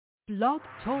Blog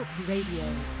Talk Radio.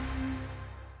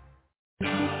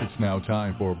 It's now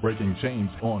time for Breaking Chains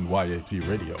on YAT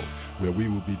Radio, where we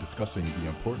will be discussing the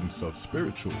importance of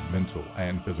spiritual, mental,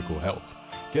 and physical health.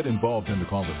 Get involved in the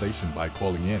conversation by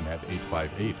calling in at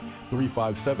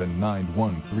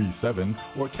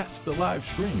 858-357-9137 or catch the live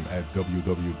stream at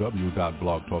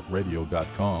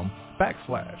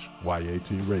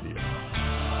www.blogtalkradio.com/YAT Radio.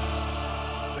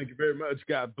 Thank you very much.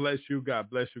 God bless you. God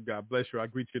bless you. God bless you. I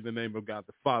greet you in the name of God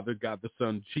the Father, God the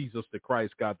Son, Jesus the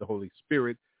Christ, God the Holy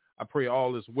Spirit. I pray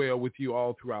all is well with you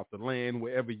all throughout the land,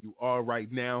 wherever you are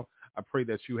right now. I pray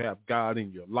that you have God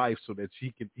in your life so that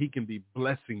He can be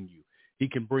blessing you. He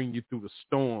can bring you through the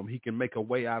storm. He can make a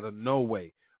way out of no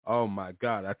way. Oh, my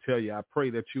God. I tell you, I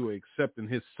pray that you are accepting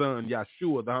his son,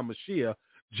 Yeshua, the HaMashiach,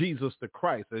 Jesus the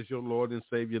Christ, as your Lord and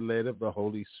Savior, led of the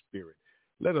Holy Spirit.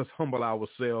 Let us humble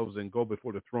ourselves and go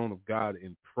before the throne of God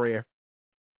in prayer.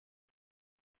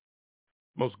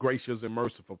 Most gracious and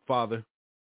merciful Father,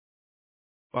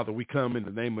 we come in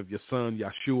the name of your son,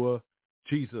 Yeshua,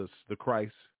 Jesus the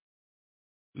Christ.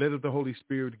 Let the Holy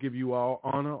Spirit give you all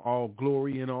honor, all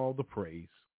glory, and all the praise.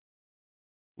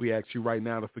 We ask you right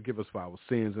now to forgive us for our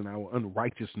sins and our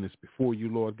unrighteousness before you,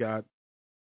 Lord God.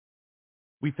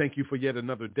 We thank you for yet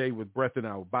another day with breath in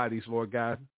our bodies, Lord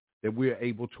God, that we are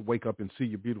able to wake up and see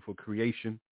your beautiful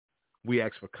creation. We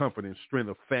ask for comfort and strength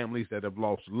of families that have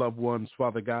lost loved ones,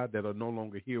 Father God, that are no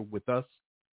longer here with us,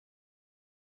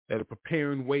 that are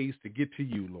preparing ways to get to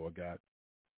you, Lord God.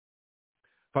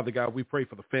 Father God, we pray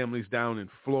for the families down in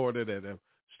Florida that are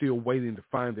still waiting to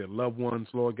find their loved ones,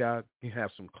 Lord God, and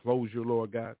have some closure,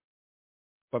 Lord God.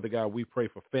 Father God, we pray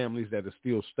for families that are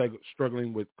still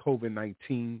struggling with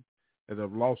COVID-19, that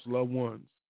have lost loved ones,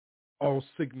 all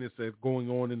sickness that's going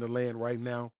on in the land right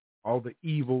now, all the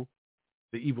evil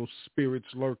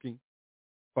spirits lurking.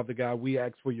 Father God, we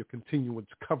ask for your continuous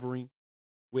covering.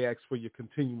 We ask for your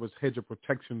continuous hedge of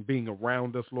protection being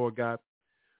around us, Lord God.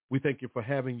 We thank you for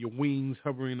having your wings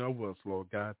hovering over us,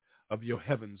 Lord God, of your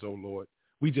heavens, oh Lord.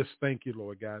 We just thank you,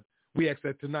 Lord God. We ask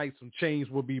that tonight some chains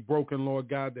will be broken, Lord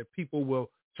God, that people will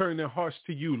turn their hearts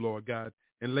to you, Lord God,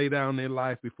 and lay down their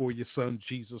life before your son,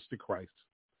 Jesus the Christ.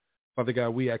 Father God,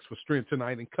 we ask for strength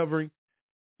tonight and covering.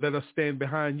 Let us stand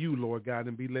behind you, Lord God,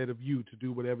 and be led of you to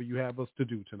do whatever you have us to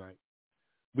do tonight.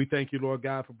 We thank you, Lord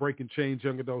God, for Breaking Chains,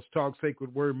 Young Adults Talk,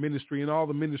 Sacred Word Ministry, and all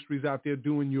the ministries out there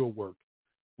doing your work.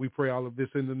 We pray all of this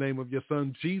in the name of your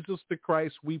son, Jesus the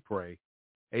Christ, we pray.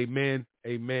 Amen,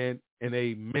 amen, and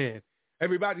amen.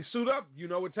 Everybody suit up. You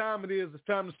know what time it is. It's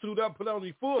time to suit up, put on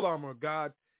your full armor of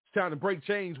God. It's time to break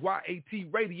chains. YAT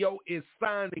Radio is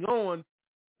signing on.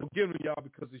 I'm giving y'all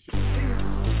because it's your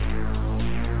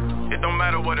season. It don't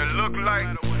matter what it look like.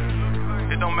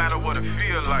 It don't matter what it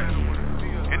feel like.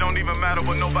 It don't even matter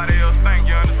what nobody else think,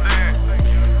 you understand?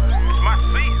 It's my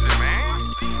season,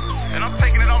 man. And I'm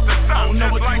taking it off the top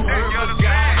just like that, you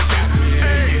understand?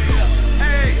 Hey,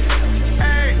 hey,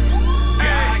 hey,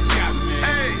 hey,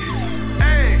 hey,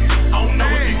 hey. I don't know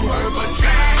what you heard, but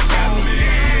God got me.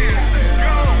 Let's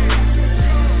go.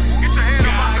 Get your head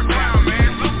up off the ground, man.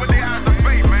 Look with the eyes of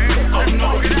faith, man. I don't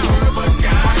know what you heard, but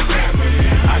God got me.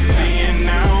 I see it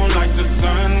now like the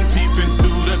sun peeping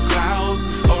through the clouds,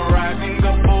 or rising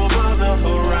up over the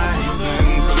horizon.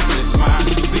 'Cause it's my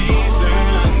season.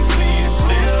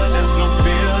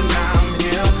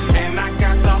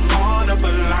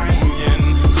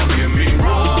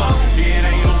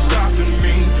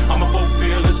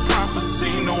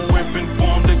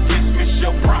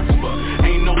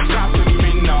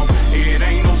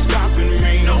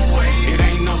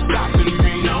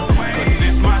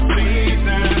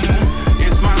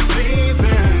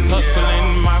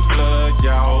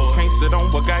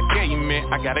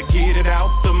 I gotta get it out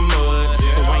the mud,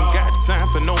 so I ain't got time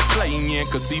for no playing,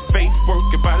 cause see faith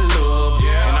work if I love,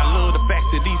 and I love the fact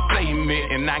that he saved me,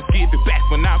 and I give it back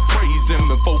when I praise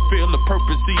him and fulfill the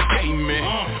purpose he gave me.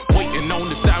 Waiting on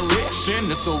this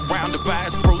direction, it's surrounded by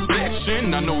his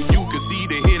protection. I know you can see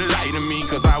the headlight in me,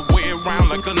 cause I wear it around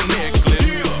like a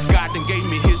necklace. God done gave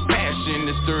me his passion,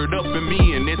 it's stirred up in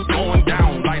me and it's going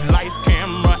down like lights,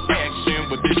 camera, action,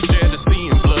 with this jealousy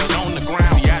and blood on the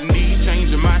ground. Yeah, I need change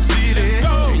in my city.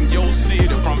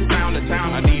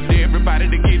 I need everybody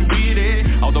to get with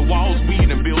it. All the walls we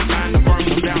done built, time to burn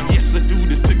them down. Yes, let's do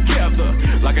this together.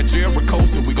 Like a Jericho,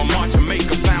 so we gon' march and make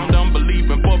a sound,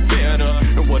 unbelieving for better.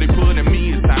 And what he put in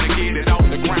me is time to get it off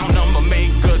the ground. I'ma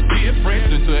make a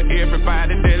difference. And to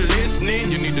everybody that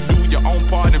listening, you need to do your own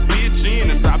part and pitch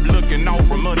in, and stop looking off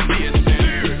from a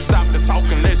distance. Stop the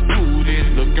talking, let's do this.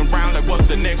 Looking around like what's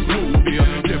the next move here.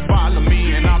 Just follow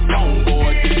me and I'm on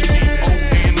board.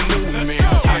 G-O-N movement. I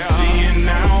see it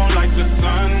now like the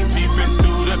sun peeping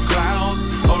through the clouds.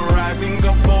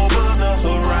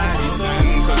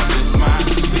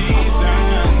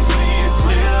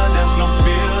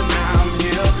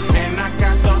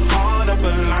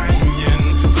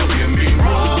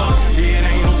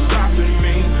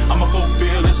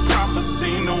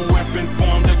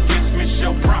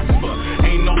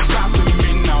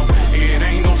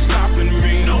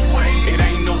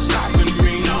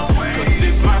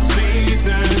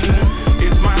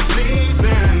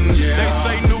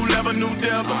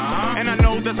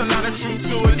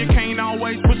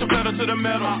 the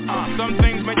metal. Some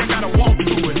things, man, you gotta walk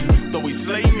through it. So he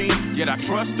slay me, yet I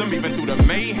trust him. Even through the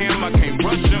mayhem, I can't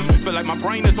rush him. Feel like my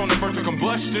brain is on the verge of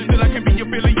combustion. Still I can be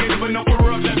affiliated, but no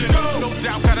corruption. No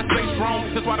doubt, gotta stay strong.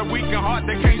 That's why the weak and heart,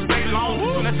 they can't stay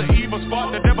long. When that's the evil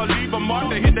spot, the devil leave a mark.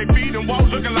 They hit their feet and walk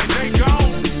looking like they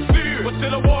gone. But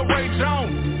still a war rage on.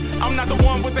 I'm not the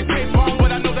one with the cape on,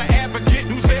 but I know the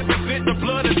advocate who says to sit the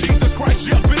blood of Jesus Christ.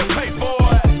 Yeah, been paid for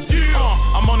it.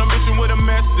 I'm on a mission with a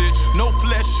message, no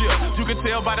flesh here. You can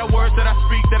tell by the words that I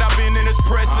speak that I've been in his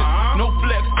presence. No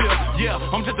flex here, yeah,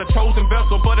 I'm just a chosen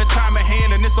vessel, but a time at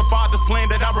hand. And it's the Father's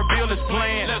plan that I reveal his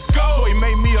plan. Let's go. So he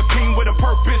made me a king with a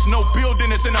purpose. No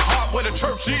building, it's in the heart where the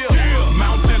church is.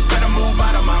 Mountains better move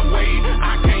out of my way.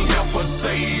 I can't help but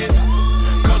say it,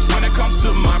 cause when it comes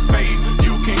to my faith,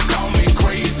 you can call me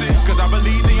crazy, cause I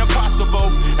believe the impossible,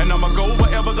 and I'ma go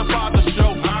wherever the Father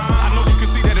show. I know you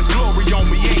can see that his glory on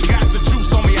me. Ain't got the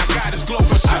juice on me, I got his glow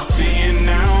for sure. I see it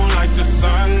now like the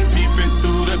sun peeping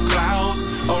through the clouds,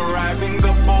 arriving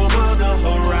up over the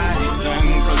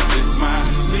horizon, cause it's my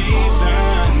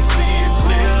season. See it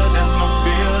clear, there's no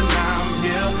fear, now I'm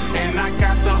here, and I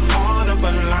got the heart of a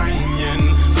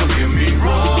lion. So hear me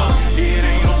roar, it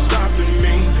ain't no stopping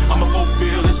me. I'ma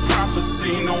fulfill this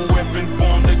prophecy, no weapon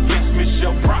formed against me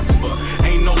shall prosper.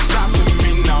 Ain't no stopping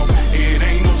me, no, it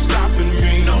ain't no stopping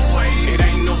me, no way. It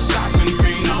ain't no stopping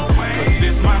me, no way. Cause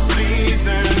it's my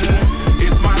season,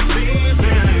 it's my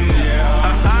season,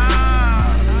 yeah.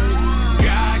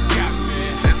 God got me,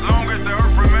 as long as the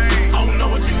earth remains. I don't know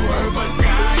what you heard, but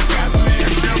God got me.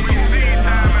 There shall be seed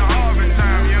time and harvest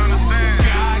time, you understand?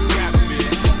 God got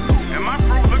me, and my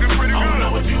fruit looking pretty good. I don't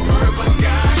know what you heard, but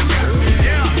God got me,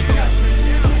 yeah.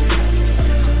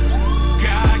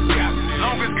 God got me.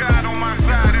 Long as God on my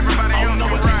side, everybody else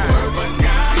can ride. But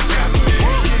God got me.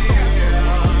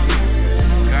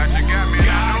 God, you got me. I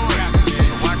know it. So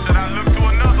why should I look to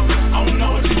another? I don't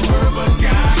know what you heard, but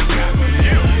God got me.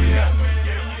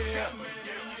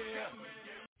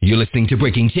 You're listening to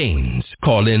Breaking Chains.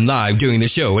 Call in live during the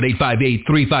show at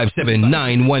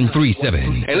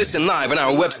 858-357-9137. And listen live on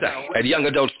our website at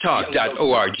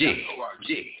youngadultstalk.org.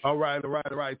 All right.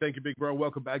 Thank you, big bro.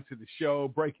 Welcome back to the show,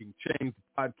 Breaking Chains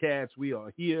podcast. We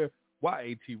are here.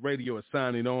 YAT Radio is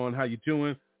signing on. How you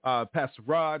doing, Pastor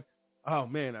Rod? Oh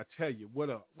man, I tell you, what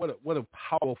a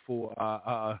powerful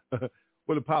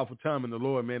what a powerful time in the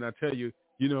Lord, man. I tell you,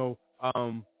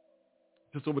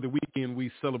 just over the weekend we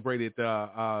celebrated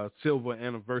silver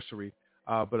anniversary,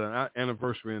 but an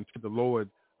anniversary into the Lord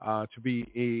to be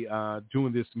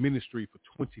doing this ministry for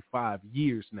 25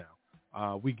 years now.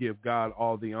 We give God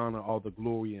all the honor, all the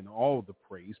glory, and all the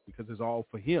praise because it's all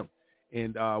for him.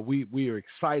 And we are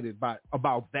excited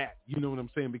about that. You know what I'm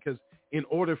saying? Because in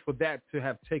order for that to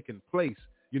have taken place,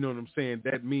 you know what I'm saying,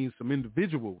 that means some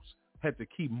individuals had to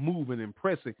keep moving and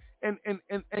pressing. And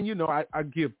I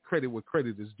give credit where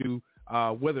credit is due,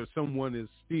 whether someone is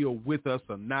still with us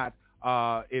or not.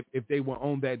 If they were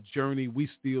on that journey, we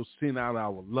still send out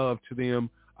our love to them.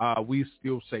 We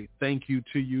still say thank you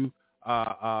to you.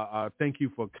 Thank you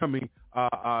for coming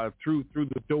through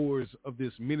the doors of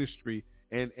this ministry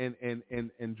and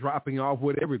dropping off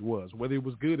whatever it was, whether it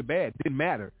was good or bad, didn't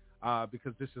matter,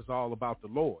 because this is all about the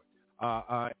Lord.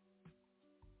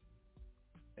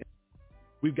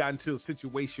 We've gotten to a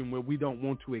situation where we don't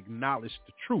want to acknowledge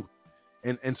the truth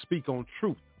and speak on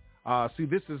truth. See,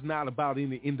 this is not about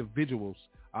any individuals.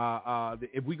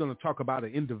 If we're going to talk about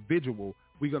an individual,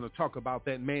 we're going to talk about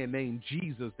that man named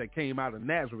Jesus that came out of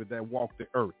Nazareth that walked the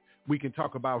earth. We can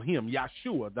talk about him,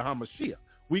 Yeshua, the HaMashiach.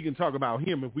 We can talk about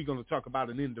him if we're going to talk about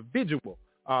an individual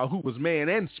who was man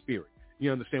and spirit.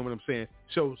 You understand what I'm saying?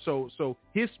 So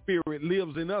his spirit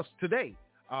lives in us today.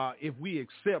 If we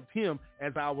accept him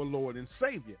as our Lord and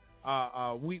Savior,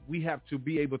 we have to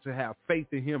be able to have faith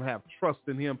in him, have trust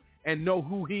in him, and know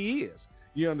who he is.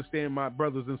 You understand, my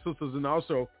brothers and sisters? And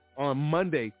also on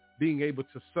Monday, being able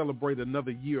to celebrate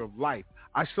another year of life.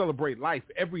 I celebrate life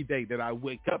every day that I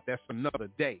wake up. That's another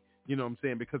day. You know what I'm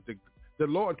saying? Because the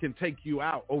Lord can take you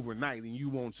out overnight and you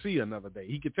won't see another day.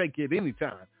 He can take you at any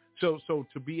time. So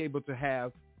to be able to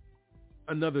have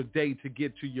another day to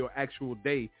get to your actual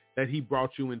day that he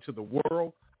brought you into the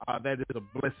world, that is a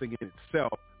blessing in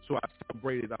itself. So I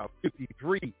celebrated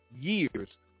 53 years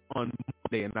on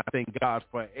Monday, and I thank God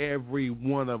for every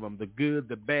one of them, the good,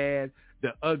 the bad,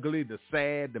 the ugly, the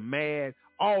sad, the mad,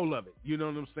 all of it. You know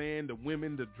what I'm saying? The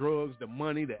women, the drugs, the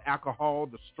money, the alcohol,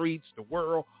 the streets, the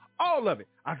world, all of it.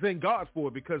 I thank God for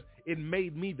it because it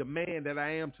made me the man that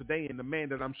I am today and the man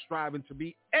that I'm striving to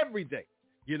be every day.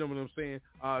 You know what I'm saying?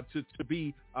 To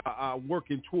be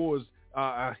working towards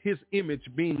his image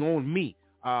being on me.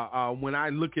 When I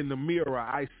look in the mirror,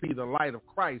 I see the light of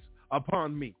Christ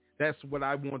upon me. That's what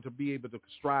I want to be able to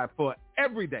strive for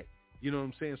every day. You know what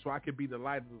I'm saying? So I can be the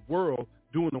light of the world,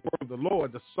 doing the work of the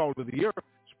Lord, the salt of the earth,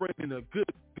 spreading the good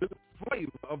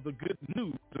flavor of the good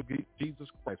news of Jesus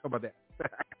Christ. How about that?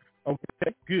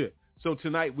 Okay, good. So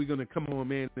tonight we're going to come on,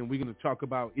 man, and we're going to talk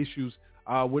about issues,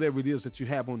 whatever it is that you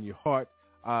have on your heart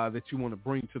that you want to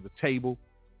bring to the table.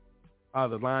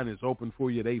 The line is open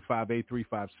for you at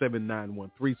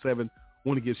 858-357-9137.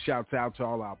 Want to give shouts out to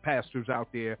all our pastors out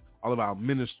there, all of our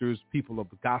ministers, people of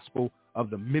the gospel,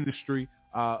 of the ministry,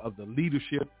 of the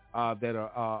leadership that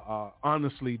are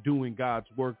honestly doing God's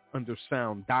work under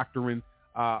sound doctrine,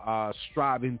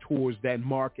 striving towards that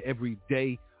mark every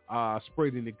day,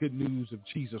 spreading the good news of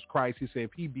Jesus Christ. He said,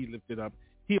 if he be lifted up,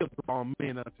 he'll draw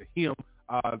men unto him.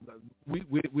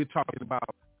 We're talking about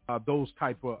those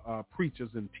type of preachers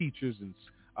and teachers and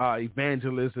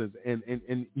evangelists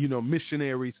and you know,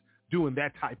 missionaries doing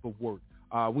that type of work.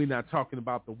 We're not talking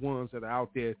about the ones that are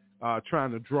out there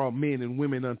trying to draw men and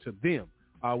women unto them.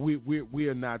 We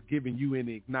are not giving you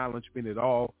any acknowledgement at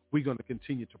all. We're going to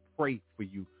continue to pray for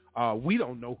you. We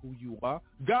don't know who you are.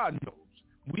 God knows.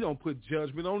 We don't put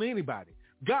judgment on anybody.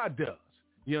 God does.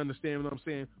 You understand what I'm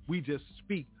saying? We just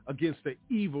speak against the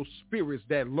evil spirits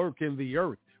that lurk in the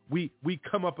earth. We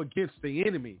come up against the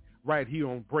enemy right here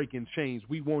on Breaking Chains.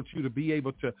 We want you to be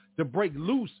able to break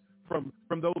loose from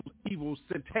those evil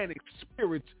satanic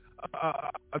spirits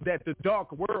that the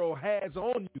dark world has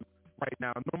on you right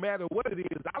now. No matter what it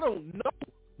is, I don't know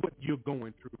what you're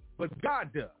going through, but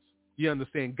God does. You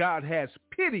understand? God has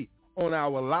pity on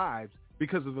our lives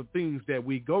because of the things that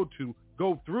we go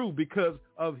through because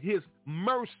of his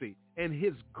mercy and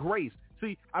his grace.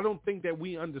 See, I don't think that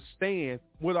we understand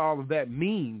what all of that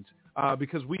means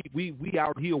because we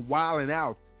out here wilding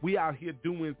out. We out here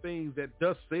doing things that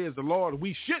thus says the Lord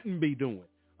we shouldn't be doing.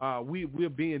 We're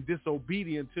being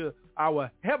disobedient to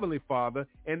our Heavenly Father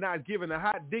and not giving a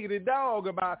hot diggity dog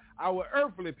about our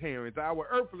earthly parents, our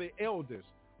earthly elders.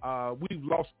 We've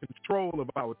lost control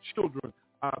of our children.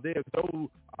 There's those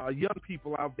young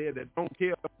people out there that don't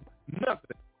care about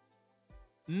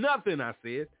nothing. I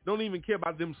said, don't even care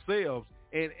about themselves.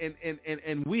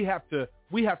 And we have to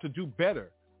do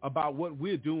better about what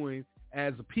we're doing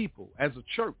as a people, as a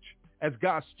church, as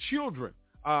God's children,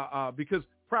 because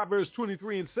Proverbs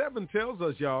 23:7 tells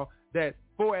us, y'all, that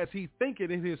for as he thinketh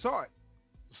in his heart,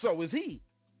 so is he.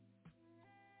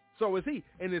 So is he.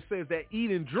 And it says that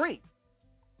eat and drink,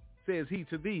 says he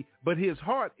to thee, but his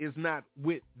heart is not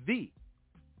with thee.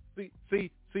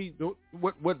 See,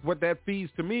 what that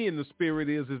feeds to me in the spirit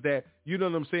is that, you know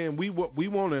what I'm saying, we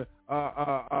want to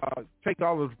take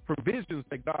all of the provisions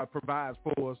that God provides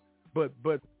for us, but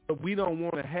we don't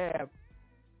want to have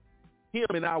him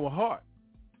in our heart.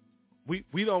 We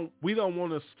don't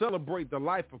want to celebrate the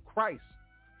life of Christ.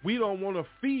 We don't want to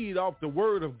feed off the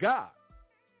word of God.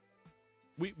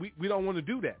 We don't want to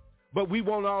do that. But we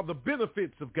want all the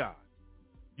benefits of God.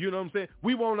 You know what I'm saying?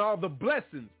 We want all the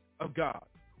blessings of God.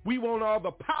 We want all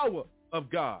the power of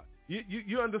God.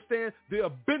 You understand? The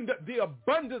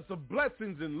abundance of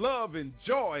blessings and love and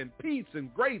joy and peace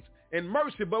and grace and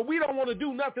mercy, but we don't want to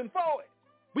do nothing for it.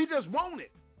 We just want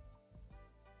it.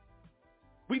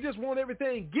 We just want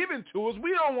everything given to us.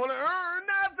 We don't want to earn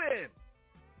nothing.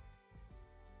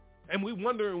 And we're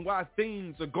wondering why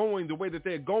things are going the way that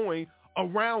they're going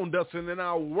around us and in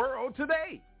our world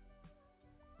today.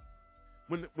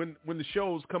 When the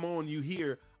shows come on, you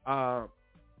hear my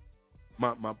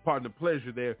partner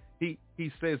Pleasure there. He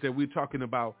says that we're talking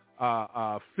about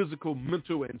physical,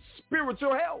 mental, and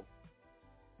spiritual health.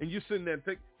 And you're sitting there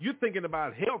you're thinking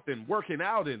about health and working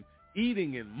out and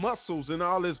eating and muscles and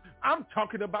all this. I'm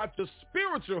talking about your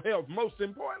spiritual health most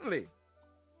importantly.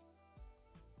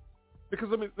 Because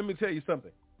let me tell you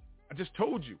something. I just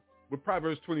told you what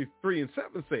Proverbs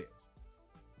 23:7 says.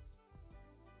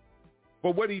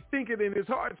 But what he thinketh in his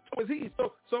heart, so is he.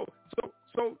 So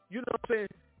you know what I'm saying?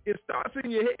 It starts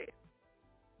in your head.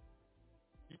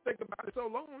 You think about it so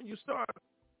long, you start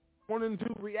wanting to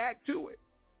react to it,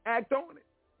 act on it.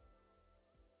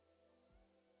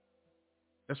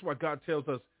 That's why God tells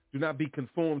us, do not be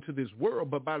conformed to this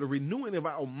world, but by the renewing of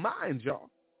our minds, y'all.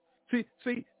 See,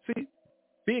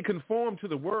 being conformed to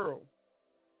the world,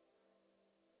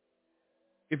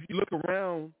 if you look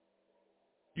around,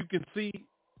 you can see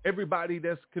everybody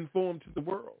that's conformed to the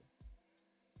world.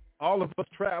 All of us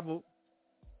travel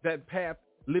that path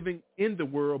living in the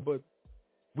world, but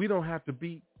we don't have to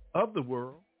be of the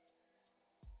world.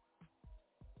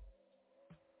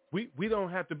 We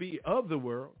don't have to be of the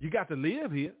world. You got to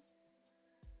live here,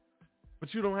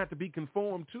 but you don't have to be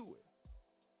conformed to it.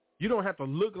 You don't have to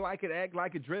look like it, act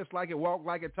like it, dress like it, walk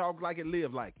like it, talk like it,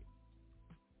 live like it.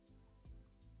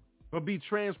 but be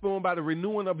transformed by the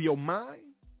renewing of your mind.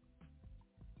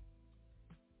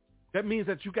 That means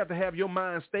that you got to have your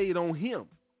mind stayed on him.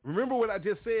 Remember what I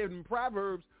just said in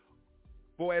Proverbs,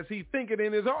 for as he thinketh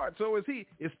in his heart, so is he.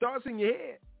 It starts in your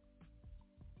head.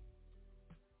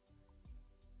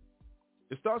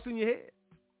 It starts in your head.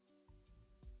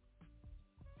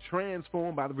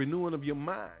 Transformed by the renewing of your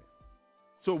mind.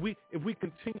 So if we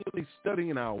continually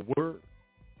studying our word,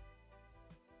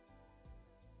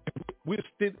 if we're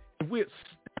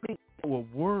studying our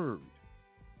word,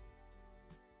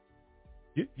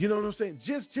 you know what I'm saying?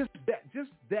 Just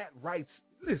that right.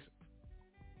 Listen.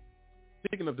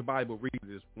 Speaking of the Bible, read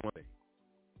this one day.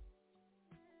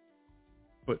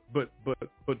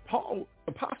 But Paul,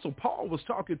 Apostle Paul, was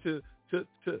talking to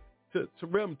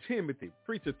Reverend Timothy,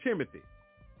 preacher Timothy,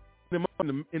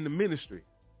 in the ministry.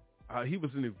 He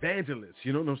was an evangelist,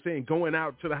 you know what I'm saying, going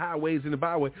out to the highways and the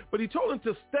byway. But he told him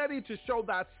to study to show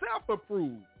thyself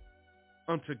approved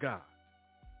unto God.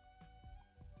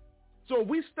 So if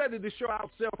we study to show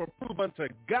ourselves approved unto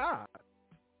God,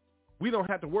 we don't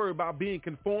have to worry about being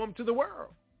conformed to the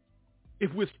world.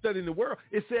 If we're studying the world,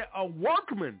 it said a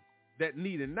workman that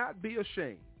needed not be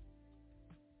ashamed.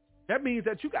 That means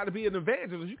that you got to be an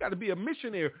evangelist. You got to be a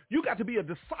missionary. You got to be a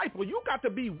disciple. You got to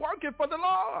be working for the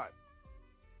Lord.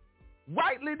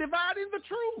 Rightly dividing the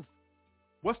truth.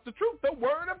 What's the truth? The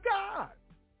word of God.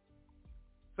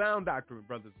 Sound doctrine,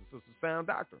 brothers and sisters, sound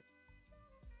doctrine.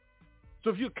 So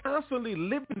if you're constantly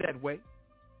living that way,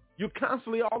 you're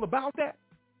constantly all about that,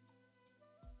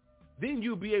 then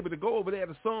you'll be able to go over there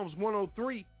to Psalms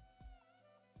 103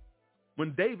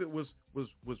 when David was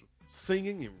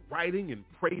singing and writing and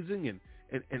praising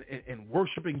and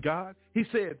worshiping God. He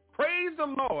said, praise the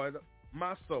Lord,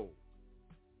 my soul,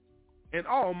 and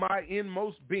all my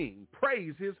inmost being.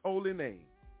 Praise his holy name.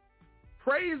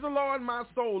 Praise the Lord, my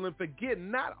soul, and forget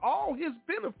not all his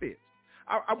benefits.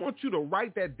 I want you to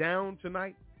write that down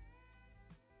tonight,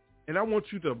 and I want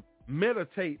you to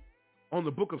meditate on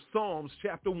the book of Psalms,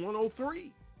 chapter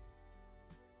 103.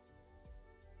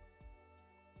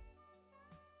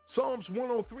 Psalms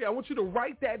 103, I want you to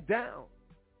write that down.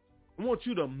 I want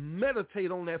you to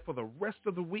meditate on that for the rest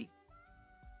of the week.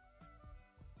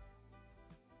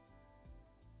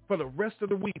 For the rest of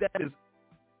the week, that it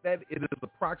is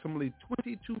approximately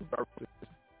 22 verses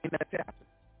in that chapter.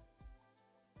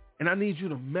 And I need you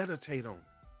to meditate on it.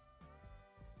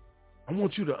 I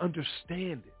want you to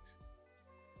understand it.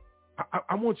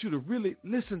 I want you to really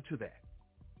listen to that.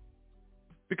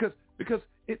 Because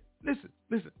it,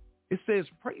 listen. It says,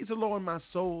 praise the Lord, my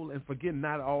soul, and forget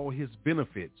not all his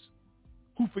benefits,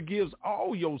 who forgives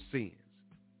all your sins,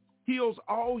 heals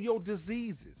all your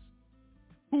diseases,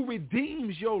 who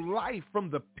redeems your life from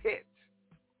the pit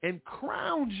and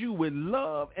crowns you with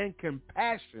love and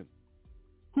compassion,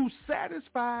 who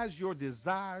satisfies your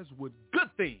desires with good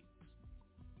things,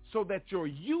 so that your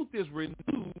youth is renewed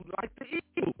like the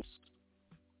eagles.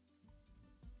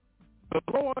 The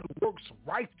Lord works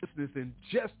righteousness and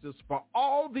justice for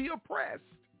all the oppressed.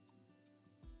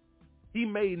 He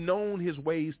made known his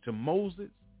ways to Moses,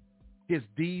 his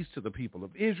deeds to the people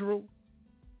of Israel.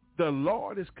 The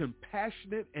Lord is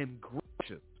compassionate and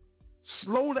gracious,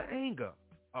 slow to anger,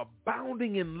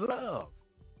 abounding in love.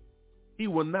 He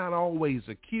will not always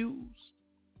accuse,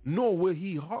 nor will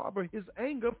he harbor his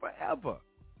anger forever.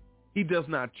 He does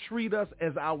not treat us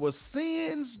as our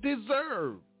sins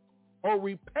deserve, or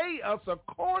repay us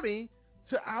according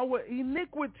to our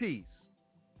iniquities.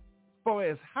 For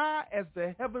as high as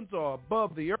the heavens are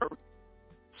above the earth,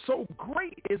 so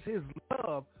great is his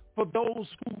love for those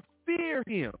who fear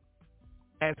him.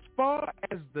 As far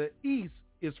as the east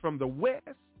is from the west,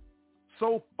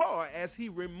 so far as he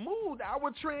removed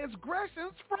our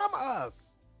transgressions from us.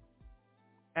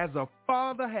 As a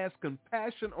father has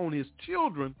compassion on his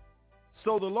children,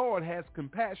 so the Lord has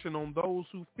compassion on those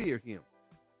who fear him.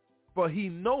 For he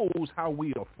knows how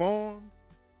we are formed.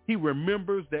 He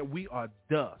remembers that we are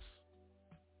dust.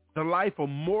 The life of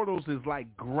mortals is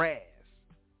like grass.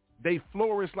 They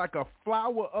flourish like a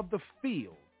flower of the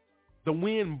field. The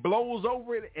wind blows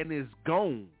over it and is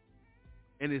gone,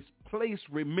 and its place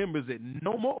remembers it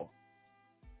no more.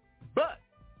 But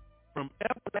from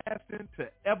everlasting to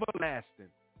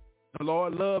everlasting, the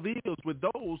Lord love is with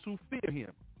those who fear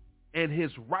him, and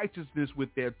his righteousness with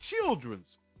their children's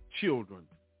children,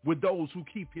 with those who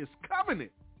keep his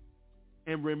covenant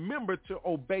and remember to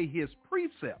obey his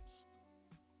precepts.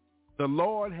 The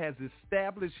Lord has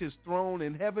established his throne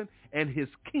in heaven, and his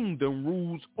kingdom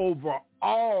rules over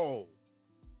all.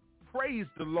 Praise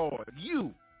the Lord,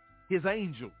 you, his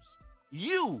angels,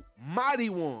 you, mighty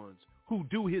ones who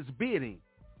do his bidding,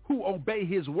 who obey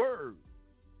his word.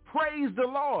 Praise the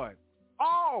Lord,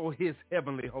 all his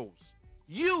heavenly hosts.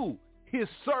 You, his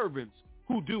servants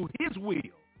who do his will.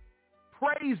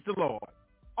 Praise the Lord,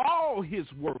 all his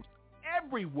works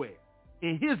everywhere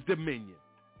in his dominion.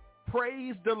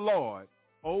 Praise the Lord,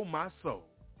 oh my soul.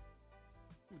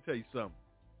 Let me tell you something.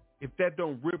 If that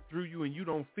don't rip through you and you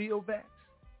don't feel that,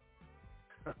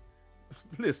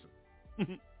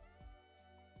 listen.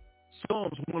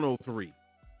 Psalms 103.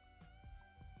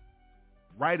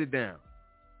 Write it down.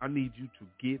 I need you to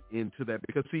get into that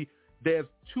because, see, there's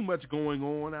too much going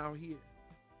on out here.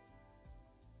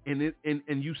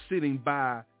 And you sitting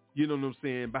by, you know what I'm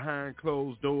saying, behind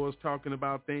closed doors talking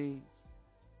about things.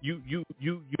 You're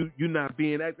not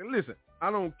being active. Listen,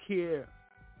 I don't care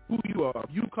who you are.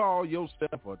 You call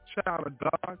yourself a child of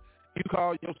God. You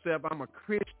call yourself, I'm a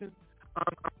Christian.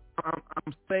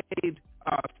 I'm saved,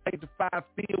 sanctified,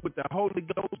 filled with the Holy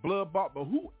Ghost, blood bought. But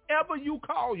whoever you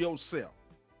call yourself,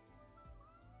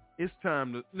 it's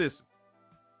time to listen.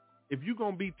 If you're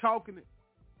going to be talking it,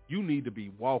 you need to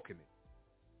be walking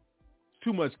it.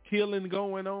 Too much killing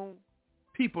going on.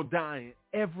 People dying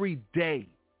every day.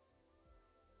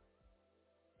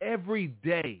 Every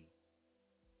day.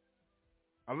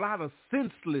 A lot of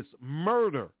senseless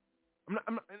murder.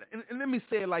 And let me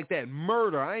say it like that.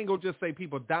 Murder. I ain't going to just say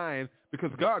people dying because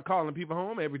God calling people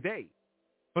home every day.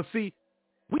 But see,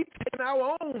 we taking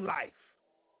our own life.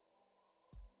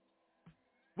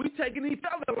 We taking each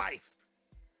other's life.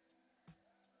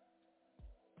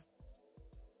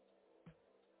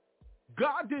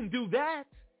 God didn't do that.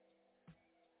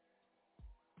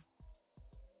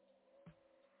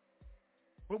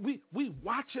 But we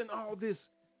watching all this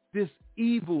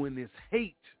evil and this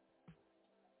hate,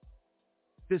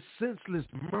 this senseless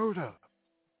murder,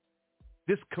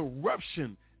 this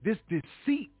corruption, this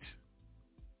deceit.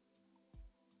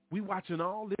 We watching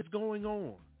all this going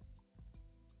on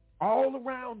all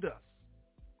around us.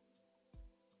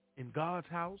 In God's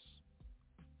house,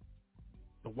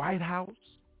 the White House,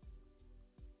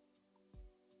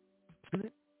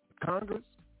 Senate, the Congress,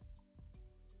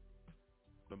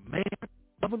 the mayor,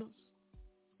 governors.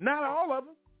 Not all of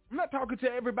them. I'm not talking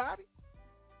to everybody.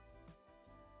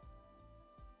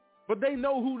 But they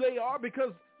know who they are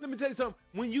because, let me tell you something,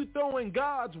 when you throwing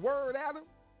God's word at them,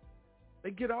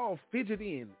 they get all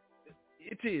fidgety and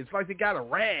itchy. It's like they got a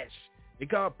rash. They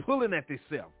got pulling at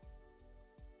themselves.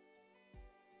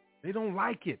 They don't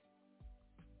like it.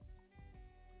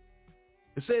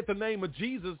 It said the name of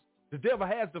Jesus, the devil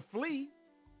has to flee.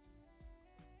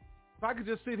 If I could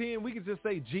just sit here and we could just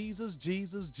say, Jesus,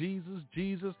 Jesus, Jesus,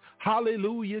 Jesus,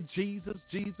 hallelujah, Jesus,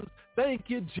 Jesus, thank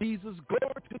you, Jesus,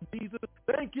 glory to Jesus,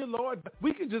 thank you, Lord.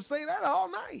 We could just say that all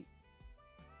night.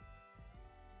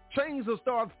 Chains will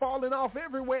start falling off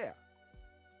everywhere.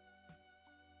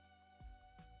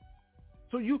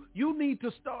 So you need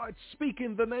to start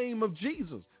speaking the name of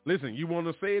Jesus. Listen, you want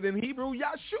to say it in Hebrew?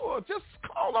 Yahshua, just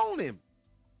call on him.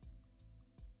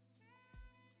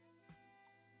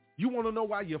 You want to know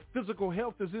why your physical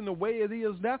health is in the way it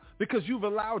is now? Because you've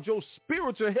allowed your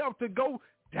spiritual health to go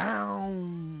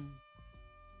down.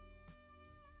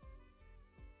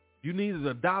 You needed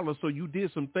 $1, so you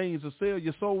did some things to sell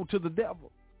your soul to the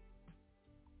devil.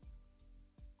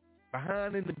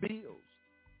 Behind in the bills.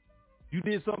 You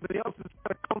did something else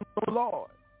instead of coming to the Lord.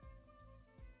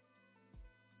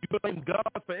 You blame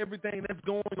God for everything that's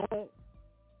going on.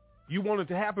 You want it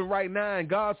to happen right now, and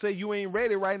God say you ain't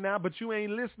ready right now, but you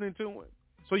ain't listening to him.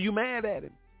 So you mad at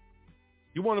him.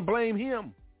 You want to blame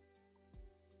him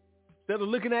instead of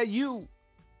looking at you.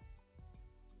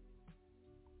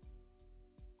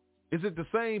 Is it the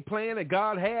same plan that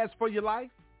God has for your life?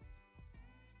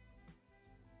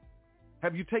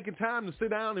 Have you taken time to sit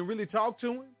down and really talk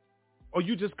to him? Or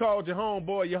you just called your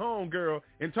homeboy, your homegirl,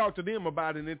 and talked to them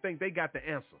about it and think they got the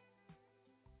answer?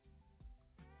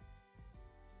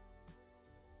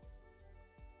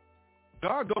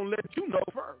 God gonna let you know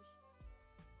first.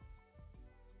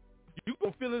 You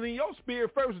gonna feel it in your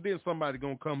spirit first, then somebody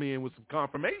gonna come in with some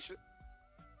confirmation.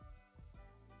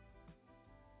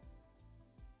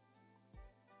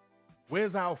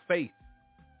 Where's our faith?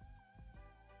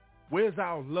 Where's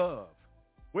our love?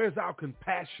 Where's our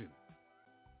compassion?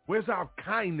 Where's our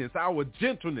kindness, our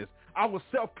gentleness, our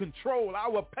self-control,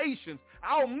 our patience,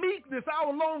 our meekness,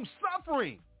 our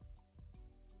long-suffering?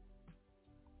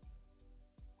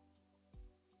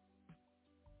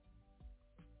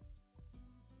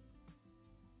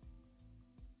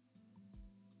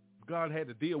 If God had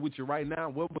to deal with you right now,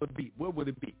 what would it be? What would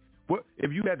it be? What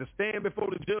if you had to stand before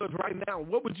the judge right now?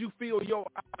 What would you feel your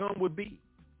outcome would be?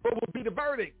 What would be the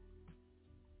verdict?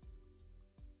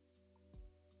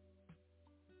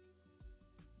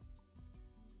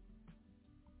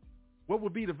 what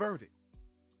would be the verdict?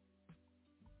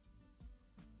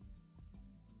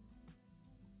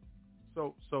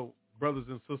 So brothers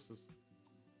and sisters,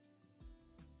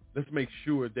 let's make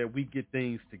sure that we get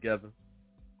things together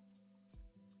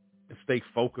and stay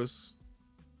focused.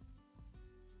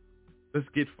 Let's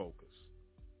get focused.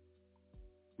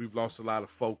 We've lost a lot of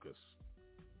focus.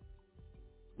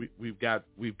 We've got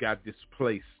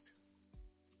displaced.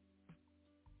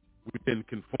 We've been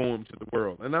conformed to the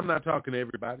world. And I'm not talking to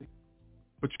everybody,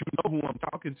 but you know who I'm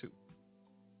talking to.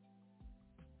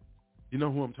 You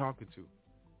know who I'm talking to.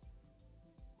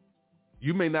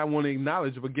 You may not want to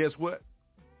acknowledge it, but guess what?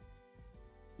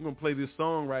 I'm going to play this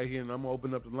song right here, and I'm going to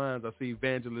open up the lines. I see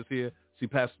Evangelist here, see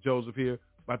Pastor Joseph here,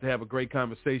 about to have a great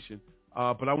conversation.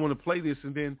 But I want to play this,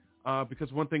 and then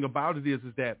because one thing about it is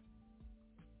that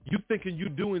you thinking you're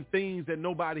doing things that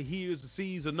nobody hears or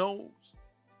sees or knows.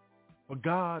 But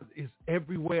God is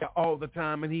everywhere all the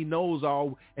time, and he knows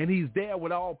all, and he's there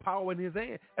with all power in his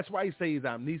hand. That's why he says he's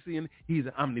omniscient, he's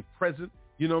omnipresent.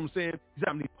 You know what I'm saying? He's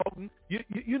omnipotent.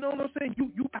 You know what I'm saying?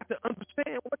 You got to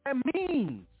understand what that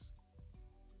means.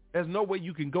 There's no way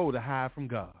you can go to hide from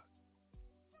God.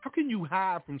 How can you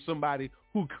hide from somebody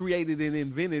who created and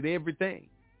invented everything?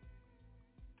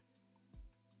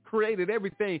 Created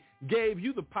everything, gave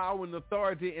you the power and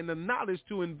authority and the knowledge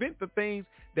to invent the things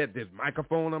that this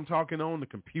microphone I'm talking on, the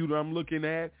computer I'm looking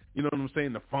at, you know what I'm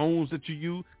saying, the phones that you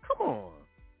use. Come on.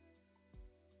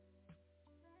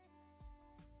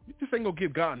 You just ain't going to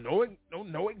give God no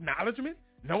acknowledgement,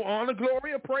 no honor,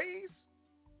 glory, or praise?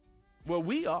 Well,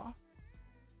 we are.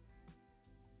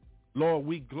 Lord,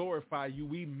 we glorify you.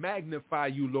 We magnify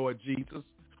you, Lord Jesus.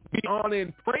 We honor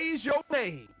and praise your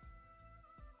name.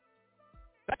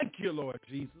 Thank you, Lord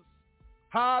Jesus.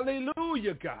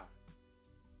 Hallelujah, God.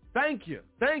 Thank you.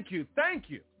 Thank you. Thank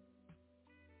you.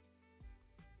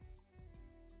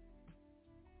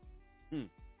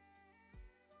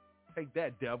 Take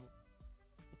that, devil.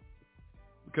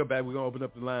 We come back. We're going to open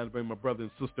up the lines, bring my brother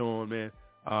and sister on, man.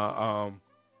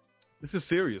 This is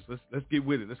serious. Let's get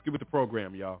with it. Let's get with the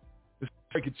program, y'all. Let's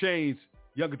make a change.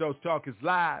 Young Adults Talk is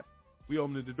live. We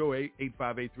open the door,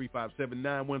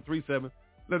 858-357-9137.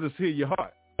 Let us hear your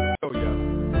heart. Oh, yeah.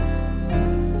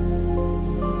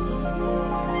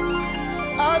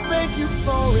 I thank you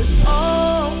for it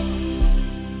all.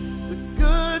 The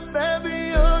good, bad,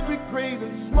 the ugly, great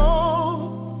and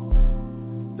small.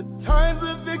 The times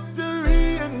of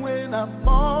victory and when I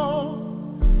fall.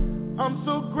 I'm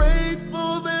so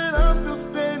grateful that I'm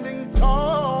still standing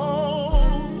tall.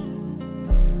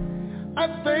 I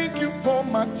thank you for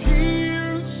my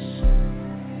tears.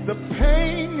 The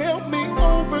pain helped me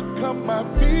overcome my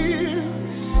fears.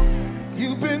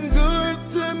 You've been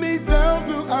good to me down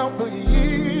throughout the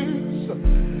years.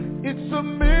 It's a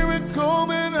miracle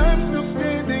that I'm still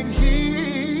standing here.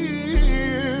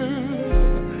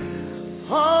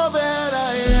 All that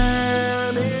I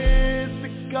am is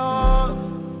because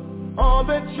all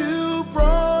that you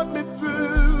brought me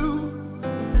through,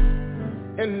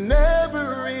 and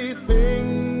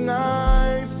everything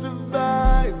I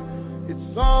survived,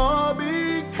 it's all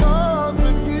because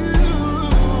of you.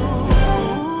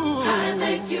 I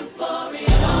thank you for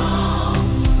it all.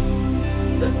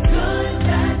 The good,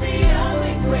 bad, the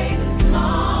ugly, great and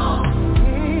small.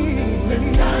 The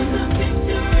times of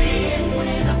victory and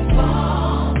when I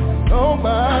fall. Oh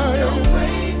my. I'm so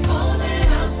grateful that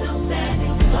I'm still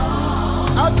standing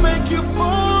tall. I thank you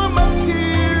for my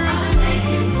tears. I thank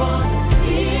you for the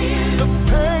tears. The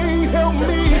pain helped me.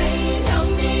 The pain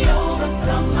helped me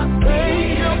overcome my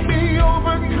fears.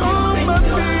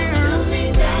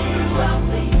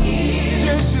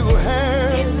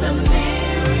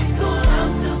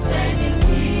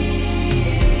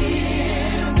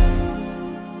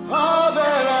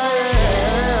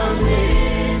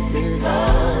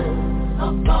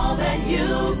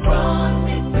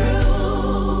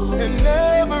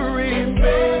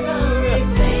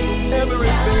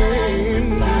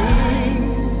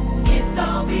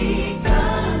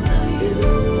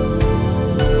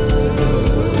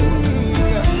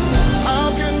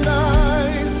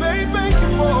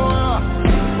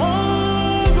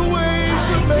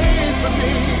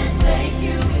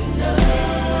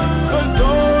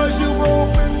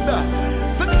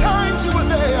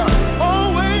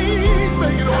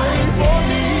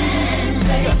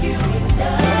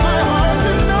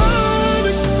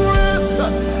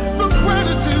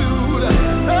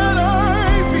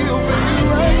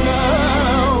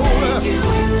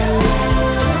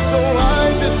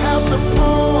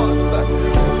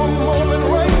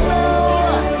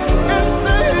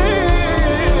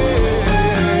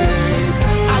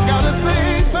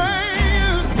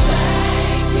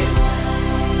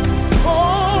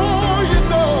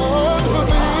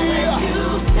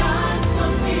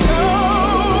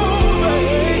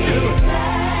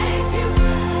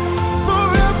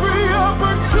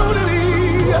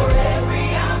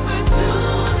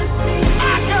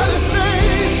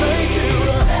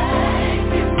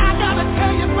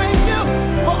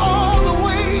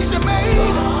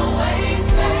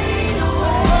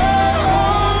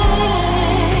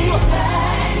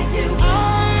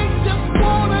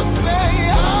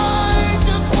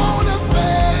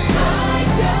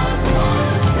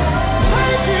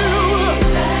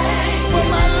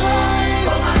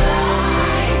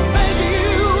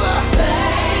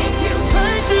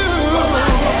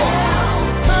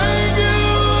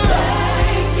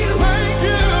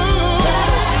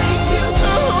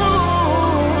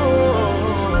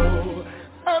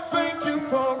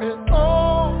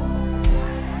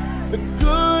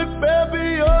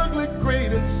 baby, ugly,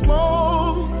 great and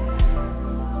small.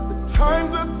 The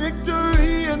times of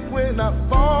victory and when I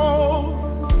fall.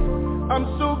 I'm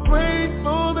so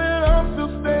grateful that I'm still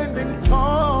standing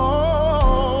tall.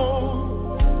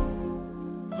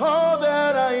 All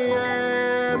that I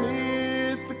am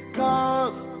is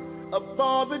because of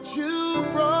all that you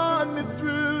brought me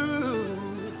through.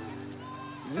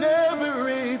 And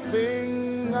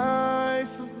everything I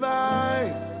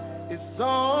survive is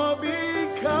all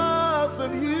because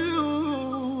of you.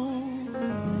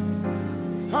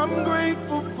 I'm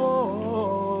grateful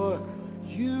for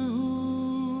you.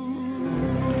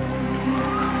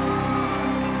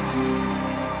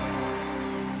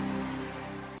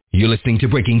 You're listening to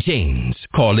Breaking Chains.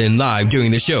 Call in live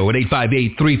during the show at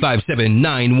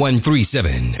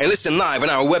 858-357-9137. And listen live on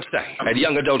our website at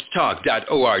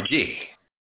youngadultstalk.org.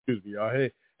 Excuse me, y'all.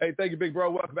 Hey, thank you, big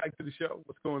bro. Welcome back to the show.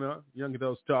 What's going on? Young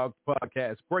Adults Talk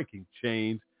Podcast, Breaking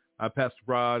Chains. Pastor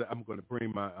Rod, I'm going to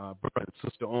bring my brother and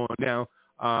sister on now.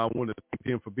 I want to thank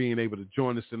them for being able to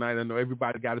join us tonight. I know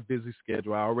everybody got a busy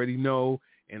schedule. I already know,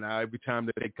 and every time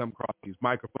that they come across these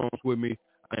microphones with me,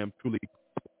 I am truly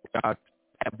proud to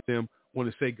have them. I want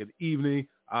to say good evening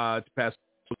to Pastor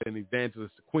and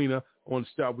Evangelist Aquina. I want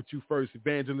to start with you first,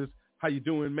 Evangelist. How you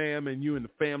doing, ma'am, and you and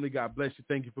the family? God bless you.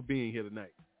 Thank you for being here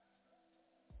tonight.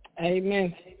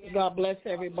 Amen. God bless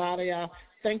everybody. I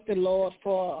thank the Lord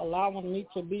for allowing me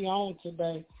to be on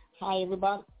today. Hi,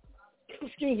 everybody.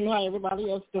 Excuse me. How everybody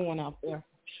else doing out there?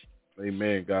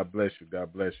 Amen. God bless you.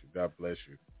 God bless you. God bless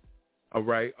you. All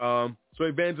right. So,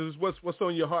 Evangelist, what's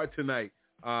on your heart tonight?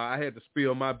 I had to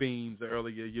spill my beans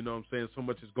earlier. You know what I'm saying? So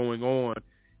much is going on,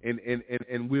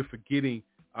 and we're forgetting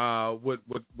what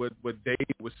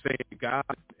David was saying to God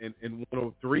in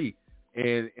 103,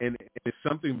 and it's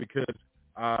something because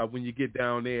when you get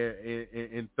down there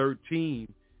in 13,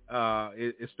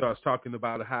 it starts talking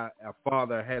about how our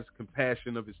Father has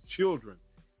compassion of His children,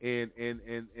 and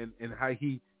how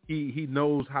he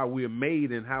knows how we're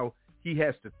made and how He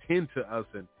has to tend to us,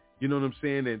 and you know what I'm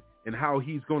saying, and how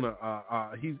He's gonna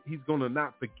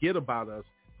not forget about us,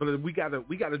 but we gotta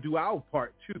do our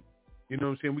part too. You know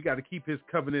what I'm saying? We got to keep His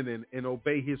covenant and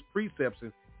obey His precepts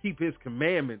and keep His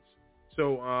commandments.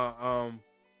 So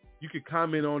you can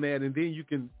comment on that, and then you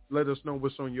can let us know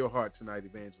what's on your heart tonight,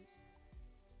 Evangelist.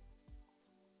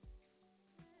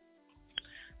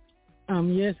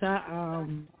 Yes,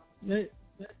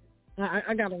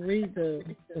 I got to read the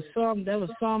Psalm. That was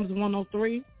Psalms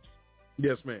 103.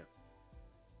 Yes, ma'am.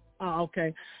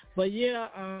 Okay, but yeah,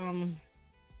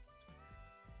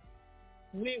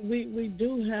 we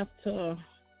do have to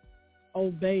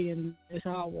obey in this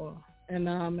hour, and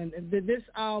this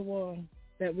hour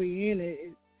that we're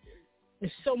in,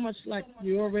 it's so much, like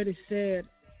you already said,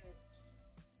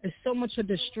 it's so much of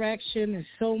distraction, it's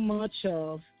so much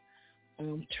of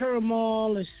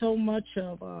turmoil, it's so much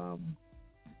of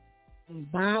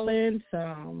violence.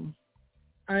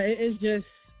 It's just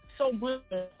so much,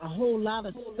 a whole lot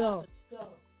of stuff,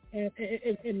 and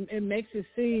it makes it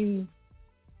seem,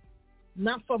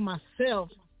 not for myself,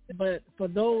 but for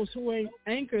those who ain't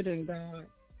anchored in God,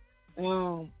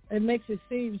 it makes it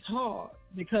seem hard,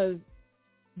 because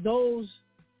those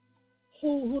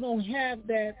who don't have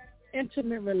that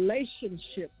intimate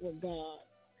relationship with God.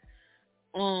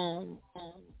 I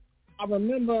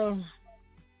remember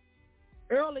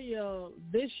earlier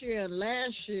this year and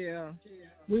last year,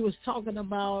 we was talking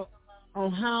about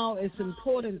on how it's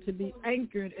important to be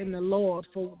anchored in the Lord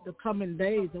for the coming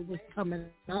days of what's coming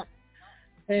up.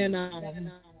 And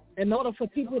in order for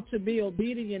people to be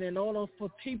obedient, in order for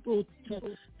people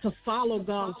to follow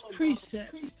God's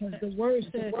precepts, because the word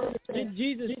said, and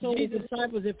Jesus told his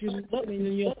disciples, if you love me,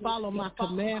 then you'll follow my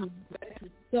commandments.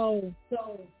 So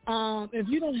if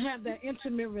you don't have that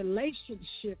intimate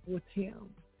relationship with Him,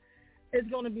 it's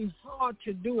going to be hard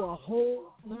to do a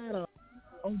whole lot of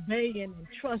obeying and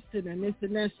trusting and this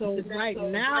and that. So right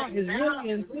now is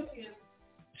really,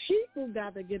 people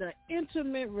got to get an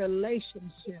intimate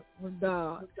relationship with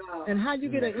God. And how you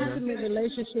get an intimate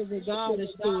relationship with God is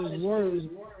through His words.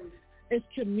 It's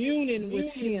communing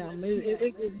with Him.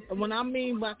 When I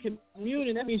mean by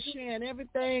communing, that means sharing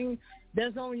everything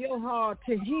that's on your heart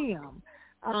to Him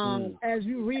as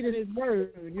you read in His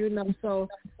word, you know. So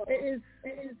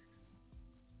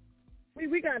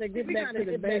we got to get back to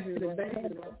the basics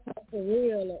for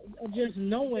real, just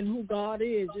knowing who God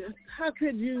is. How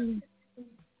could you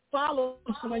follow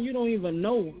someone you don't even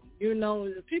know? You know,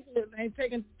 the people ain't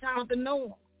taking time to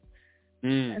know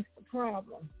Him. That's the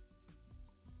problem.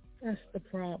 That's the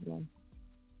problem.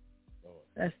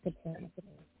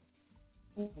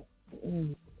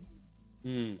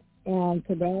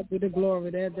 To God be the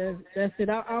glory. That's it.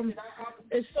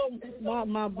 It's so.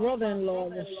 My brother-in-law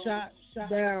was shot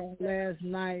down last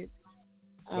night.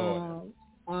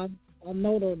 I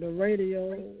know the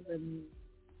radio and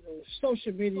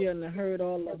social media, and I heard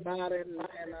all about it.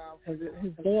 And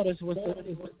his daughters was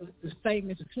the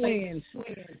famous twins,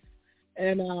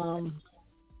 and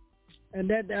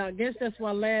that I guess that's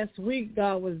why last week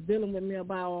God was dealing with me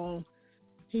about.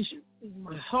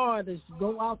 My heart is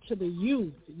go out to the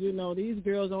youth. You know, these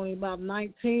girls only about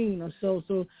 19 or so.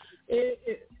 So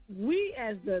we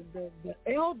as the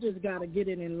elders got to get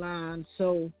it in line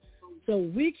so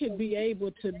we can be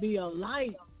able to be a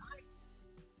light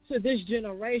to this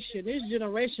generation. This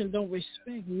generation don't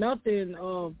respect nothing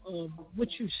of what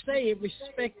you say. It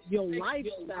respects your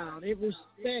lifestyle. It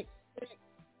respects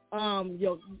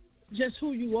your just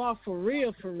who you are for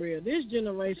real, for real. This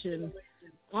generation,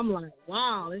 I'm like,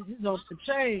 wow, this is off the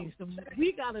chain. So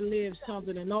we got to live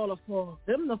something in order for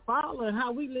them to follow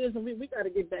how we live. And we got to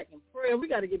get back in prayer. We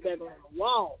got to get back on the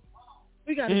wall.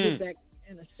 We got to get back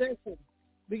in a session.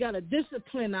 We got to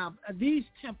discipline these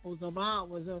temples of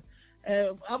ours.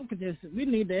 We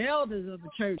need the elders of the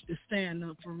church to stand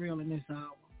up for real in this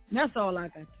hour. And that's all I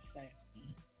got to say.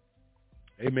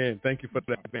 Amen. Thank you for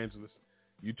that, evangelist.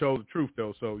 You told the truth,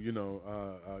 though, so, you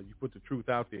put the truth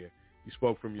out there. You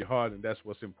spoke from your heart, and that's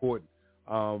what's important.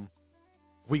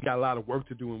 We got a lot of work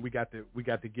to do, and we got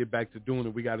to get back to doing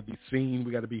it. We got to be seen.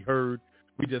 We got to be heard.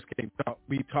 We just can't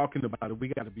be talking about it. We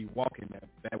got to be walking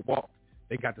that walk.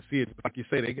 They got to see it. Like you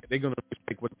say, they're going to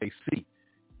respect what they see.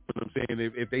 You know what I'm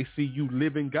saying? If they see you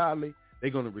living godly,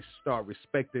 they're going to start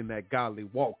respecting that godly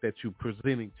walk that you're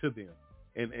presenting to them.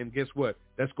 And guess what?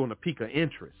 That's going to pique an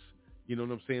interest. You know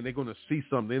what I'm saying? They're going to see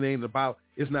something.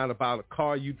 It's not about a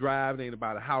car you drive. It ain't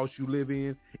about a house you live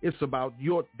in. It's about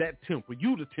that temple.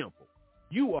 You the temple.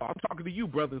 I'm talking to you,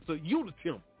 brother. So you the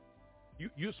temple.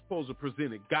 You're supposed to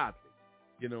present it godly.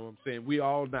 You know what I'm saying?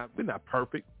 We're not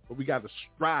perfect, but we got to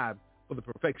strive for the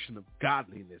perfection of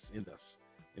godliness in us.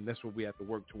 And that's what we have to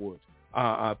work towards.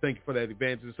 Thank you for that,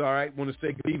 evangelist. All right. Want to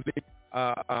say good evening.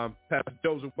 Pastor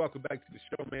Joseph, welcome back to the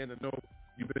show, man. I know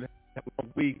you've been having a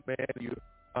long week, man. You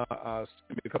sent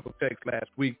me a couple of texts last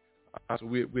week. So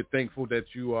we're thankful that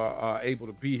you are able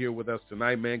to be here with us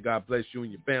tonight, man. God bless you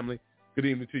and your family. Good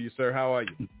evening to you, sir. How are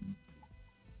you?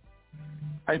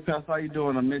 Hey, Pastor, how you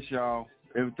doing? I miss y'all.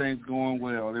 Everything's going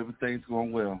well.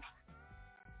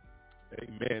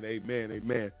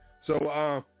 Amen.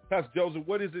 So, Pastor Joseph,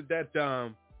 what is it that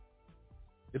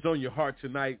is on your heart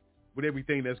tonight with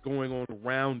everything that's going on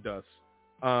around us?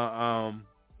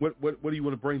 What do you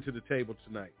want to bring to the table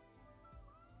tonight?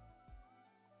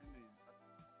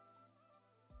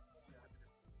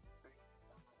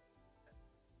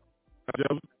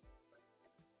 Joseph?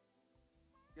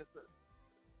 Yes, sir.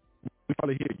 We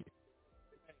probably hear you.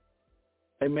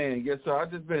 Amen. Yes, sir.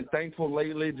 I've just been thankful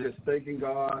lately, just thanking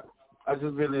God. I've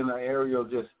just been in an area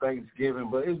of just Thanksgiving,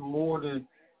 but it's more than,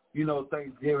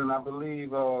 Thanksgiving. I believe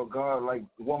God, like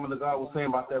the woman of God was saying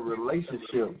about that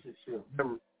relationship.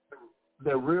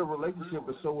 That real relationship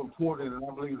is so important, and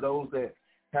I believe those that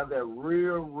have that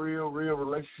real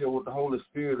relationship with the Holy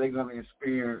Spirit, they're going to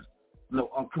experience,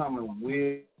 uncommon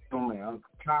wisdom and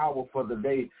power for the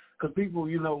day. Because people,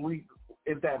 we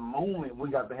at that moment, we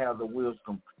got to have the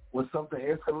wisdom. When something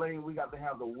escalates, we got to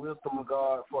have the wisdom of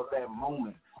God for that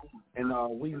moment. And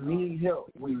we need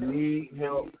help.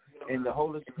 And the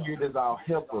Holy Spirit is our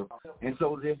helper. And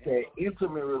so just that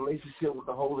intimate relationship with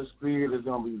the Holy Spirit is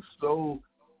going to be so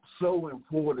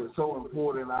important.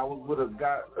 I was with a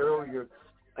guy earlier,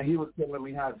 and he was telling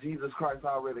me how Jesus Christ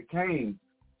already came,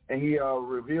 and he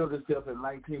revealed himself in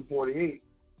 1948.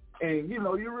 And,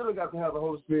 you really got to have the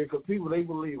Holy Spirit, because people, they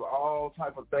believe all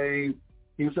type of things.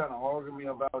 He was trying to argue me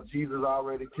about Jesus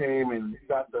already came, and you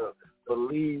got to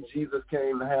believe Jesus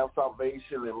came to have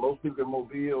salvation, and most people in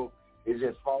Mobile is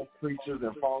just false preachers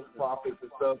and false prophets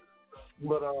and stuff.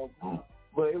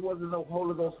 But it wasn't no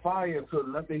Holy Ghost fire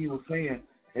to nothing he was saying.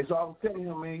 And so I was telling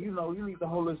him, man, you need the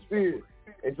Holy Spirit.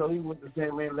 And so he went to say,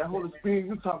 man, that Holy Spirit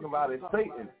you talking about is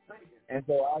Satan. And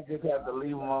so I just had to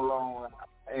leave him alone.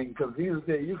 And because Jesus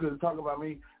said, you can talk about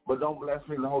me, but don't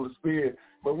blaspheme the Holy Spirit.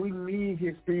 But we need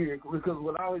his Spirit, because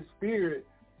without his Spirit,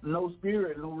 no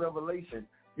revelation.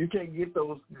 You can't get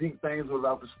those deep things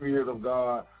without the Spirit of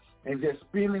God. And just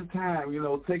spending time,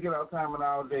 taking our time in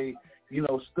our day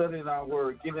studying our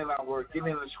word, getting in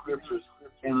the scriptures,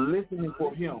 and listening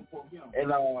for him.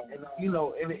 And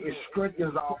it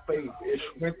strengthens our faith. It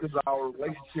strengthens our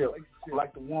relationship.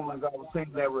 Like the woman, as I was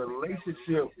saying, that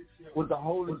relationship with the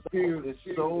Holy Spirit is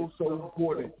so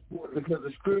important, because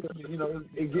the scriptures,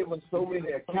 it gives us so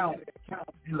many accounts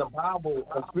in the Bible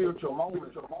of spiritual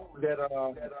moments that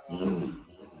are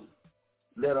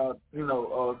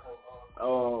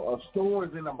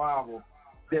stories in the Bible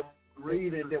that we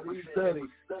read and that we study.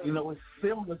 It's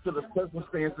similar to the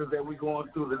circumstances that we're going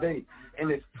through today,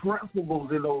 and it's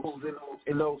principles in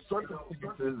those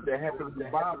circumstances that happen in the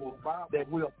Bible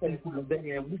that we are facing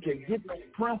today, and we can get those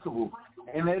principles,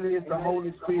 and that is the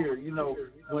Holy Spirit.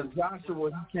 When Joshua,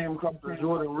 he came across the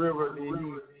Jordan River,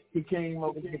 and he came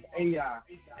up against Ai,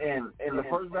 and the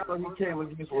first battle he came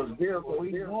against was Jericho.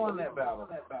 He won that battle,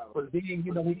 but then he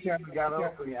kind of got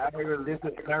up and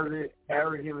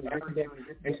arrogant and everything,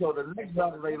 and so the next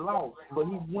battle they lost. But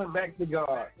he went back to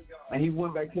God, and he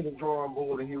went back to the drawing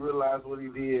board, and he realized what he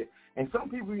did. And some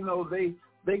people,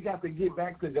 they got to get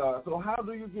back to God. So how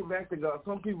do you get back to God?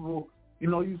 Some people,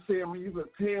 you see, you could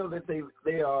tell that they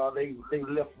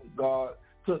left God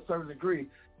to a certain degree.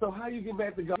 So how you get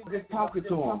back to God? Just talking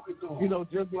to him.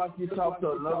 Just like you talk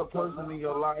to another person in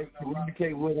your life,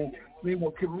 communicate with him.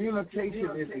 Communication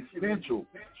is essential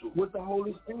with the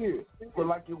Holy Spirit. But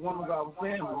like your woman God was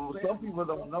saying, some people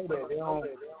don't know that. They don't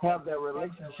have that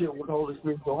relationship with the Holy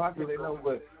Spirit. So how can they know?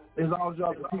 But it's our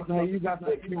job to teach them, hey, you got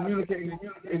to communicate.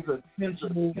 It's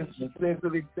essential. It's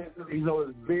necessity.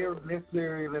 It's very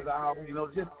necessary in this hour.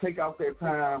 Just take out that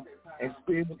time and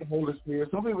spend with the Holy Spirit.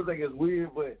 Some people think it's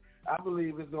weird, but I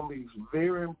believe it's going to be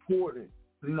very important,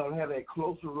 to have that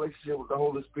closer relationship with the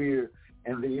Holy Spirit,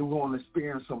 and then you're going to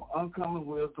experience some uncommon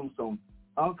wisdom, some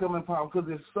uncommon power, because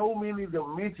there's so many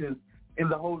dimensions in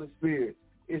the Holy Spirit.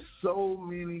 It's so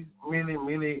many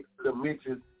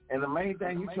dimensions, and the main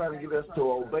thing, He tries to get us to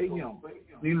obey Him,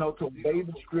 to obey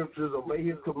the scriptures, obey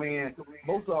His command,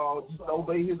 most of all, just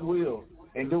obey His will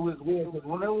and do His will, because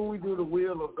whenever we do the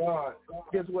will of God,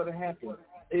 guess what happens?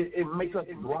 It makes us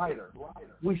brighter.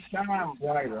 We shine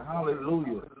brighter.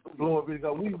 Hallelujah. Glory be to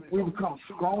God. We become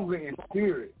stronger in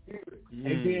spirit. And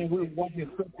then we walk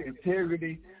in such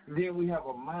integrity. Then we have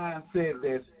a mindset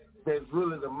that's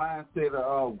really the mindset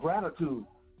of gratitude.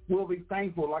 We'll be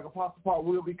thankful. Like Apostle Paul,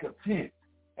 we'll be content.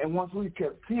 And once we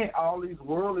content, all these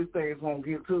worldly things won't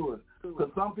get to us. Because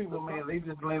some people, man, they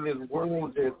just let this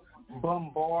world just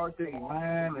bombard their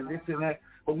mind and this and that.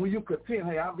 But when you're content,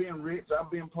 hey, I've been rich,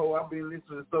 I've been poor, I've been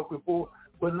listening to stuff before,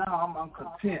 but now I'm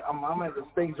content. I'm at the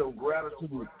stage of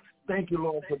gratitude. Thank you,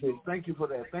 Lord, for this. Thank you for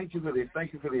that. Thank you for this.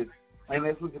 Thank you for this. And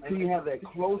as we continue to have that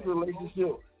close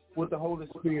relationship with the Holy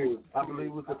Spirit, I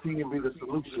believe we'll continue to be the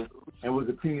solution, and we'll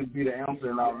continue to be the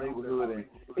answer in our neighborhood.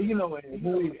 And when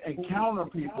we encounter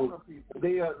people,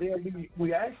 we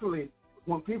actually,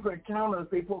 when people encounter us,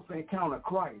 they're supposed to encounter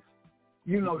Christ.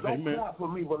 Don't clap for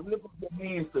me, but lift up your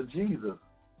hands to Jesus.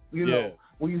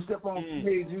 When you step on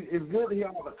stage, it's good to hear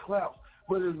all the claps,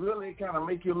 but it really kind of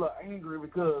make you a little angry,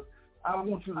 because I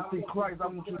want you to see Christ. I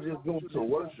want you to just go to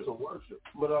worship.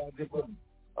 But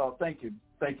thank you.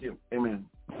 Amen.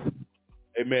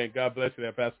 Amen. God bless you,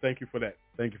 there, Pastor. Thank you for that.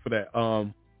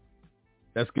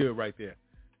 That's good right there.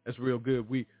 That's real good.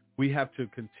 We have to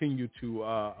continue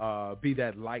to be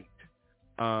that light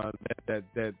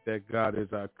that God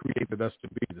has created us to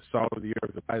be, the salt of the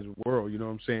earth, the light of the world. You know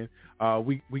what I'm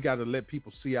saying? We got to let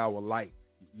people see our light.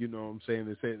 You know what I'm saying?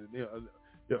 They say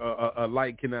a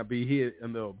light cannot be hid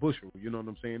under a bushel. You know what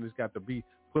I'm saying? It's got to be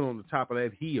put on the top of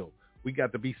that hill. We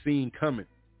got to be seen coming.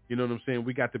 You know what I'm saying?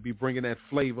 We got to be bringing that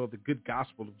flavor of the good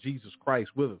gospel of Jesus Christ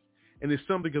with us. And it's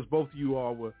something, because both of you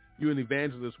and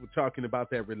Evangelist were talking about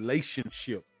that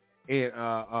relationship. And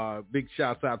big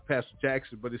shouts out to Pastor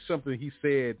Jackson, but it's something he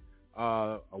said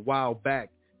a while back,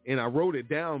 and I wrote it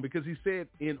down, because he said,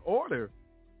 in order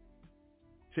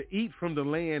to eat from the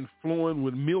land flowing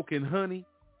with milk and honey,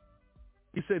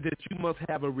 he said that you must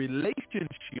have a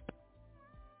relationship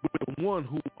with the one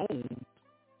who owns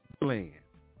the land.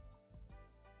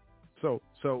 So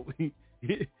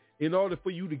in order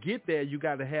for you to get there, you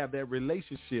got to have that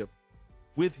relationship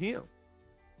with Him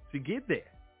to get there.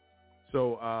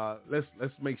 So let's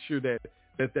make sure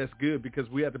that's good, because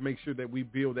we have to make sure that we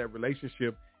build that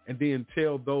relationship, and then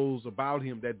tell those about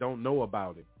Him that don't know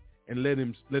about Him, and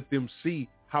let them see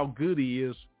how good He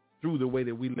is through the way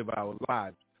that we live our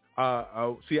lives.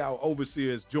 See, our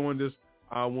overseer has joined us.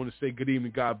 I want to say good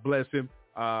evening. God bless him.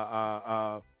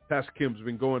 Pastor Kim's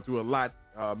been going through a lot.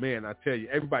 Man, I tell you,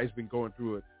 everybody's been going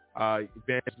through it.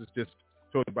 Evangelist just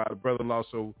told about her brother-in-law,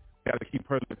 so got to keep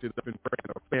her lifted up in prayer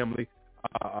and her family.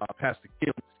 Pastor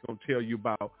Kim is going to tell you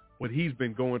about what he's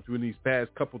been going through in these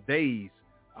past couple days.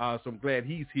 So I'm glad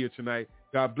he's here tonight.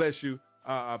 God bless you,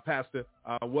 Pastor.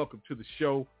 Welcome to the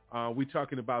show. We're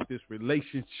talking about this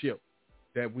relationship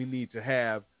that we need to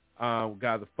have.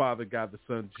 God the Father, God the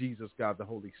Son, Jesus, God the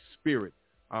Holy Spirit.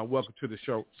 Welcome to the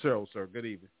show, sir. Good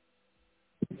evening.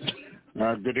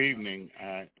 Good evening.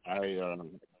 I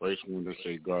first want to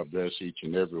say God bless each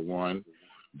and every one,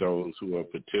 those who are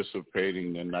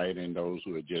participating tonight and those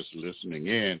who are just listening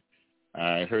in.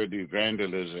 I heard the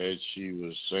evangelist as she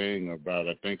was saying about,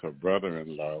 I think her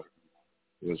brother-in-law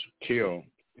was killed,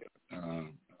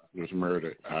 was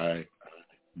murdered. I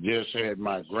just had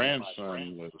my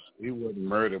grandson, he wasn't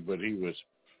murdered, but he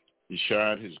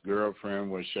shot. His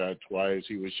girlfriend was shot twice.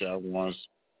 He was shot once.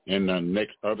 And the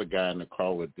next other guy in the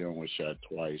car with them was shot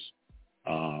twice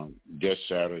just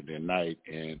Saturday night.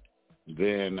 And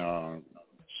then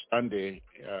Sunday,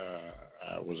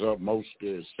 I was up most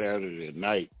of Saturday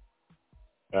night,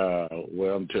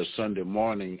 until Sunday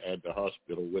morning at the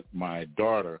hospital with my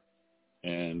daughter.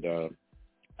 And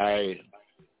I've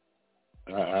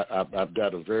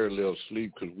got a very little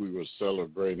sleep because we were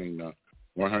celebrating the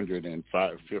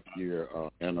 105th year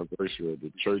anniversary of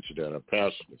the church that I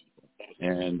pastored.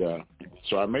 And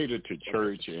so I made it to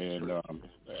church, and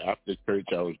after church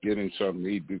I was getting something to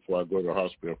eat before I go to the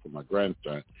hospital for my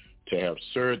grandson to have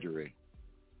surgery.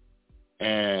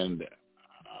 And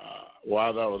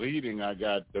while I was eating, I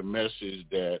got the message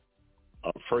that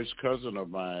a first cousin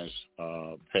of mine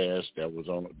passed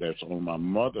that's on my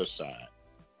mother's side.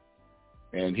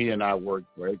 And he and I worked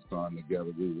for Exxon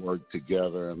together. We worked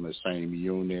together in the same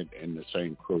unit and the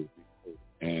same crew,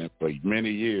 and for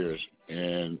many years.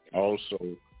 And also,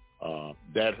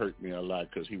 that hurt me a lot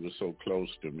because he was so close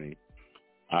to me.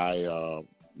 I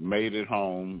made it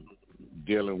home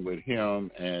dealing with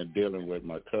him and dealing with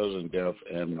my cousin death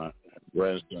and my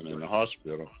grandson in the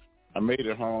hospital. I made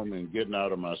it home and getting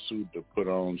out of my suit to put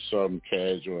on something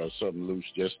casual or something loose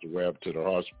just to wear up to the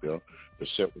hospital to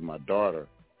sit with my daughter.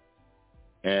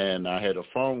 And I had a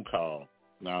phone call.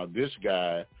 Now, this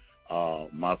guy,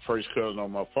 my first cousin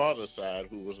on my father's side,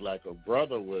 who was like a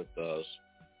brother with us,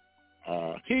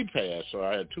 he passed. So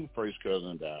I had two first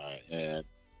cousins die, and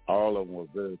all of them were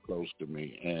very close to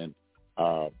me. And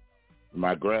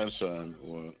my grandson,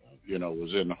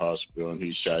 was in the hospital, and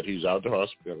he's shot. He's out the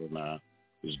hospital now.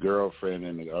 His girlfriend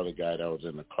and the other guy that was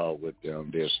in the car with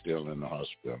them, they're still in the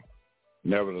hospital.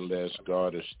 Nevertheless,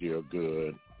 God is still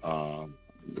good.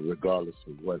 Regardless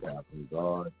of what happened,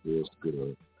 God is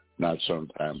good. Not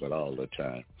sometimes, but all the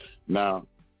time. Now,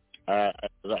 as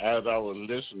I was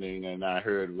listening and I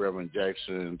heard Reverend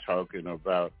Jackson talking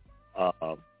about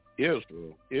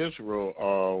Israel.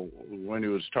 Israel, when he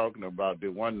was talking about they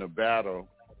won the battle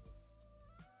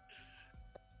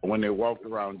when they walked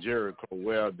around Jericho,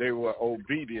 well, they were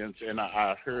obedient, and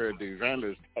I heard the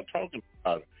evangelist talking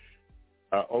about it.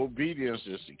 Obedience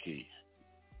is the key.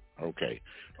 Okay.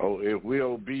 If we're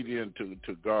obedient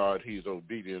to God, he's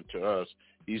obedient to us.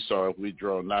 He saw if we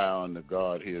draw nigh unto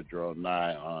God, he'll draw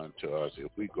nigh unto us if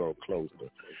we grow closer.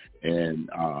 And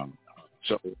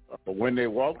so when they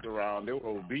walked around, they were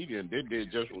obedient. They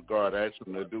did just what God asked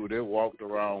them to do. They walked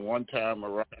around one time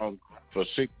around for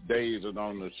 6 days, and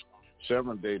on the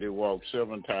seventh day they walked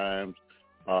 7 times.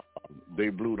 They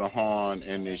blew the horn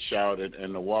and they shouted,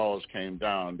 and the walls came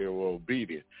down. They were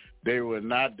obedient. They were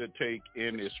not to take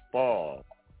any spoil.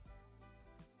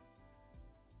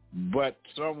 But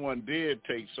someone did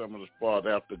take some of the spoil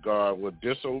after God. With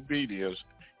disobedience,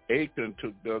 Achan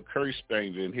took the accursed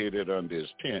things and hid it under his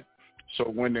tent. So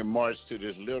when they marched to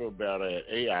this little battle at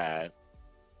Ai,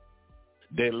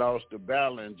 they lost the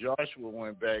battle, and Joshua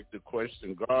went back to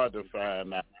question God to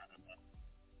find out,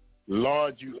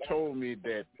 Lord, you told me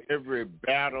that every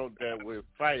battle that we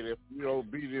fight, if we're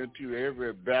obedient to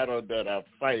every battle that I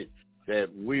fight, that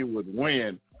we would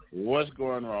win. What's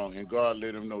going wrong? And God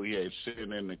let him know he had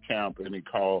sin in the camp, and he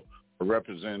called a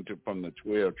representative from the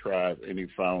 12 tribes, and he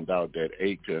found out that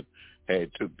Achan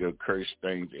had took the accursed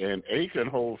things. And Achan's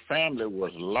whole family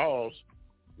was lost,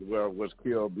 was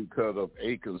killed because of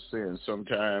Achan's sin.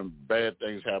 Sometimes bad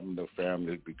things happen to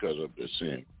families because of the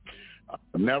sin.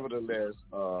 Nevertheless,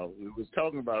 we was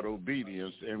talking about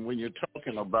obedience, and when you're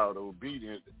talking about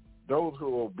obedience, those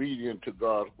who are obedient to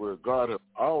God's word, God has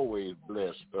always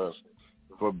blessed us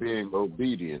for being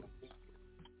obedient.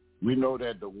 We know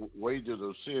that the wages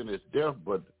of sin is death,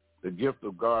 but the gift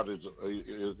of God is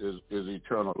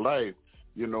eternal life.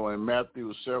 You know, in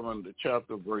Matthew 7, the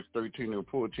chapter, verse 13 and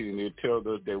 14, it tells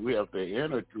us that we have to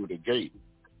enter through the gate.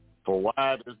 For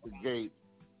wide is the gate,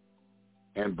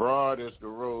 and broad is the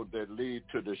road that leads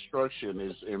to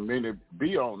destruction, and many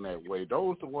be on that way.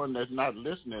 Those the one that's not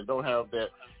listening don't have that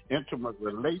intimate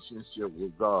relationship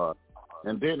with God.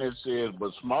 And then it says,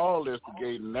 but small is the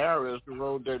gate and narrow is the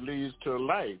road that leads to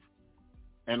life,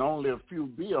 and only a few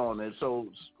be on it. So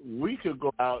we could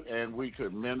go out and we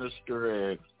could minister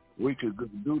and we could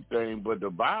do things, but the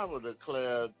Bible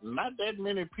declares not that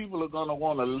many people are going to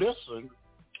want to listen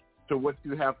to what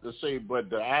you have to say, but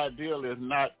the ideal is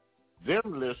not them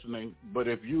listening, but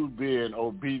if you being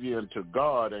obedient to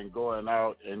God and going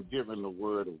out and giving the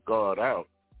word of God out.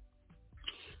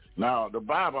 Now, the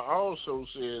Bible also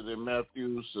says in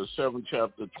Matthew, the 7th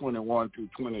chapter, 21 through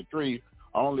 23,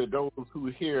 only those who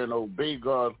hear and obey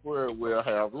God's word will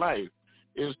have life.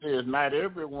 It says, not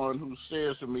everyone who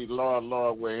says to me, Lord,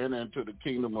 Lord, will enter into the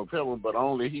kingdom of heaven, but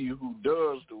only he who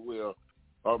does the will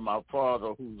of my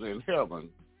Father who's in heaven.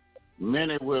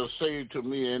 Many will say to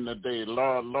me in the day,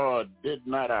 Lord, Lord, did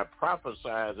not I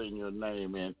prophesy in your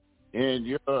name, and in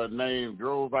your name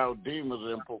drove out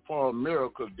demons and performed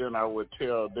miracles? Then I would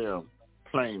tell them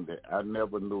plainly, I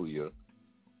never knew you.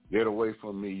 Get away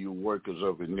from me, you workers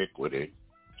of iniquity.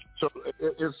 So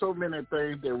it's so many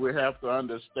things that we have to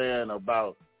understand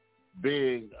about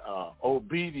being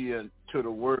obedient to the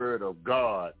word of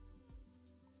God.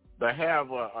 To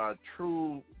have a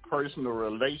true personal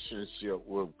relationship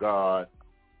with God,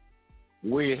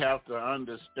 we have to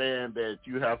understand that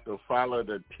you have to follow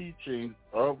the teaching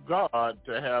of God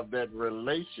to have that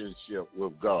relationship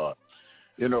with God.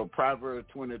 You know, Proverbs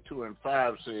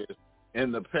 22:5 says,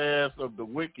 in the path of the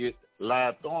wicked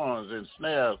lie thorns and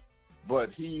snares,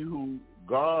 but he who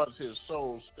guards his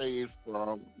soul stays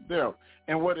from them.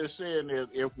 And what it's saying is,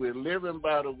 if we're living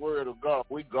by the word of God,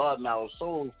 we guard our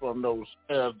souls from those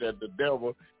snares that the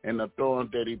devil and the thorns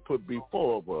that he put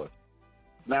before us.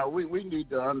 Now, we need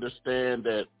to understand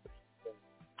that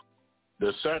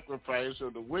the sacrifice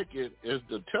of the wicked is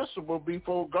detestable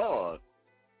before God.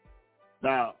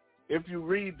 Now, if you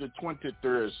read the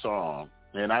 23rd Psalm,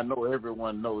 and I know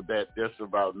everyone knows that, just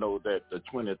about know that, the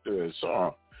 23rd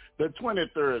Psalm. The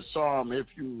 23rd Psalm, if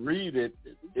you read it,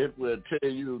 it will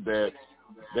tell you that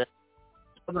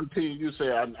 17, you say,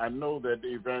 I know that the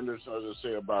evangelist doesn't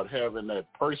say about having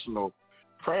that personal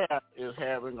prayer is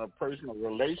having a personal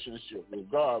relationship with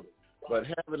God, but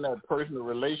having that personal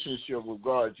relationship with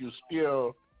God, you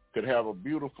still could have a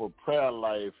beautiful prayer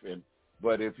life,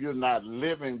 but if you're not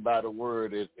living by the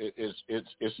word,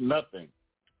 it's nothing.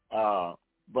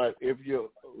 But if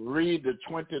you read the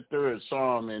 23rd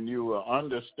Psalm and you will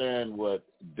understand what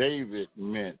David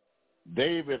meant,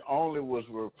 David only was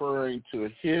referring to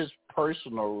his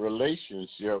personal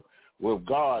relationship with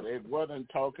God. It wasn't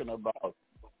talking about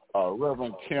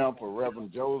Reverend Kemp or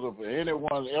Reverend Joseph or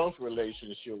anyone else's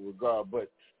relationship with God,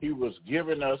 but he was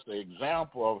giving us the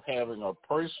example of having a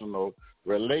personal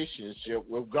relationship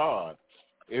with God.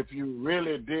 If you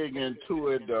really dig into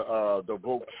it, the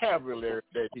vocabulary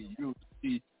that he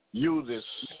uses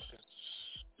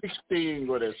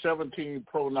 17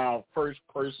 pronoun first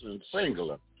person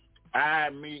singular. I,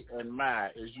 me, and my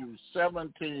is used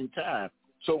 17 times.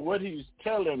 So what he's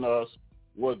telling us,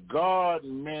 what God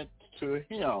meant to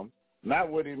him, not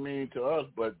what he means to us,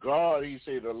 but God, he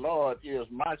said, the Lord is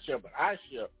my shepherd, I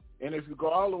shall. And if you go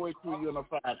all the way through, you're going to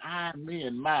find I, me,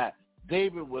 and my.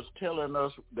 David was telling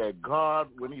us that God,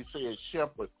 when he said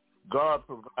shepherd, God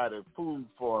provided food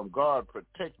for him. God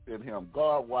protected him.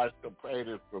 God watched the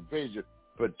his provision,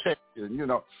 protection. You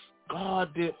know,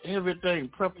 God did everything,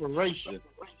 preparation.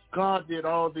 God did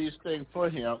all these things for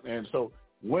him. And so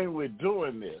when we're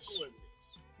doing this,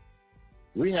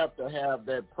 we have to have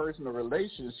that personal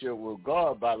relationship with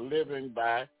God by living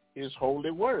by his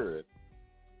holy word.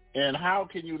 And how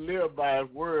can you live by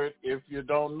his word if you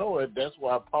don't know it? That's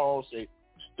why Paul said,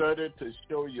 study to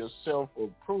show yourself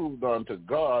approved unto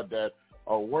God, that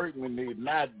a workman need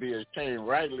not be ashamed,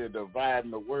 rightly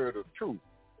dividing the word of truth.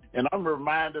 And I'm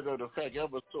reminded of the fact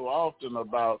ever so often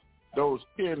about those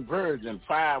 10 virgins,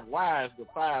 5 wise. The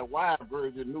 5 wise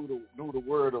virgins knew the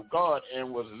word of God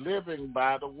and was living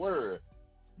by the word.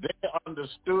 They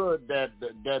understood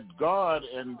that God,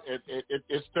 and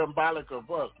it's symbolic of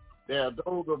us. There are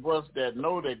those of us that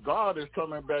know that God is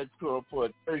coming back for a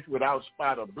church without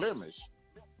spot or blemish.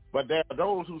 But there are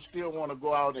those who still want to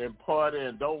go out and party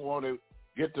and don't want to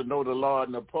get to know the Lord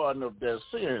and the pardon of their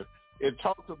sins. It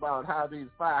talks about how these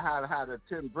 5, how the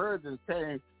 10 virgins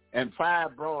came and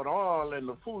 5 brought oil and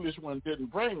the foolish one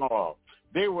didn't bring oil.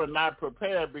 They were not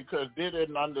prepared because they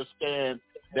didn't understand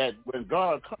that when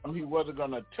God comes, he wasn't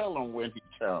going to tell them when he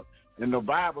comes. And the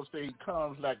Bible says he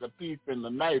comes like a thief in the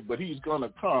night, but he's going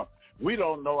to come. We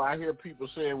don't know. I hear people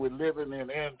saying we're living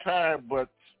in end time, but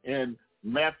in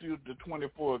Matthew, the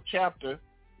 24th chapter,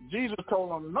 Jesus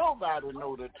told them nobody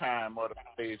know the time or the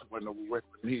place when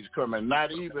he's coming,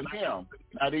 not even him,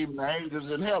 not even the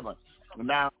angels in heaven.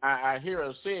 Now, I hear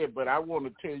her say it, but I want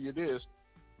to tell you this.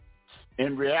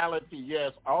 In reality,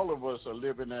 yes, all of us are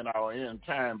living in our end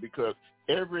time, because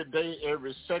every day,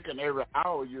 every second, every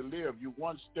hour you live, you're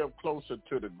one step closer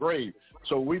to the grave.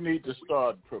 So we need to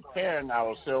start preparing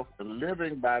ourselves and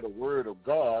living by the word of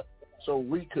God so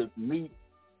we could meet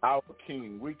our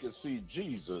King. We could see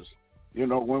Jesus,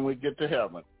 when we get to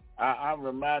heaven. I'm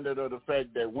reminded of the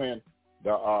fact that when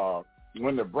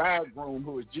the bridegroom,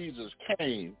 who is Jesus,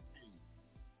 came,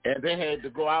 and they had to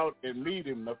go out and meet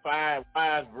him, the 5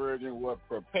 wise virgins were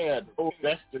prepared. Oh,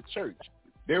 that's the church.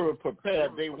 They were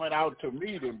prepared. They went out to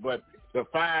meet him, but the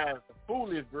 5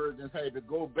 foolish virgins had to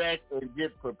go back and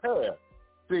get prepared.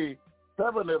 See,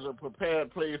 heaven is a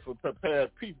prepared place for prepared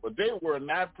people. They were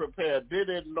not prepared. They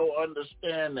didn't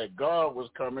understand that God was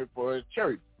coming for his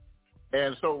church.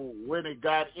 And so when it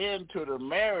got into the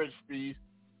marriage feast,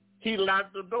 he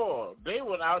locked the door. They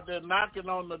were out there knocking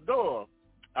on the door.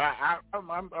 I'm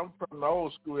from the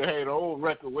old school. They had an old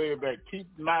record way back. Keep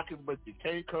knocking, but you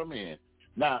can't come in.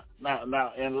 Now,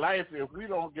 in life, if we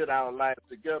don't get our life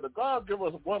together, God give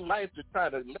us one life to try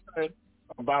to learn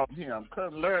about him.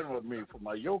 Come learn with me, for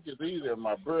my yoke is easy and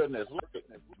my burden is light.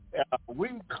 We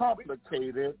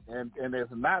complicate it, and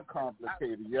it's not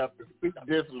complicated. You have to speak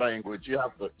this language. You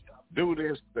have to do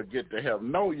this to get to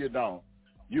heaven. No, you don't.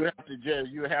 You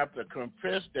have to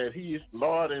confess that he's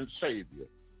Lord and Savior,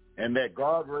 and that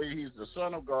he's the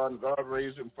Son of God, and God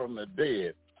raised him from the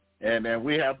dead. And then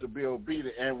we have to be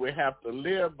obedient, and we have to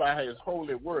live by his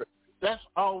holy word. That's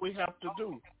all we have to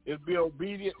do, is be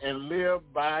obedient and live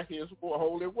by his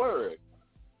holy word.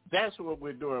 That's what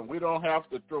we're doing. We don't have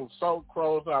to throw salt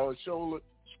across our shoulder,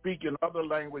 speak in other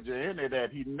language or any of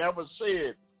that. He never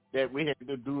said that we had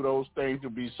to do those things to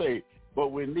be saved.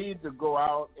 But we need to go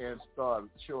out and start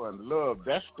showing love.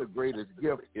 That's the greatest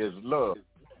gift, is love.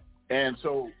 And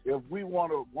so if we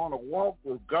want to walk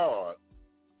with God,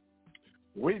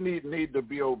 we need to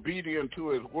be obedient to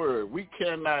his word. We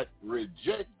cannot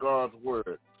reject God's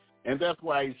word. And that's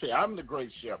why he said, I'm the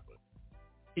great shepherd.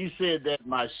 He said that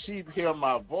my sheep hear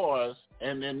my voice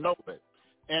and they know it.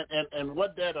 And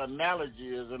what that analogy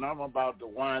is, and I'm about to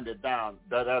wind it down,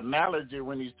 that analogy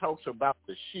when he talks about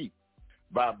the sheep,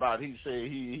 about he said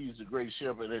he's the great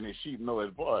shepherd and his sheep know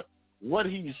his voice. What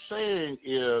he's saying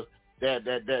is that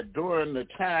during the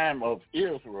time of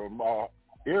Israel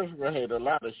had a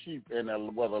lot of sheep, and a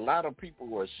lot of people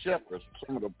were shepherds.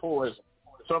 Some of the poorest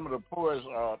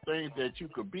things that you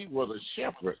could be was a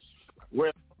shepherd,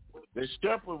 where the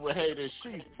shepherd would have his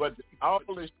sheep, but all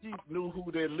the sheep knew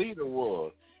who their leader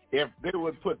was. If they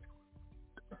would put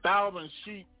 1,000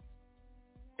 sheep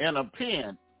in a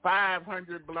pen,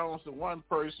 500 belongs to one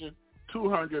person,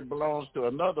 200 belongs to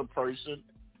another person,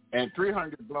 and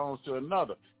 300 belongs to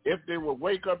another. If they would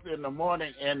wake up in the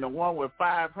morning and the one with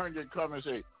 500 come and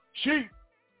say, sheep,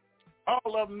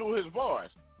 all of them knew his voice,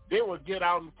 they would get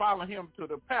out and follow him to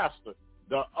the pastor.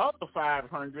 The other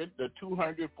 500, the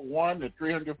 200 for one, the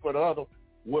 300 for the other,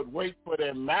 would wait for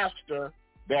their master,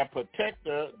 their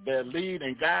protector, their lead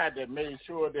and guide that made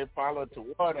sure they followed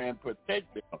to water and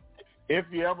protect them. If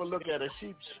you ever look at a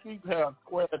sheep have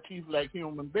square teeth like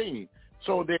human beings,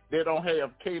 so they don't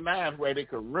have canines where they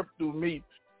can rip through meat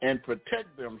and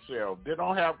protect themselves. They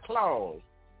don't have claws,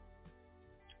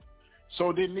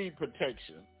 so they need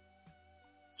protection.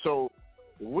 So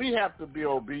we have to be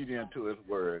obedient to his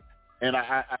word. And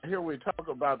I hear we talk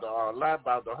about a lot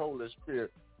about the Holy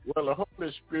Spirit. Well, the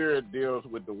Holy Spirit deals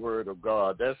with the word of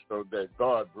God. That's that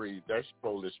God breathed. That's the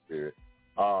Holy Spirit.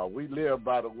 We live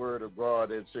by the word of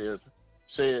God. It says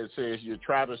you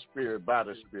try the Spirit by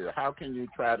the Spirit. How can you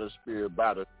try the Spirit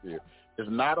by the Spirit? It's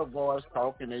not a voice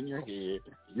talking in your head.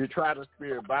 You try the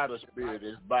Spirit by the Spirit.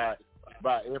 It's by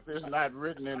if it's not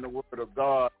written in the word of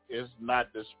God, it's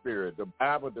not the Spirit. The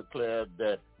Bible declares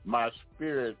that my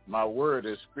spirit, my word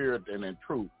is spirit and in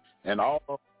truth. And all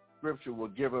of Scripture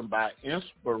was given by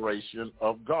inspiration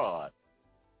of God.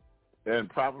 And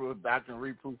proper doctrine,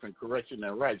 reproof, and correction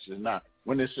and righteousness. Now,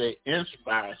 when they say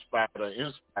inspiration,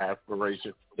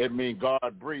 it means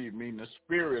God breathed, meaning the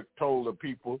Spirit told the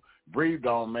people, breathed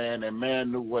on man, and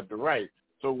man knew what to write.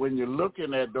 So when you're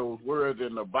looking at those words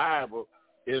in the Bible,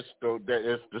 it's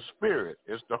the Spirit.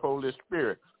 It's the Holy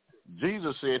Spirit.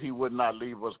 Jesus said he would not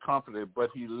leave us comforted, but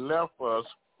he left us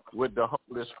with the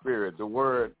Holy Spirit. The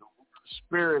word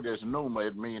spirit is pneuma.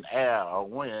 It means air or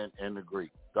wind in the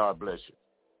Greek. God bless you.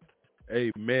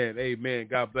 Amen. Amen.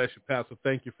 God bless you, Pastor.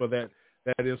 Thank you for that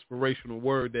that inspirational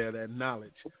word there, that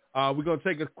knowledge. We're going to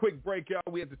take a quick break, y'all.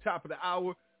 We're at the top of the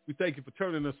hour. We thank you for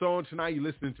turning us on. Tonight you're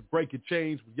listening to Breaking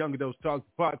Chains with Young Adults Talk,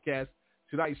 the podcast.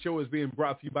 Tonight's show is being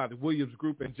brought to you by the Williams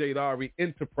Group and Jade Ari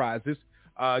Enterprises.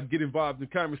 Get involved in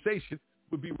the conversation.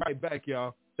 We'll be right back,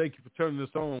 y'all. Thank you for turning us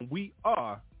on. We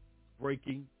are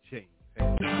Breaking Chains.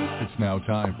 It's now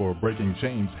time for Breaking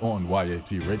Chains on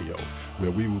YAT Radio,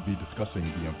 where we will be discussing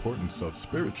the importance of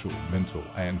spiritual, mental,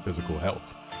 and physical health.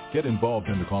 Get involved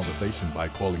in the conversation by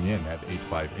calling in at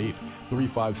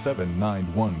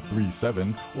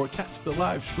 858-357-9137 or catch the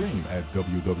live stream at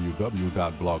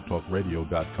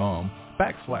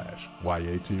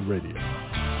www.blogtalkradio.com/YAT Radio.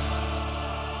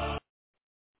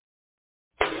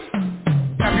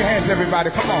 Clap your hands, everybody.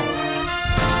 Come on.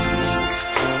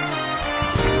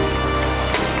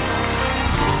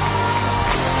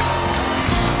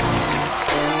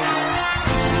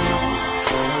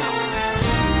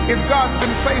 If God's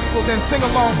been faithful, then sing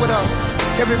along with us.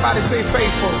 Everybody say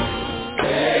faithful.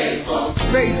 Faithful.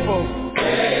 Faithful.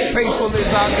 Faithful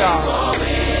is our God.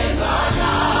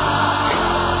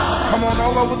 Come on,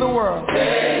 all over the world.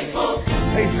 Faithful.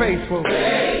 Say faithful.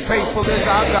 Faithful is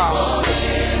our God.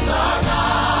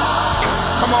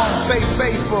 Come on, say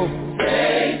faithful.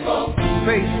 Faithful.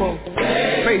 Faithful.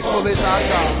 Faithful is our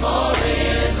God.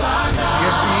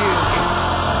 Yes, he is.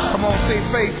 Come on, say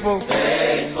faithful.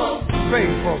 Faithful.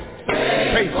 Faithful.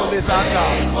 Faithful is our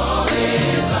God.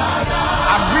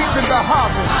 I'm reaping the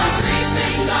harvest.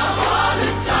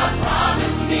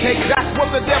 Take back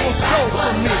what the devil stole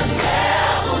from me.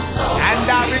 And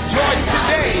I rejoice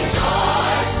today.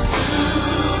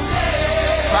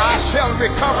 For I shall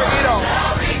recover it all.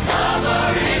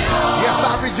 Yes,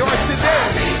 I rejoice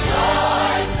today.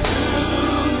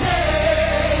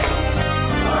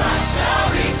 For I shall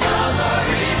recover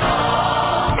it all.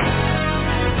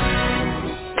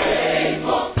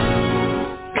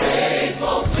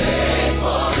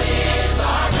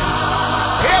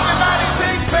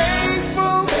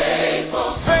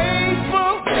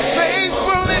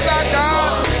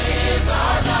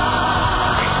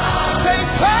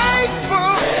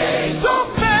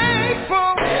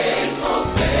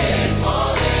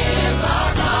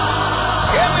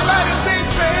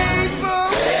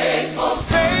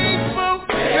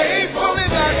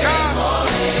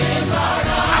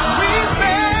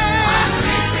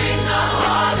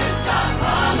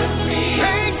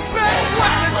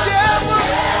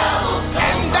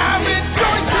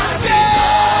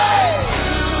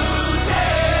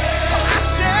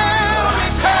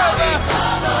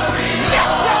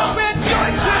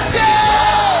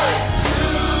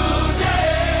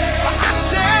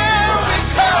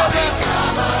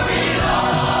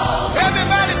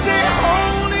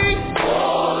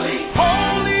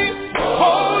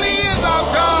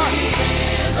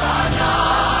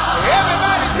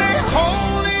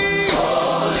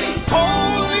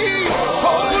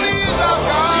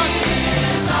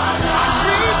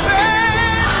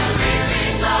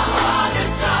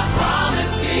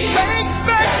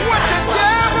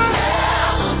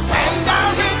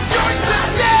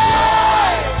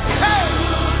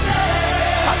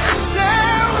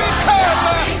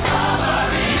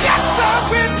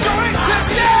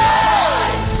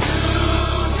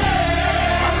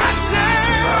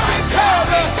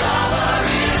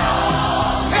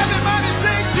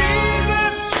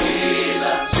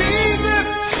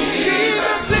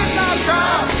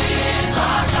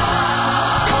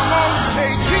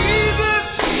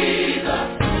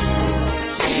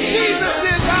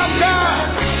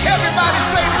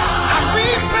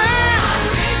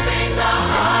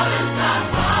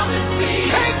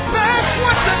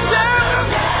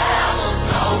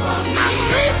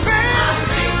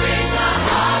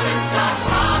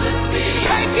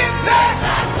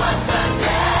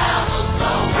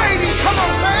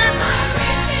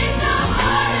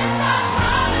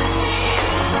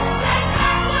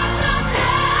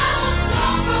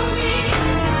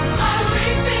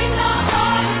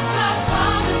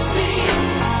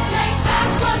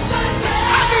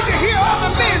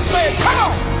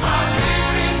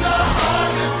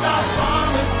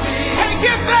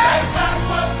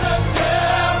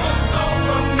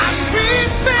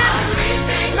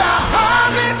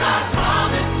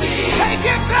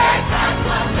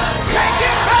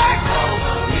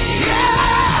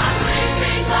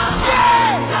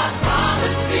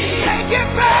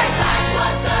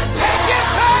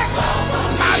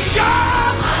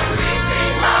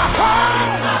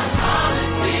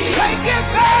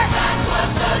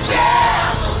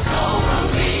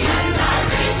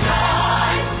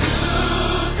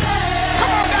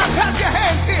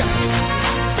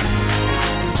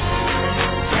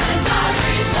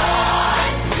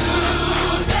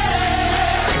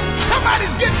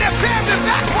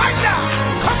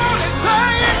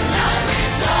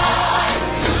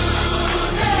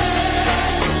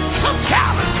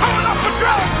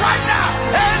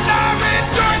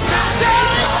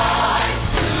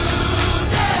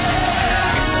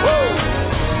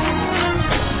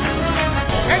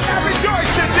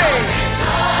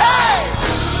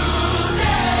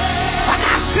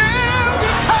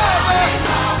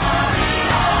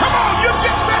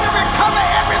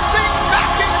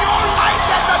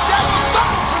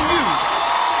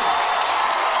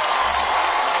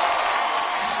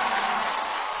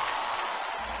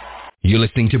 You're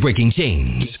listening to Breaking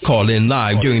Chains. Call in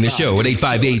live during the show at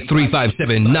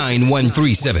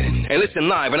 858-357-9137. And listen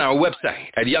live on our website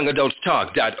at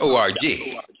youngadultstalk.org.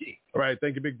 All right,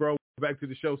 thank you, big bro. Back to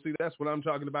the show. See, that's what I'm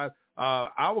talking about.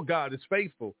 Our God is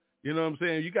faithful. You know what I'm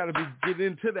saying? You got to get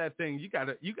into that thing.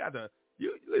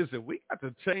 Listen, we got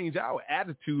to change our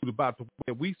attitude about the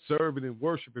way we serving and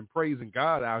worshiping, praising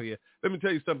God out here. Let me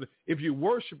tell you something. If you're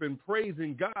worshiping,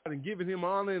 praising God and giving him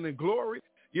honor and glory,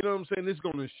 you know what I'm saying? It's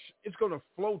gonna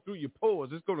flow through your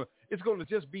pores. It's gonna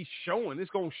just be showing.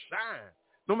 It's gonna shine.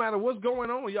 No matter what's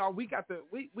going on, y'all, we got to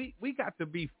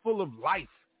be full of life.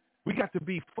 We got to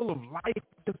be full of life.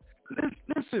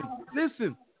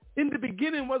 Listen. In the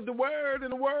beginning was the Word,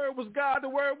 and the Word was God. The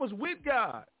Word was with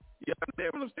God. You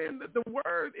understand that the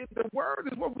Word is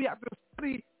what we have to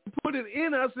study, put it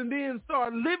in us, and then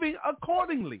start living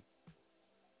accordingly.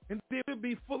 And then we'll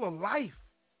be full of life.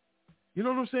 You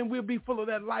know what I'm saying? We'll be full of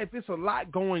that life. It's a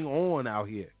lot going on out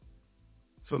here.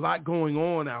 It's a lot going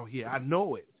on out here. I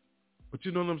know it. But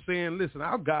you know what I'm saying? Listen,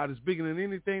 our God is bigger than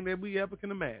anything that we ever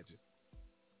can imagine.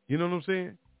 You know what I'm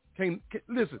saying?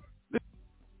 Listen.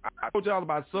 I told y'all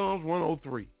about Psalms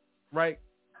 103, right?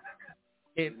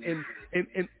 And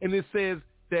it says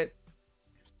that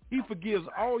he forgives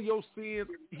all your sins,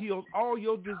 heals all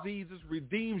your diseases,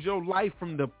 redeems your life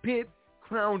from the pit,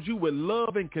 crowns you with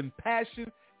love and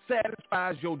compassion,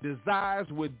 satisfies your desires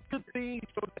with good things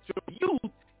so that your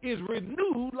youth is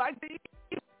renewed like the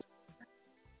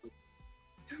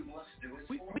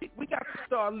we got to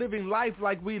start living life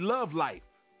like we love life.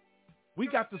 We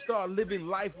got to start living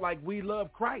life like we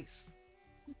love Christ.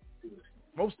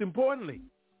 Most importantly.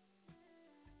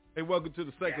 Hey, welcome to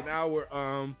the second hour.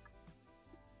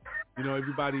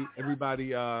 Everybody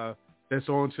that's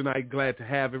on tonight, glad to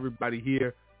have everybody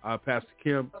here. Pastor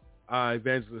Kim,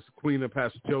 Evangelist Queen,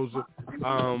 Pastor Joseph.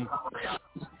 We're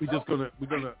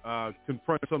gonna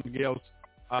confront something else,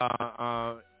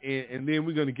 and then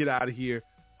we're gonna get out of here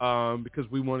because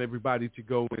we want everybody to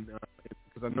go and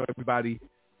because I know everybody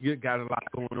got a lot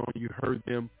going on. You heard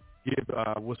them give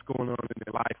what's going on in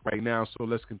their life right now. So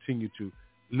let's continue to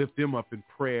lift them up in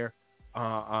prayer,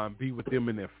 be with them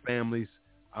and their families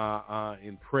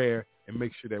in prayer, and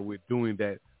make sure that we're doing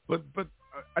that. But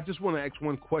I just want to ask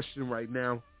one question right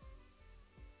now,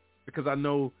 because I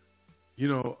know,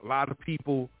 a lot of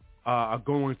people are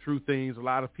going through things. A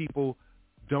lot of people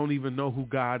don't even know who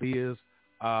God is.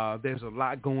 There's a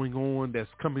lot going on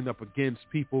that's coming up against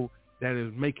people that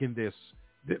is making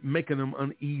them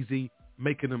uneasy,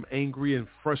 making them angry and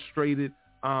frustrated.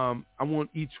 I want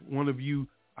each one of you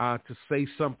to say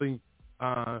something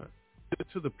to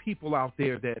the people out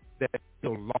there that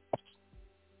feel lost,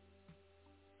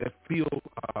 that feel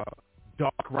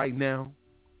dark right now,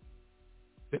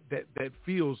 that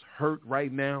feels hurt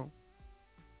right now,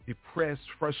 depressed,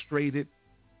 frustrated.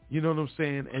 You know what I'm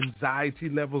saying? Anxiety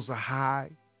levels are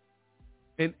high.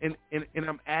 And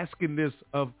I'm asking this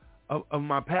of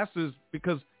my pastors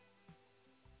because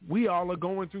we all are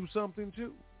going through something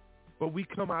too. But we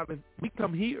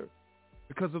come here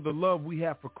because of the love we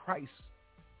have for Christ,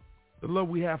 the love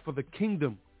we have for the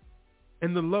kingdom,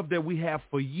 and the love that we have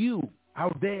for you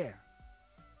out there.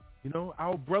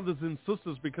 Our brothers and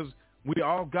sisters, because we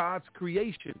are God's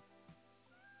creation.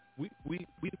 We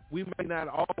may not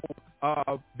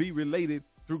all be related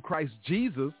through Christ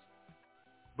Jesus,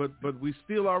 but we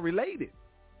still are related.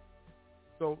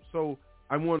 So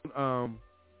I want my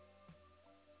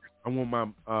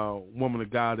woman of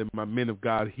God and my men of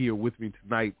God here with me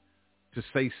tonight to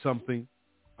say something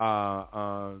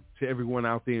to everyone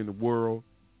out there in the world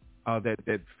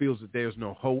that feels that there's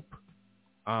no hope,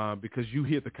 because you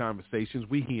hear the conversations.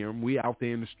 We hear them. We out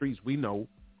there in the streets. We know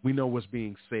what's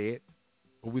being said.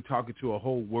 But we're talking to a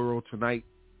whole world tonight,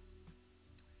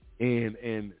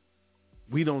 and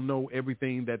we don't know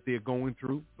everything that they're going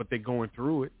through, but they're going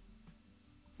through it.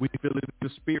 We feel it in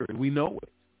the spirit. We know it.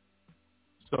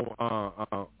 So I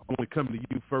want to come to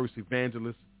you first,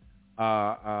 Evangelist,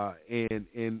 and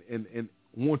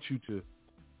want you to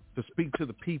speak to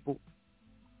the people,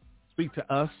 speak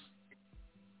to us,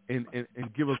 and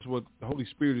give us what the Holy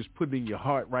Spirit is putting in your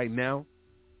heart right now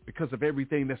because of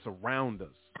everything that's around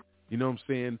us. You know what I'm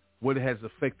saying? What it has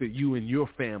affected you and your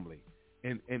family,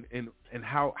 and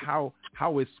how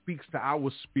it speaks to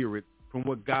our spirit from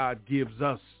what God gives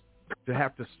us to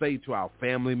have to say to our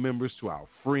family members, to our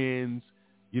friends,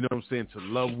 you know what I'm saying, to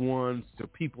loved ones, to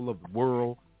people of the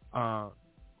world.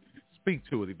 Speak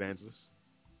to it, Evangelist.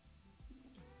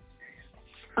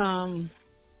 Y'all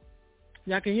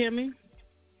can hear me?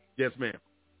 Yes, ma'am.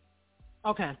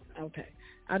 Okay.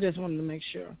 I just wanted to make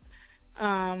sure.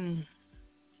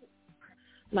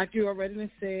 like you already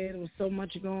said, there was so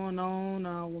much going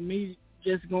on with me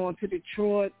just going to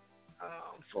Detroit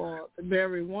for the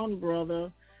bury one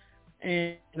brother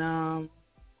and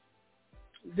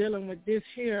dealing with this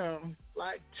here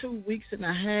like 2 weeks and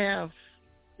a half.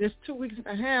 Just 2 weeks and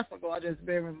a half ago, I just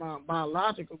buried my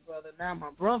biological brother, now my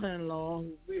brother-in-law,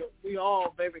 who we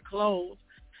all very close.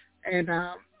 And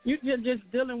you're just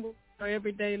dealing with your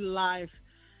everyday life.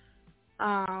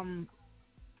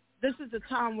 This is the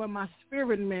time where my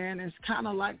spirit man is kind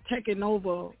of like taking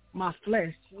over my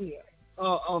flesh here,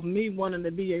 of me wanting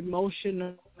to be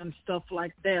emotional and stuff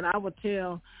like that. I would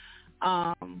tell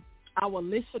our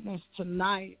listeners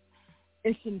tonight,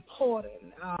 it's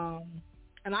important,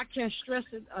 and I can't stress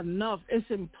it enough, it's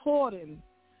important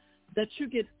that you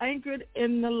get anchored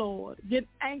in the Lord, get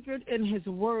anchored in his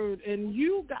word, and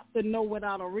you got to know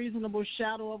without a reasonable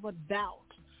shadow of a doubt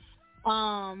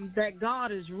that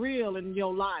God is real in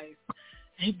your life.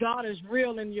 God is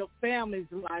real in your family's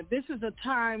life. This is a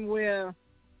time where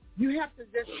you have to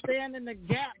just stand in the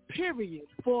gap, period,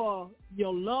 for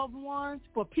your loved ones,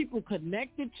 for people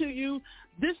connected to you.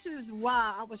 This is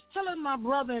why I was telling my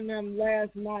brother and them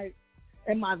last night,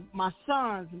 and my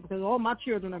sons, because all my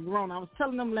children are grown, I was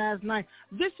telling them last night,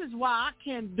 this is why I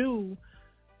can't do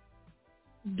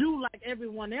like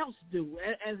everyone else do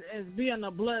as being a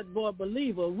blood-bought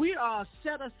believer. We are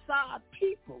set-aside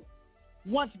people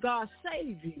once God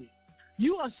saves you.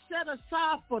 You are set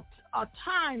aside for a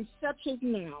time such as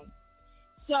now.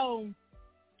 So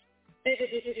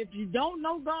if you don't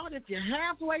know God, if you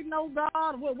halfway know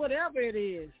God, whatever it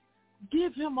is,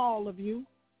 give him all of you.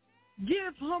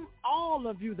 Give him all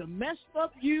of you, the messed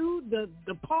up you,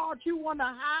 the part you want to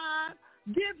hide.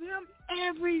 Give him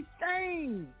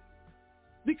everything.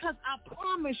 Because I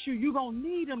promise you, you're going to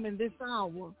need him in this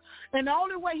hour. And the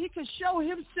only way he can show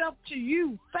himself to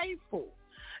you faithful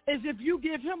is if you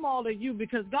give him all of you,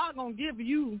 because God going to give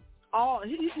you all.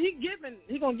 He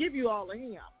going to give you all of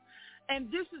him.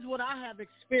 And this is what I have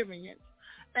experienced.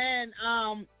 And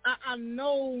I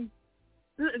know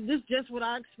this is just what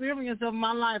I experienced of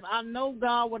my life. I know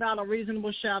God without a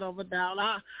reasonable shadow of a doubt.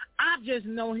 I just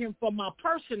know him for my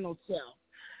personal self.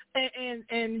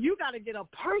 And you got to get a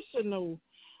personal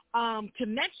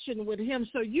connection with him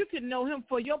so you can know him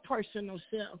for your personal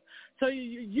self. So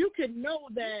you can know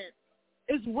that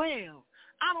it's well.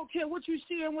 I don't care what you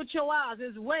see with your eyes,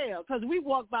 it's well, because we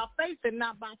walk by faith and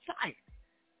not by sight.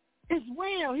 It's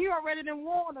well. He already done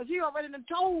warned us. He already done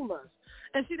told us.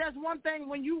 And see, that's one thing,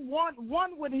 when you want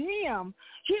one with him,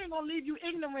 he ain't going to leave you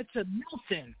ignorant to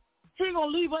nothing. He ain't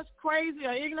going to leave us crazy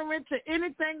or ignorant to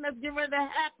anything that's getting ready to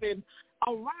happen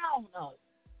around us.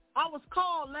 I was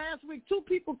called last week. 2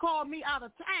 people called me out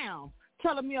of town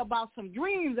telling me about some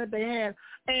dreams that they had.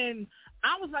 And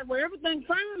I was like, well, everything's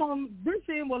fine on this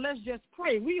end. Well, let's just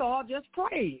pray. We all just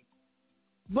prayed.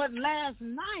 But last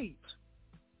night,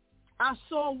 I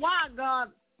saw why God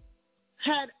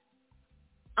had,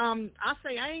 I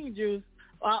say angels,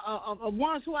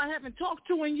 ones who I haven't talked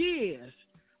to in years.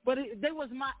 But they was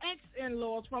my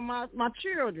ex-in-laws from my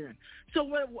children. So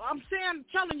what I'm saying,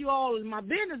 telling you all my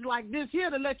business like this here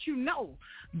to let you know,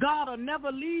 God will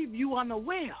never leave you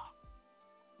unaware.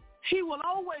 He will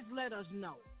always let us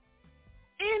know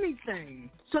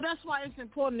anything. So that's why it's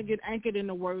important to get anchored in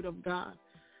the Word of God.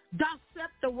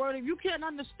 Dissect the Word. If you can't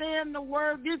understand the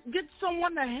Word, get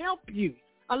someone to help you.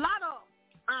 A lot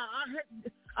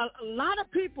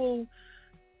of people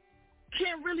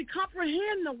can't really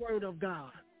comprehend the Word of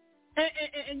God.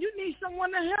 And you need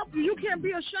someone to help you. You can't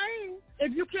be ashamed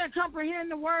if you can't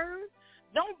comprehend the word.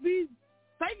 Don't be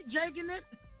fake jagging it.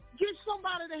 Get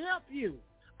somebody to help you.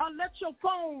 Or let your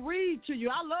phone read to you.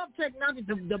 I love technology.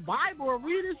 The Bible will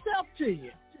read itself to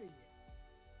you.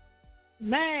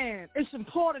 Man, it's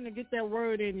important to get that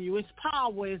word in you. It's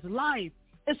power. It's life.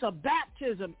 It's a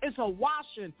baptism. It's a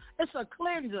washing. It's a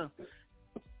cleanser.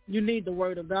 You need the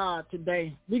word of God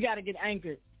today. We got to get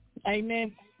anchored.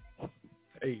 Amen.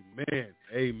 Amen.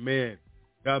 Amen.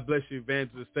 God bless you,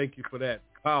 evangelist. Thank you for that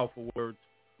powerful words.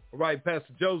 All right,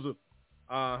 Pastor Joseph,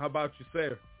 how about you,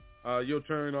 sir? Your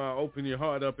turn. Open your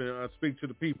heart up and speak to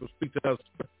the people. Speak to us.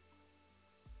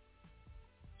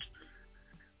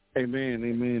 Amen,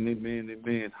 amen, amen,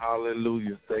 amen.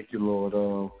 Hallelujah. Thank you,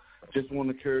 Lord. Just want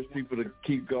to encourage people to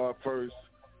keep God first.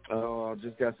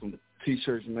 Just got some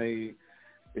T-shirts made.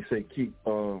 They say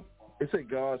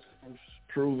God first,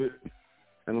 prove it.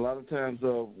 And a lot of times,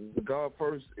 God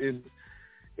first is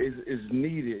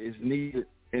needed. It's needed,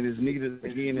 and it's needed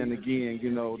again and again. You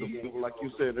know, like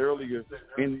you said earlier,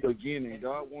 in the beginning,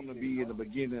 God want to be in the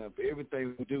beginning of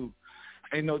everything we do.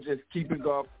 Ain't no just keeping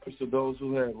God first to those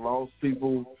who have lost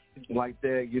people like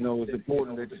that, you know, it's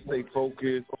important that you stay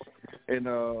focused and,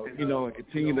 you know, and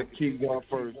continue to keep God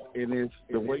first. And it's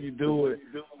the way you do it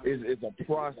is a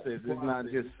process. It's not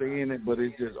just saying it, but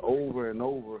it's just over and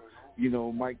over. You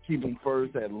know, might keep him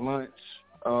first at lunch,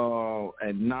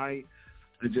 at night,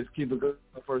 and just keep it good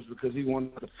first because he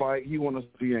wants to fight. He wants us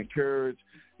to be encouraged.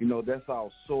 You know, that's our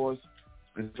source.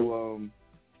 And so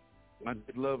I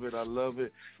just love it. I love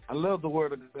it. I love the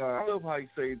word of God. I love how you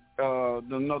say,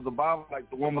 the Bible, like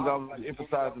the woman God was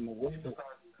emphasizing the word.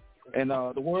 And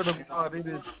the word of God,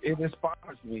 it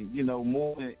inspires me, you know,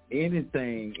 more than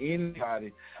anything,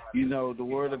 anybody. You know, the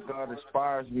word of God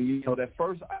inspires me. You know, that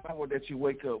first hour that you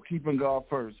wake up, keeping God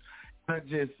first. Not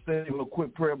just saying a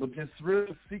quick prayer, but just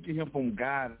really seeking him from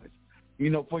guidance, you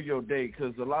know, for your day.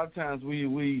 Because a lot of times we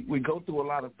go through a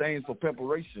lot of things for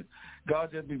preparation. God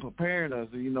just be preparing us.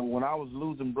 You know, when I was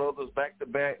losing brothers back to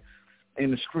back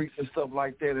in the streets and stuff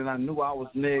like that, and I knew I was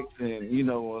next, and, you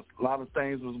know, a lot of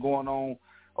things was going on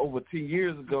over 10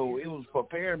 years ago, it was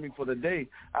preparing me for the day.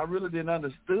 I really didn't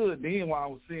understand then why I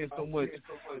was seeing so much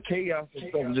chaos and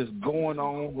stuff just going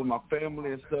on with my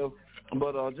family and stuff.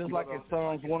 But just like in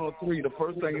Psalms 103, the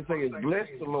first thing it says is, bless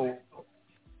the Lord.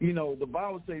 You know, the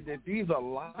Bible says that these are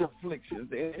light afflictions.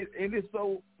 And it's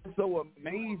so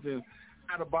amazing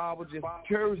how the Bible just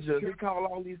encourages us. They call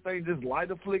all these things just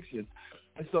light afflictions.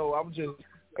 And so I would just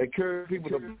encourage people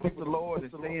to bless the Lord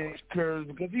and stay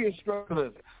encouraged because he instructed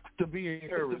us to be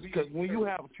encouraged. Because when you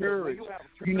have courage,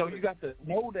 you know, you got to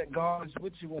know that God is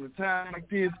with you in a time like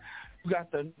this. You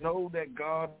got to know that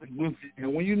God is with you.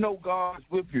 And when you know God is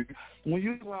with you, when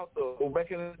you go out back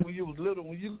when you was little,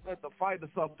 when you got to fight or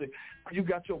something, you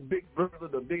got your big brother,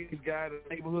 the biggest guy in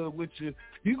the neighborhood with you,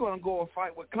 you're going to go and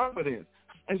fight with confidence.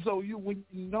 And so when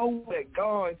you know that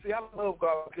God, see, I love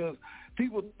God because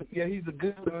people, yeah, he's a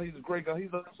good God, he's a great God,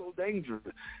 he's also dangerous.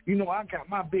 You know, I got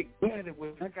my big daddy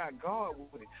with me, I got God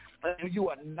with me. And you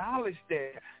acknowledge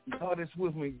that God is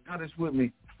with me, God is with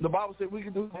me. The Bible said we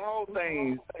can do all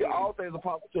things are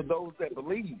possible to those that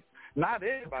believe. Not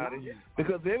everybody,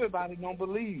 because everybody don't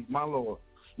believe, my Lord.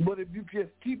 But if you just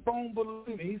keep on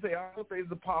believing, he said all things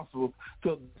are possible to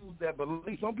those that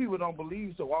believe. Some people don't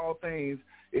believe, so all things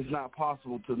is not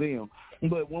possible to them.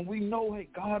 But when we know, hey,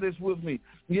 God is with me.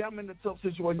 Yeah, I'm in a tough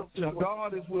situation.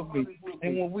 God is with me.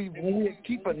 And when we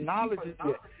keep acknowledging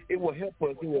that, it will help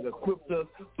us. It will equip us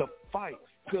to fight.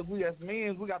 Because we as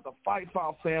men, we got to fight for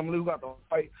our family. We got to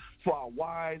fight for our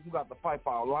wives. We got to fight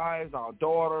for our lives, our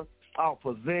daughter, our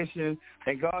possession.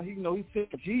 And God, he sent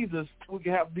Jesus so we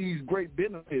can have these great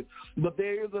benefits. But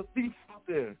there is a thief out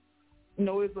there. You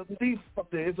know, it's a thief out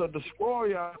there. It's a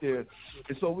destroyer out there.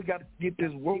 And so we got to get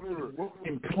this word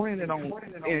imprinted on our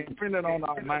mind, imprinted on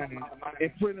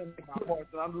our hearts.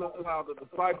 And I love how the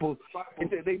disciples,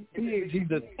 they did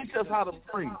Jesus, teach us how to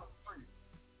pray.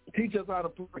 Teach us how to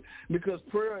pray. Because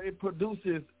prayer, it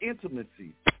produces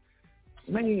intimacy.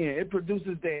 Man, it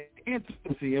produces that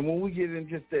intimacy. And when we get in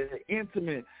just that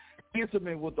intimate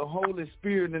with the Holy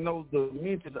Spirit and those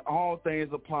dimensions, all things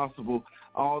are possible.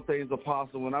 All things are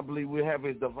possible. And I believe we have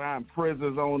his divine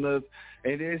presence on us.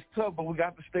 And it's tough, but we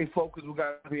got to stay focused. We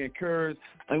got to be encouraged.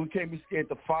 And we can't be scared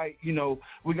to fight. You know,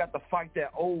 we got to fight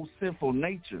that old sinful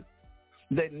nature.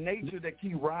 That nature that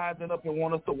keep rising up and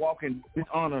want us to walk in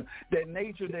dishonor. That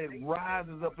nature that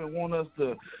rises up and want us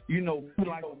to, you know,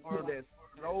 like a word that's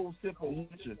old simple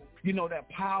nature. You know, that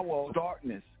power of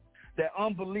darkness, that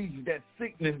unbelief, that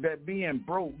sickness, that being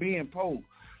broke, being poor.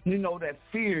 You know, that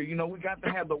fear. You know, we got to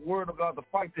have the word of God to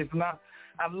fight this. And I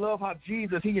love how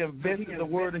Jesus, he invested the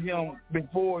word of him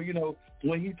before, you know,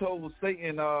 when he told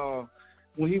Satan,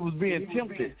 when he was being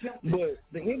tempted. But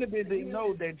the enemy didn't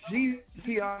know that Jesus,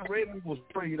 he already was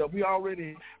prayed up. He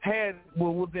already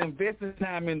was investing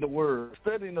time in the word,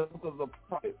 studying the book of the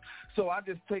prophet. So I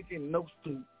just taking notes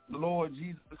to the Lord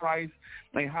Jesus Christ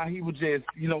and how he was just,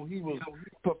 you know, he was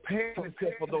preparing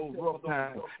himself for those rough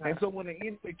times. And so when the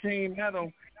enemy came at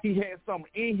him, he had something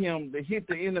in him to hit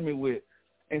the enemy with.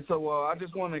 And so I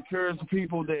just want to encourage the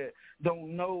people that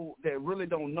really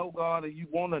don't know God, and you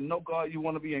want to know God, you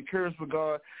want to be encouraged with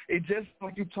God. It's just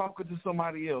like you talking to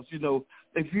somebody else. You know,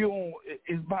 if you don't,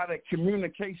 it's by that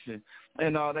communication,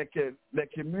 and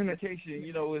that communication,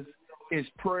 you know, is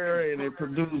prayer, and it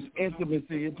produces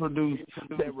intimacy, it produces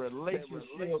that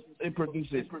relationship, it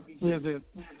produces presence,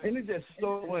 and it's just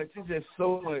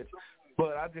so much.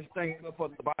 But I just thank God for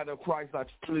the body of Christ. I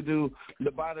truly do.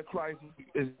 The body of Christ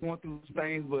is going through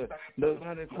things, but the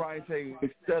body of Christ,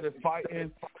 instead of fighting,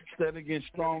 instead of getting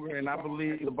stronger, and I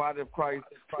believe the body of Christ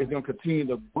is going to continue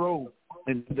to grow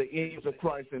into the image of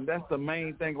Christ. And that's the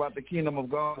main thing about the kingdom of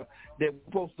God, that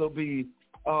we're supposed to be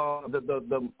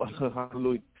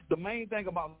hallelujah. the main thing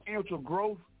about spiritual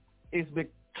growth is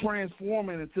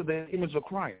transforming into the image of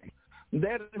Christ.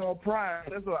 That is our prize.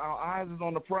 That's what our eyes is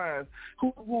on the prize.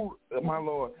 Who, my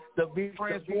Lord, to be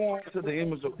transformed to the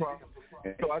image of Christ.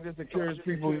 And so I just encourage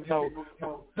people,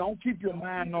 don't keep your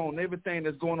mind on everything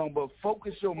that's going on, but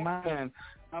focus your mind,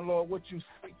 my Lord, what you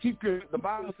keep your. The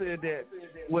Bible said that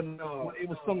when it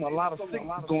was a lot of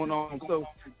sickness going on, so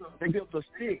they built a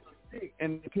stick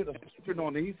and put a spirit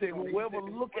on it. He said, whoever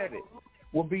look at it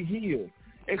will be healed.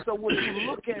 And so what you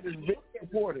look at is very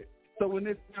important. So in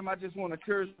this time, I just want to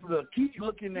encourage you to keep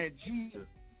looking at Jesus,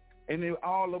 and it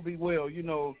all will be well.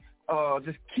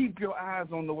 Just keep your eyes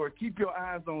on the Word. Keep your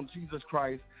eyes on Jesus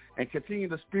Christ, and continue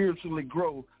to spiritually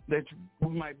grow, that we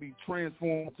might be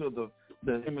transformed to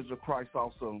the image of Christ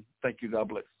also. Thank you. God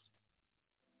bless.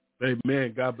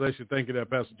 Amen. God bless you. Thank you, there,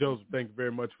 Pastor Joseph. Thank you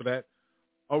very much for that.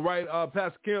 All right,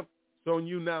 Pastor Kemp, it's on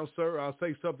you now, sir. I'll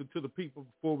say something to the people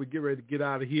before we get ready to get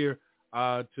out of here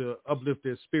to uplift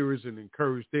their spirits and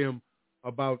encourage them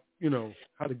about,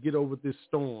 how to get over this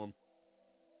storm.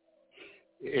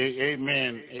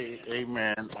 Amen.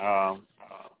 Amen.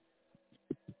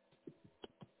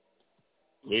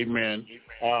 Amen.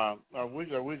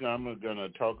 We're going to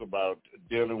talk about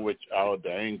dealing with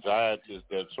the anxieties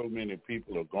that so many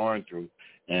people are going through,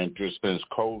 and just since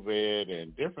COVID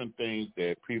and different things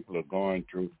that people are going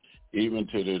through, even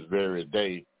to this very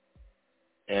day.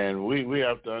 And we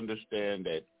have to understand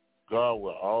that God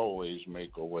will always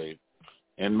make a way.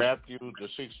 In Matthew, the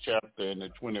 6th chapter and the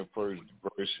 21st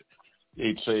verse,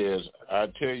 it says, I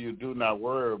tell you, do not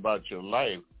worry about your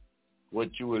life,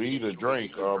 what you would eat or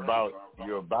drink, or about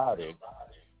your body,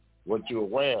 what you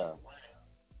wear.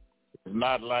 Is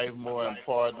not life more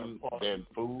important than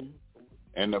food,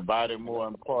 and the body more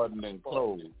important than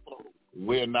clothes?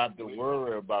 We're not to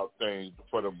worry about things,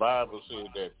 for the Bible says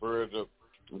that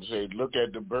look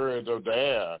at the birds of the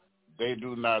air. They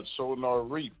do not sow nor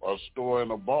reap or store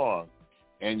in a barn,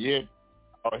 and yet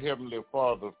our Heavenly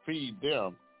Father feed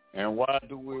them. And why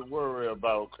do we worry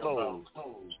about clothes?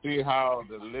 See how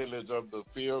the lilies of the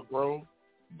field grow?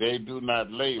 They do not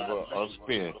labor or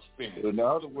spin. In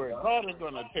other words, God is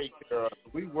going to take care of us.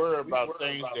 We worry about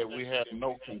things that we have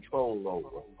no control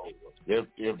over. If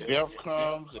death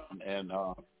comes, and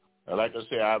like I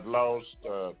said, I've lost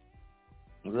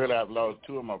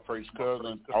two of my first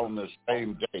cousins on the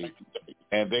same day,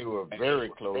 and they were very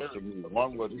close to me.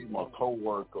 One was my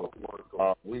co-worker.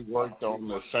 We worked on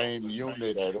the same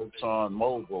unit at Exxon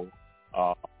Mobil,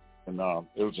 and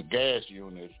it was a gas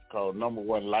unit called Number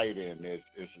One Lighting. It's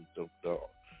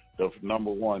the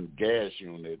number one gas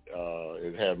unit.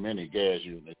 It had many gas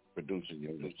units, producing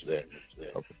units there,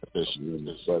 production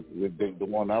units. But the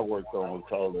one I worked on was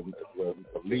called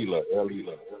Leela,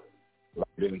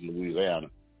 in Louisiana.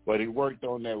 But he worked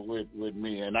on that with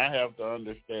me, and I have to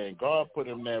understand, God put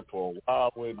him there for a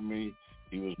while with me.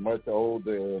 He was much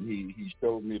older, and he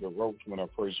showed me the ropes when I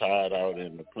first hired out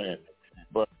in the plant.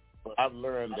 But I've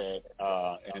learned that,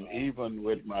 and even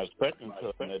with my second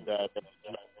cousin that died,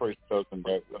 my first cousin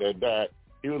that died,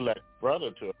 he was like a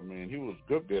brother to me, and he was a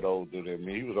good bit older than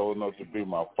me. He was old enough to be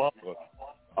my father,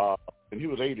 and he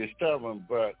was 87,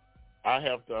 but I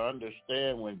have to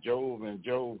understand when Job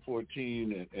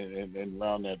 14 and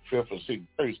around that 5th or 6th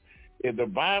verse, the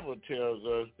Bible tells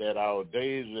us that our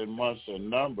days and months are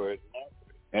numbered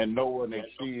and no one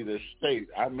exceeds the state.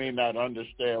 I may not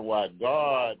understand why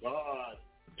God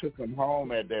took him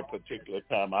home at that particular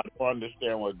time. I don't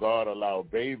understand why God allowed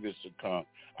babies to come.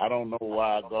 I don't know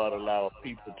why God allowed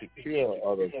people to kill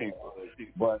other people.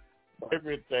 But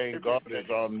everything, God is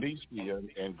omniscient,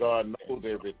 and God knows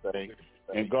everything.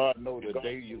 And God knows the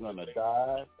day you're going to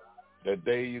die, the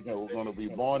day you're going to be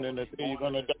born, and the day you're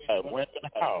going to die, when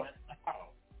and how.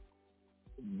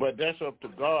 But that's up to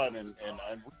God, and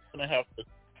we're going to have to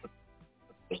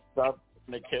stop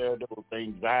taking care of those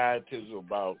anxieties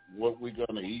about what we're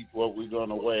going to eat, what we're going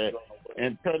to wear,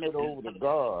 and turn it over to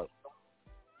God.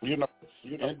 And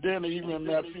then even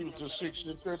Matthew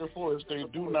 6:34, it says,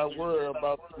 do not worry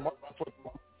about tomorrow, for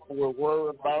will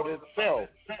worry about itself.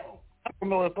 I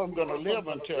don't know if I'm going to live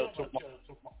until tomorrow.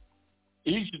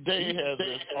 Each day has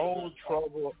its own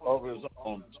trouble of its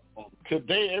own.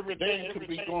 Today, everything could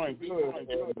be going good, and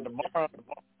tomorrow,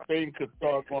 things could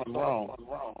start going wrong.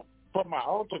 For my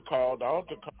altar call, the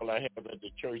altar call I have at the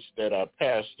church that I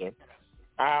pastor,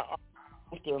 I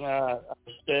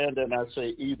stand and I say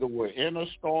either we're in a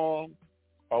storm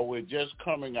or we're just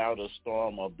coming out of a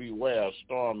storm, or beware, a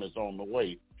storm is on the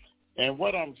way. And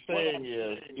what I'm saying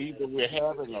is either we're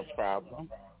having a problem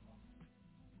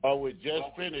or we just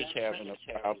finished having a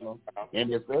problem,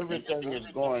 and if everything is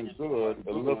going good,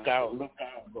 the lookout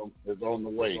is on the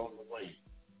way.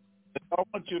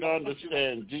 want you to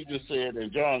understand, Jesus said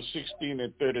in John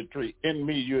 16:33, in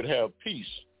me you'd have peace.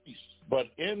 But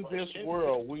in this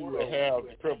world we will have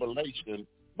tribulation,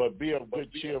 but be of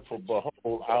good cheer, for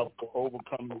behold, I've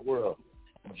overcome the world.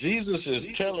 Jesus is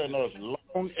telling us,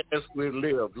 long as we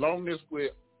live, long as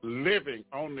we're living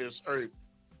on this earth,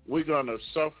 we're going to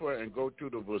suffer and go through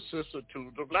the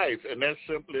vicissitudes of life. And that's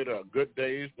simply the good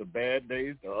days, the bad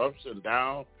days, the ups and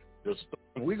downs, the stuff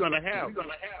we're going to have.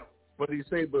 But he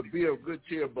said, but be of good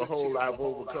cheer, behold, I've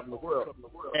overcome the world.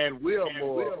 And we're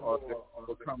more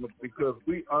overcomers because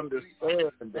we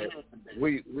understand that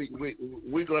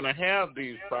we're going to have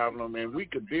these problems and we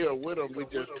can deal with them. We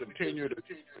just continue to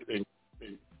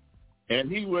and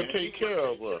he will take care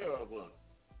of us.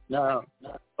 Now,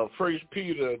 1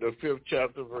 Peter, the 5th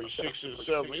chapter, verse 6 and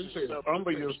 7, it says,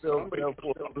 humble yourself,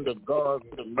 therefore, under God's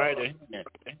mighty hand,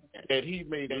 that he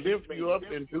may lift you up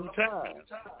in due time.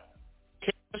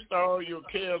 Cast all your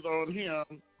cares on him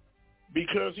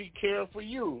because he cared for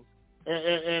you.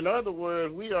 In other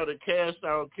words, we are to cast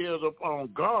our cares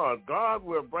upon God. God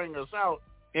will bring us out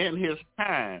in his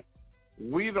time.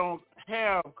 We don't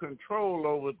have control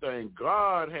over things.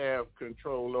 God has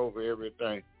control over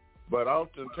everything. But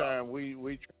oftentimes we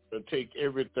try to take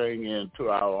everything into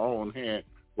our own hand,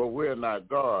 but we're not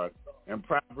God. And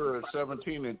Proverbs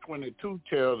 17:22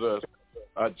 tells us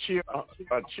a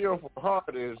cheerful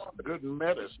heart is good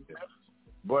medicine,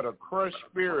 but a crushed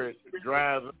spirit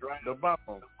drives the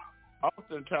bone.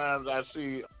 Oftentimes I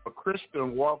see a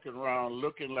Christian walking around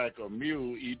looking like a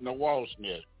mule eating a wasp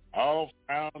nest, all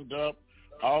frowned up,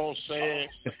 all sad.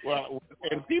 Well,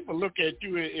 and people look at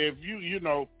you if you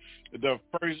know the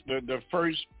first fruit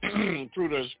of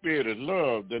the spirit is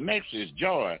love. The next is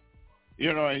joy.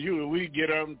 You know, and we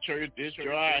get up in church. This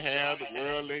joy I have, the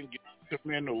world and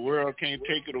come in, the world can't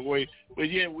take it away. But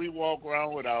yet we walk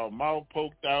around with our mouth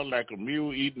poked out like a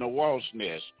mule eating a wasp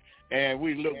nest, and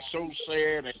we look so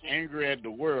sad and angry at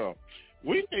the world.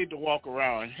 We need to walk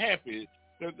around happy.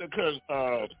 Because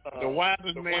the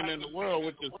wisest man in the world,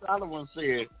 which is Solomon,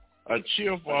 said, a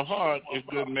cheerful heart is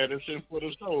good medicine for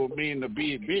the soul, meaning to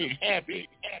being happy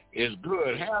is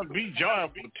good. Be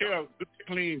joyful, tell good,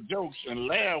 clean jokes, and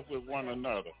laugh with one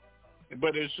another.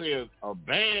 But it says a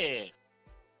bad,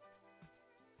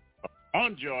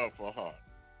 unjoyful heart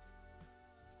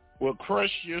will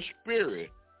crush your spirit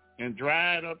and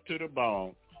dry it up to the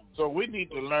bone. So we need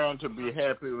to learn to be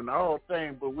happy in all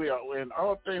things, but in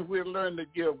all things we learn to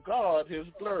give God his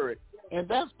glory. And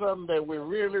that's something that we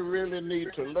really, really need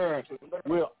to learn.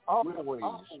 We're always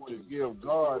to give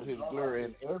God his glory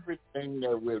in everything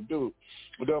that we do.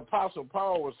 The Apostle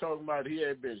Paul was talking about he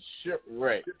had been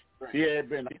shipwrecked. He had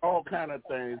been all kind of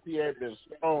things. He had been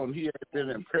stoned. He had been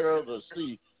in peril of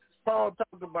sea. Paul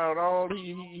talked about all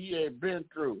he had been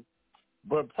through.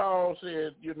 But Paul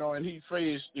said, and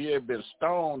he had been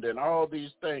stoned and all these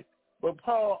things. But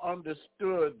Paul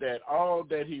understood that all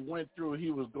that he went through, he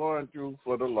was going through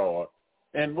for the Lord.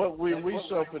 And what we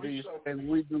suffer these things,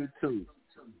 we do too.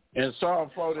 In Psalm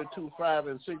 42:5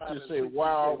 and 6, it says, why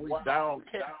are we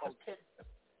downcast?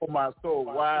 Oh, my soul,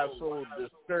 why so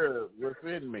disturbed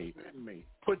within me?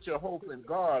 Put your hope in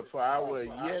God, for I will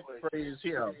yet praise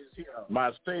him,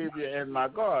 my Savior and my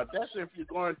God. That's if you're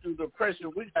going through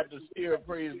depression. We got to still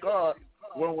praise God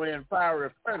when we're in fiery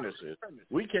furnaces.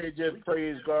 We can't just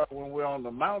praise God when we're on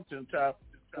the mountaintop.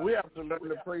 We have to learn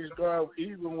to praise God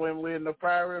even when we're in the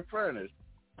fiery furnace.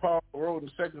 Paul wrote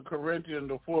in 2 Corinthians,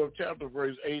 the 4th chapter,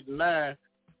 verse 8 and 9,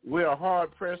 we are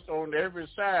hard pressed on every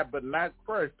side, but not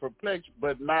crushed, perplexed,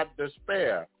 but not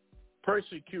despair,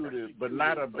 persecuted, but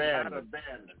not abandoned,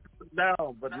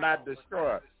 down, but not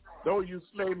destroyed. Though you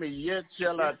slay me, yet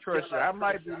shall I trust you. I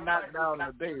might be knocked down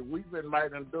today. Weeping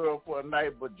might endure for a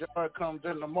night, but joy comes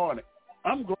in the morning.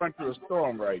 I'm going through a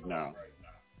storm right now,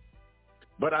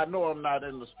 but I know I'm not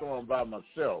in the storm by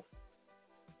myself.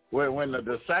 When the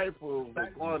disciples were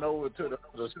going over to the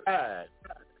other side,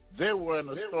 they were in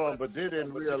the storm, but they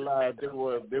didn't realize they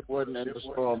wasn't in the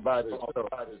storm by themselves.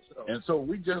 And so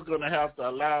we just going to have to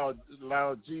allow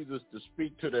Jesus to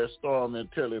speak to that storm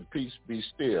and tell it, peace be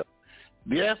still.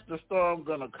 Yes, the storm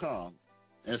going to come,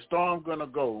 and storm going to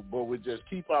go, but we just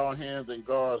keep our hands in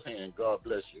God's hand. God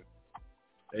bless you.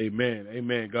 Amen.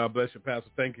 Amen. God bless you, Pastor.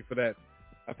 Thank you for that.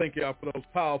 I thank y'all for those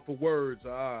powerful words.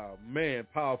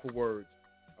 Powerful words.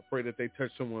 I pray that they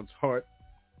touch someone's heart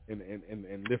and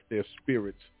lift their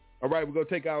spirits. All right, we're going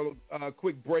to take our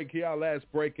quick break here, our last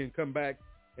break, and come back.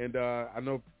 And I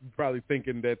know you're probably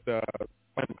thinking that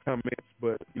final comments,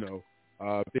 but,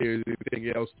 if there's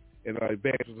anything else, and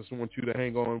Evangelist wants you to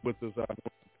hang on with us.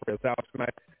 Pray us out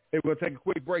tonight. Hey, we're going to take a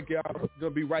quick break, y'all. We're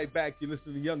going to be right back. You're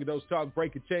listening to Young Adults Talk,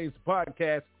 Breaking Chains, the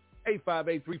podcast.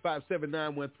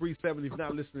 858-357-9137. If you're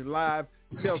not listening live,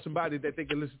 tell somebody that they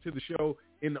can listen to the show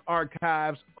in the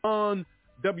archives on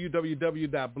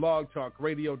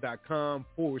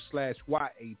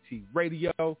www.blogtalkradio.com/YAT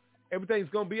radio. Everything's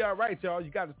going to be all right, y'all.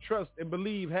 You got to trust and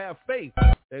believe, have faith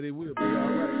that it will be all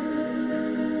right.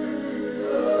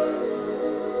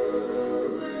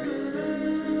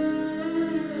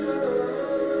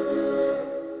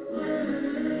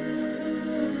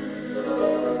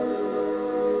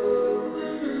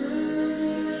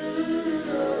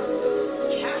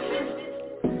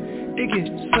 It gets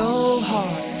so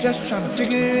hard, just trying to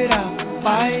figure it out,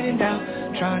 fighting out,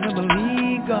 trying to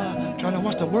believe God, trying to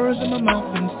watch the words in my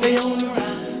mouth and stay on the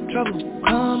ride. Trouble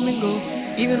come and go,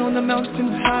 even on the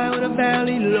mountain high or the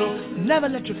valley low. Never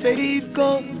let your faith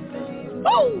go.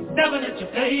 Woo! Never let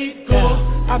your faith go.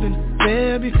 Yeah, I've been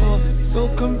there before, so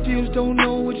confused, don't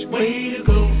know which way to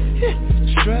go.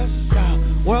 Stressed out,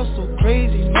 world so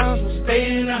crazy, might as well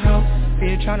stay in the house.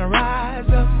 Fear trying to rise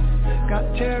up.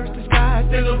 Got terrorists disguised,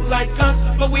 they look like us,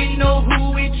 but we know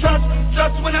who we trust.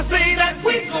 Trust when I say that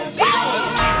we gon' be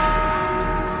alright.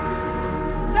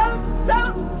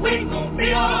 We gon'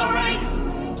 be alright.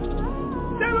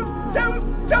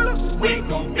 Tell us, we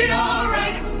gon' be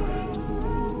alright.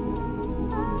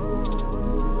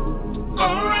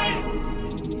 Alright.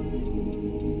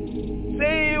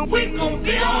 Say we gon'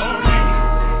 be alright.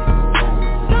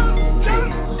 Tell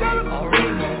us, we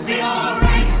gon' be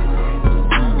alright.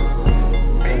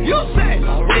 You say we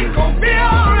gon' be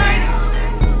alright.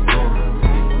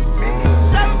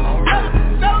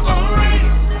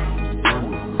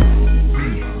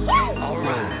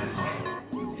 Alright.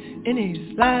 In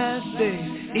these last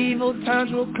days, evil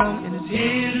times will come, and it's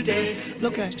here today.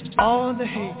 Look at all the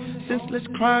hate, senseless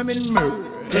crime and murder.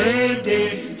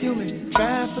 Day, human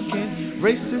trafficking,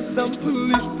 racism,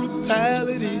 police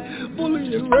brutality,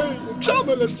 bullying, rape,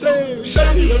 trouble and shame,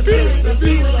 shady abuse, the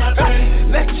people I pay.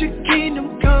 Let your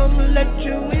kingdom come, let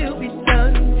your will be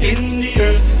done in the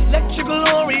earth. Let your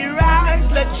glory rise,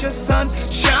 let your sun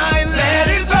shine, let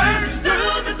it burn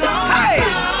through the dark. Hey,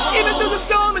 even through the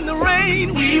storm and the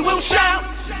rain, we will shout,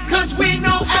 'cause we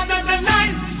know after the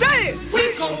night, say it,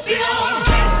 we gon' be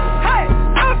alright. Hey,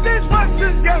 after this work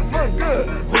just got so good,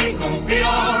 we gon' be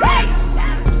alright.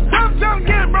 Some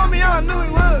kid brought me on, knew he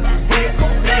was. We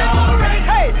gon' be alright.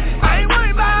 Hey, I ain't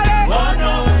worried about it. Oh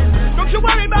no, don't you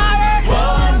worry about it. Oh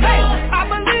no, hey, I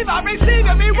believe I receive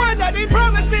every word that he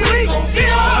promised me. We gon' be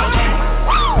alright.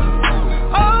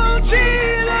 Oh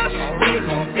Jesus, we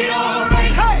gon' be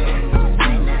alright. Hey,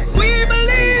 we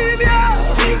believe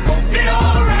ya. We gon' be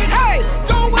alright. Hey,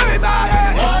 don't worry about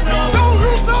it. Oh no, don't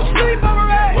lose no sleep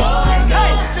over it. Oh no,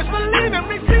 hey, just believe and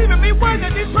receive every word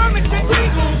that he promised me. We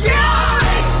gon' be alright.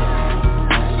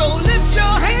 So lift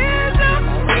your hands up.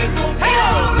 We gon' be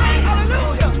alright.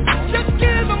 Hallelujah. Just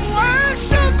give them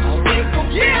worship. We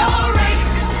gon' be alright.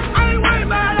 I ain't worried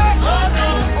about it. Oh no,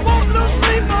 I won't lose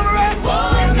sleep over it.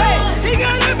 Oh no, hey, he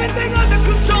got everything under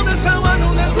control. That's how I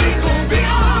know that we gon' be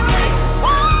alright.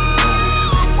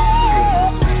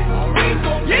 We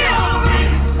gon' be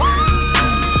alright.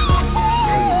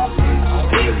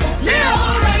 We gon' be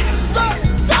alright. Stop,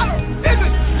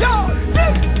 listen, y'all,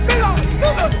 this belongs to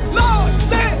the Lord.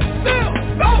 Stand still,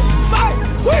 don't fight.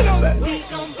 We know that we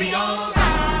gon' be alright.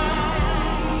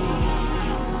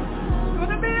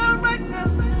 Gonna be alright now.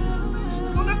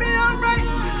 Gonna be alright.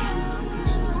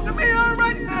 Gonna be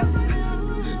alright now.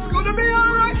 Gonna be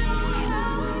alright.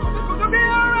 Gonna be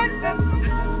alright now.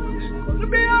 Gonna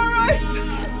be alright.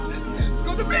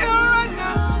 Gonna be alright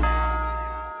now.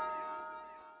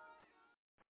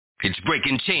 It's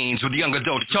Breaking Chains with Young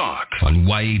Adult Talk on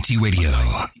YAT Radio.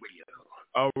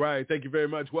 All right. Thank you very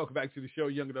much. Welcome back to the show,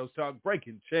 Young Adults Talk,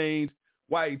 Breaking Chains,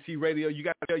 YAT Radio. You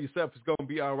got to tell yourself it's going to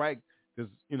be all right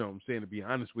because, you know what I'm saying, to be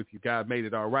honest with you, God made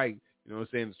it all right. You know what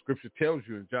I'm saying? The scripture tells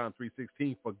you in John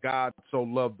 3:16, for God so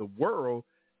loved the world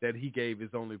that he gave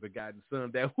his only begotten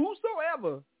son, that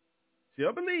whosoever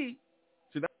shall believe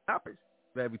should not perish,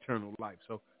 but have eternal life.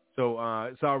 So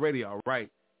it's already all right.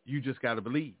 You just got to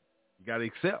believe. You got to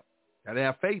accept. Got to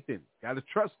have faith in it. Got to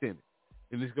trust in it.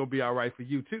 And it's going to be all right for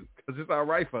you, too, because it's all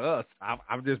right for us.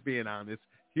 I'm just being honest.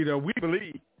 You know, we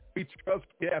believe. We trust.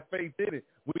 We have faith in it.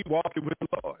 We walking with the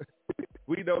Lord.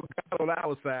 We know God on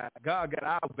our side. God got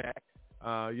our back.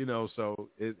 You know, so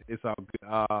it's all good.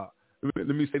 Let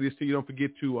me say this to you. Don't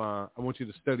forget to, I want you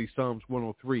to study Psalms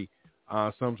 103.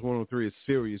 Psalms 103 is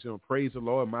serious. You know, praise the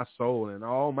Lord, my soul, and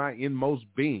all my inmost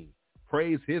being.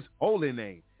 Praise his holy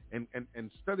name. And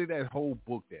study that whole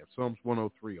book there, Psalms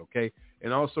 103, okay?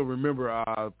 And also remember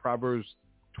Proverbs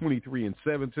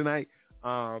 23:7 tonight.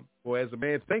 For as a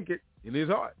man thinketh in his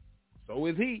heart, so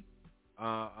is he.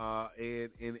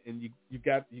 And you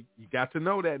got to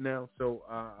know that now.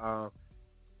 So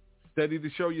study to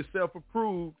show yourself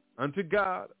approved unto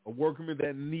God, a workman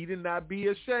that needed not be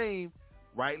ashamed,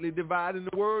 rightly dividing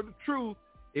the word of truth.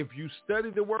 If you study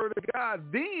the word of God,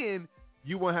 then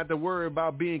you won't have to worry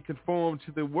about being conformed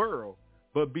to the world,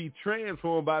 but be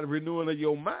transformed by the renewing of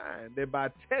your mind, that by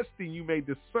testing you may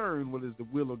discern what is the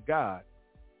will of God,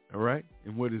 all right,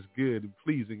 and what is good and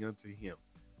pleasing unto him.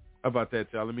 How about that,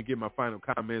 y'all? Let me get my final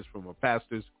comments from my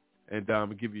pastors, and I'm going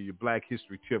to give you your Black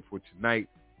History tip for tonight,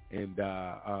 and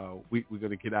we're going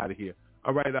to get out of here.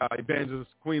 All right,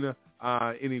 Evangelist Queena,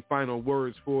 any final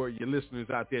words for your listeners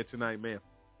out there tonight, ma'am?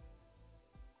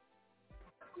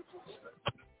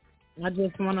 I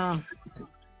just want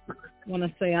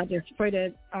to say, I just pray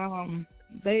that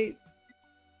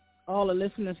all the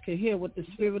listeners can hear what the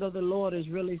Spirit of the Lord is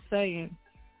really saying.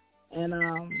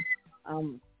 And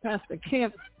Pastor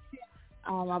Kemp,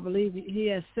 I believe he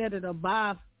has said it,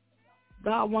 abide.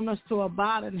 God wants us to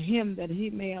abide in him that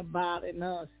he may abide in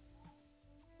us.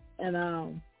 And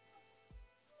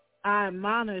I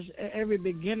admonish every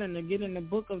beginner to get in the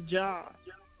book of John,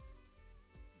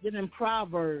 get in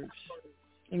Proverbs,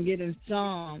 and get in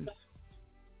Psalms.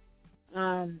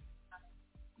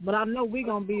 But I know we're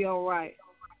going to be all right.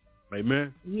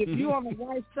 Amen. If you're on the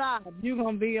right side, you're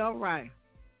going to be all right.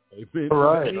 Amen. All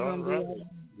right. All right.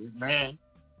 Amen.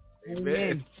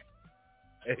 Amen.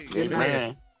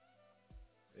 Amen.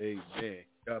 Amen.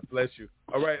 God bless you.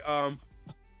 All right,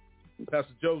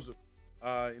 Pastor Joseph,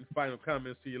 any final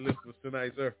comments to your listeners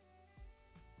tonight, sir?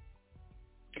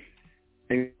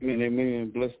 Amen,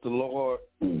 amen. Bless the Lord.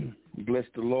 Bless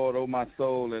the Lord, oh my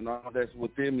soul, and all that's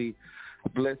within me.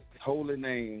 Bless his holy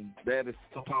name. That is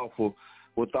so powerful.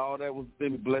 With all that was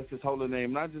within me, bless his holy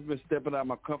name. And I've just been stepping out of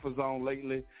my comfort zone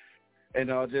lately. And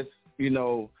just,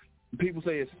 people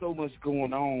say it's so much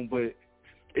going on, but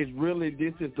it's really,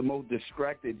 this is the most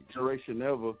distracted generation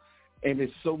ever. And there's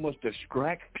so much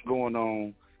distraction going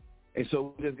on. And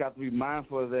so we just got to be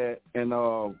mindful of that. And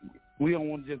we don't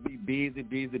want to just be busy,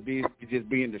 just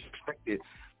being distracted.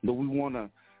 But we want to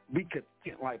be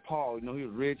content like Paul. He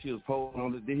was rich, he was poor.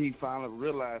 Then he finally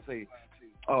realized,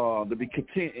 to be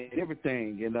content in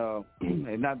everything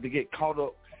and not to get caught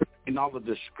up in all the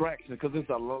distraction, because there's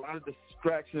a lot of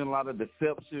distraction, a lot of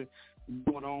deception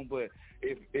going on. But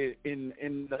if in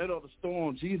the middle of the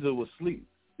storm, Jesus was asleep.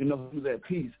 He was at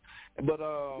peace. But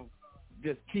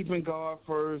just keeping God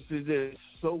first is just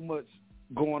so much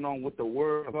going on with the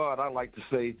Word of God, I like to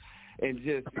say. And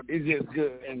it's just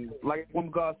good. And like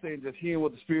one God saying, just hearing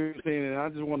what the Spirit is saying, and I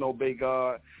just want to obey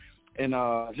God. And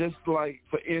just like,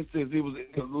 for instance, it was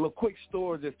a little quick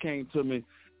story just came to me.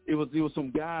 It was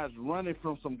some guys running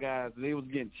from some guys, and they was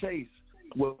getting chased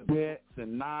with bats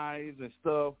and knives and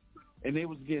stuff. And they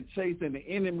was getting chased, and the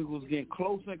enemy was getting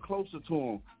closer and closer to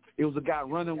them. It was a guy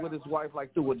running with his wife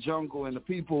like through a jungle, and the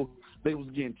people, they was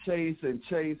getting chased. And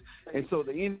so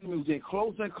the enemy was getting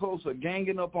closer and closer,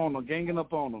 ganging up on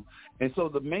them. And so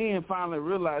the man finally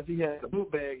realized he had a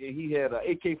book bag, and he had an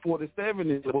AK-47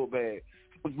 in the book bag,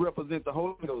 which represents the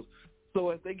Holy Ghost. So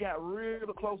as they got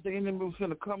real close, the enemy was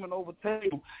going to come and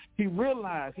overtake him. He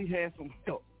realized he had some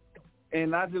help.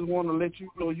 And I just want to let you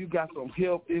know you got some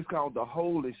help. It's called the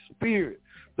Holy Spirit.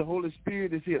 The Holy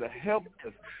Spirit is here to help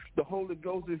us. The Holy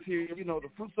Ghost is here. The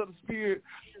fruits of the Spirit,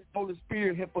 Holy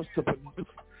Spirit help us to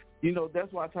produce.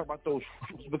 That's why I talk about those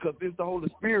fruits, because it's the Holy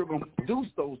Spirit going to produce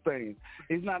those things.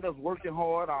 It's not us working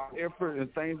hard, our effort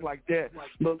and things like that.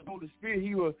 But the Holy Spirit,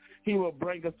 he will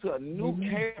bring us to a new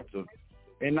character.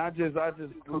 And I just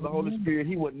know the Holy Spirit,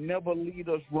 he would never lead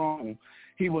us wrong.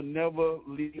 He will never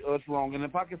lead us wrong. And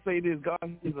if I can say this,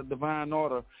 God is a divine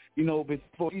order.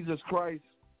 Before Jesus Christ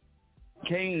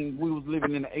came, we was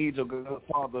living in the age of God the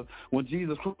Father. When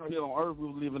Jesus Christ was here on earth, we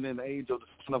was living in the age of the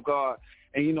Son of God.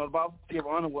 And, the Bible give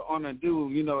honor what honor due,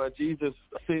 as Jesus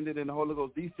ascended and the Holy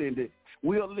Ghost descended.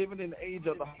 We are living in the age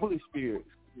of the Holy Spirit.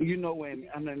 And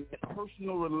a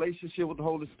personal relationship with the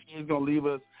Holy Spirit is going to leave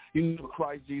us,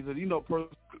 Christ Jesus, personal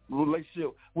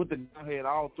relationship with the Godhead,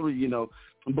 all three,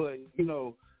 But,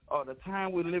 the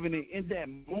time we're living in that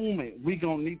moment, we're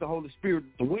going to need the Holy Spirit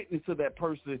to witness to that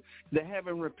person that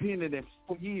haven't repented in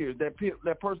 4 years.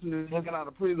 That person is looking out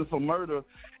of prison for murder,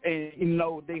 and,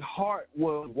 their heart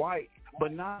was white.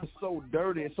 But now it's so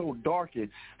dirty and so darkened.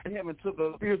 They haven't took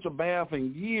a spiritual bath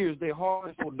in years. Their heart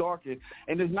is so darkened.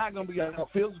 And it's not going to be a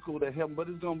physical that helps, but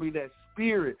it's going to be that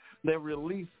spirit that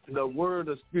released the word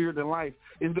of spirit and life.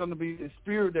 It's going to be the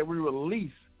spirit that we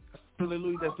release,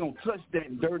 hallelujah, that's going to touch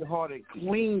that dirty heart and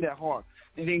clean that heart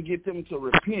and then get them to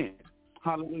repent.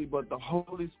 Hallelujah. But the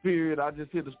Holy Spirit, I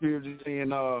just hear the Spirit just saying,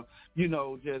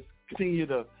 just continue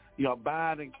to,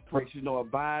 abide in Christ,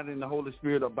 abide in the Holy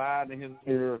Spirit, abide in His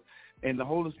Spirit. And the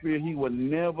Holy Spirit, He will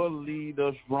never lead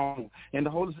us wrong. And the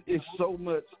Holy Spirit is so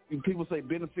much, people say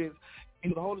benefits,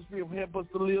 and the Holy Spirit will help us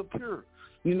to live pure.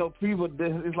 People,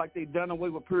 it's like they done away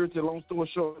with purity, long story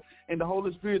short. And the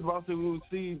Holy Spirit, also we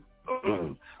receive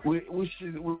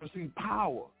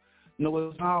power.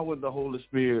 It's power with the Holy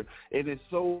Spirit. And there's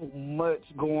so much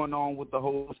going on with the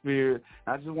Holy Spirit.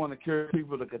 I just want to encourage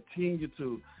people to continue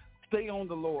to stay on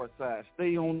the Lord's side.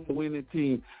 Stay on the winning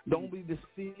team. Don't be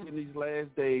deceived in these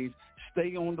last days.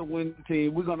 Stay on the winning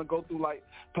team. We're going to go through, like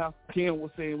Pastor Ken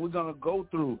was saying, we're going to go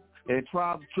through. And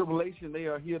trials and tribulation, they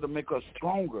are here to make us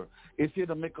stronger. It's here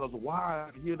to make us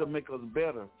wise, here to make us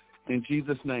better. In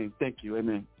Jesus' name, thank you.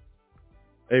 Amen.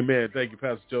 Amen. Thank you,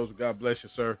 Pastor Joseph. God bless you,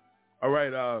 sir. All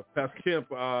right, Pastor Kemp,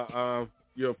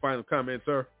 your final comment,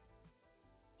 sir.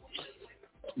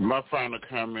 My final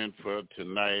comment for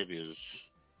tonight is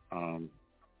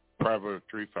Proverbs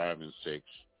 3, 5, and 6.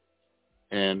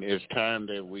 And it's time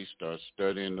that we start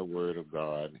studying the Word of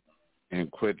God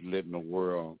and quit letting the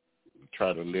world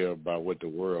try to live by what the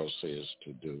world says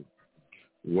to do,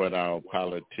 what our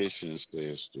politicians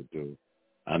says to do.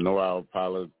 I know our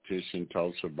politician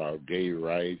talks about gay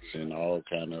rights and all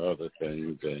kind of other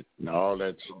things, and all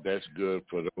that's good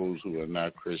for those who are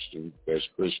not Christian. That's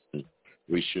Christian.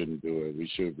 We shouldn't do it.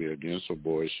 We should be against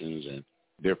abortions and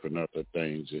different other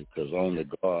things, because only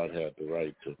God has the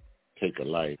right to take a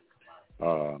life.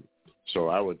 So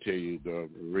I would tell you to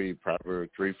read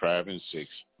Proverbs 3, 5, and 6.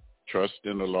 Trust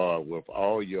in the Lord with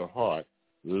all your heart.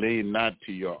 Lean not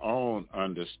to your own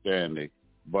understanding,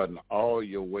 but in all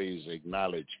your ways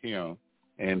acknowledge Him,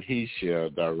 and He shall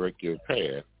direct your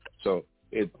path. So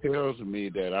it tells me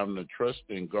that I'm to trust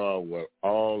in God with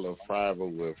all the fiber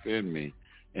within me,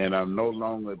 and I'm no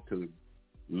longer to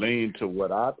lean to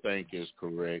what I think is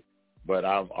correct, but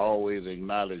I've always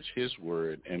acknowledged His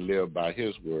word and live by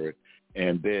His word,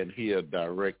 and then He'll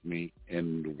direct me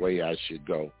in the way I should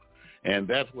go. And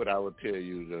that's what I would tell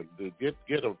you,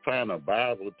 to find a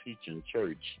Bible teaching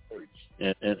church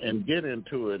and get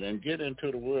into it and get into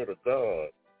the Word of God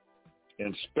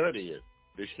and study it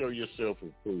to show yourself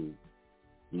approved.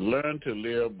 Learn to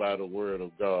live by the Word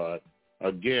of God.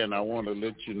 Again, I want to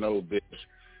let you know this,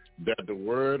 that the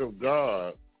Word of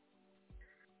God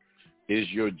is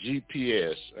your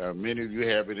GPS. Many of you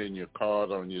have it in your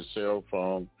card on your cell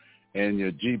phone, and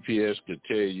your GPS could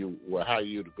tell you how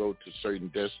you to go to certain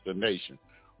destination.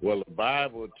 Well, the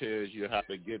Bible tells you how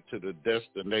to get to the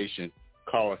destination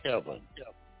called heaven.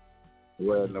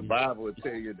 Well, the Bible will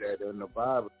tell you that in the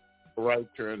Bible, right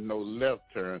turn, no left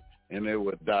turn, and it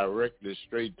would direct you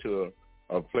straight to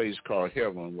a place called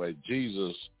heaven where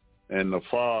Jesus and the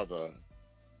Father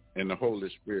and the Holy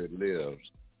Spirit lives.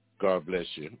 God bless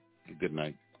you. Good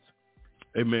night.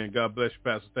 Amen. God bless you,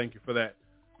 Pastor. Thank you for that.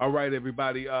 All right,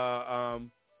 everybody.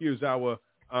 Here's our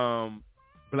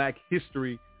Black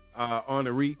History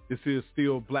honoree. This is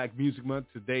still Black Music Month.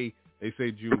 Today, they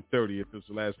say June 30th. It's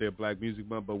the last day of Black Music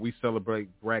Month, but we celebrate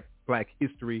Black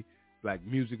History, Black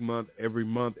Music Month, every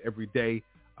day.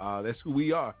 That's who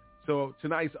we are. So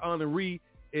tonight's honoree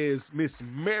is Miss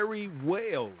Mary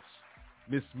Wells.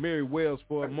 Miss Mary Wells,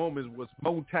 for a moment, was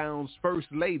Motown's first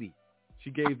lady. She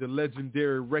gave the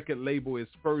legendary record label its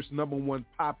first #1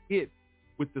 pop hit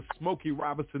with the Smokey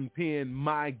Robinson pen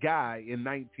My Guy in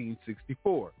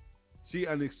 1964. She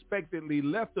unexpectedly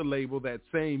left the label that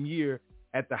same year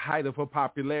at the height of her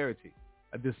popularity,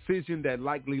 a decision that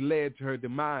likely led to her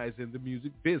demise in the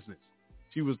music business.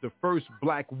 She was the first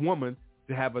Black woman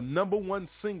to have a #1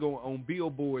 single on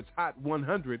Billboard's Hot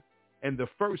 100 and the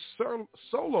first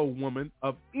solo woman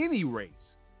of any race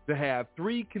to have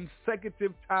 3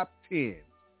 consecutive top 10s.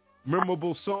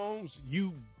 Memorable songs: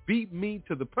 You Beat Me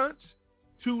to the Punch,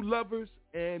 Two Lovers,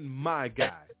 and My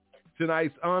Guy.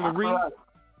 Tonight's honoree,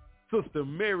 Sister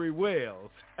Mary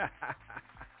Wells.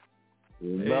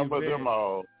 Remember them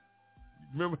all.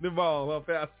 Remember them all, huh,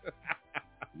 Pastor?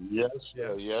 Yes,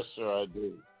 sir. Yes, sir, I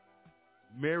do.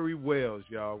 Mary Wells,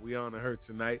 y'all. We honor her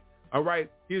tonight. All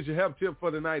right, here's your health tip for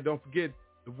tonight. Don't forget,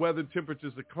 the weather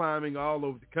temperatures are climbing all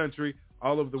over the country.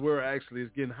 All over the world, actually.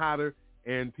 It's getting hotter,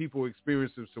 and people are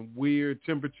experiencing some weird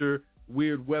temperature,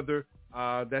 weird weather.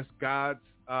 That's God's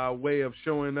way of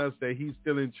showing us that He's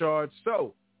still in charge.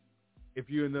 So if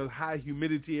you're in the high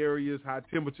humidity areas, high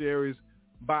temperature areas,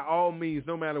 by all means,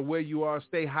 no matter where you are,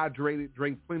 stay hydrated,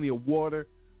 drink plenty of water,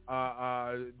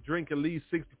 drink at least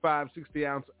 66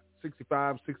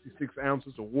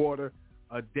 ounces of water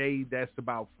a day. That's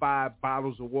about 5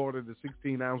 bottles of water to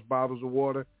 16-ounce bottles of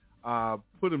water.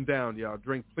 Put them down, y'all.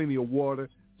 Drink plenty of water.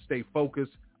 Stay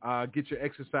focused. Get your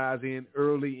exercise in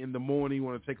early in the morning. You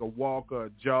want to take a walk or a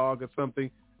jog or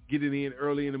something, get it in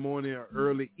early in the morning or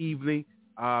early evening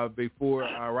right before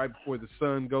the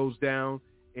sun goes down.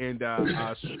 And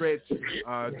stretch,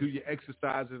 do your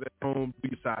exercises at home, do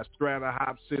your side strata,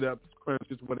 hop, sit-ups,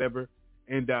 crunches, whatever.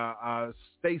 And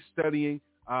stay studying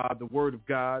the Word of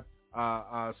God.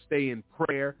 Stay in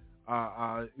prayer.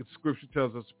 Scripture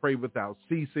tells us to pray without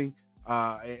ceasing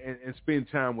and spend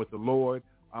time with the Lord.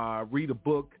 Read a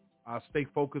book. Stay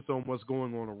focused on what's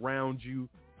going on around you.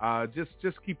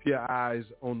 Just keep your eyes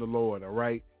on the Lord, all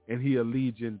right? And He'll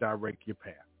lead you and direct your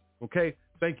path, okay?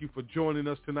 Thank you for joining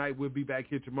us tonight. We'll be back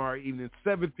here tomorrow evening,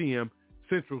 7 p.m.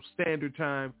 Central Standard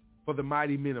Time for the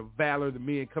Mighty Men of Valor. The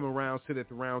men come around, sit at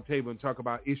the round table, and talk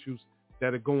about issues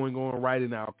that are going on right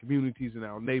in our communities, in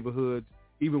our neighborhoods,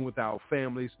 even with our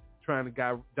families, trying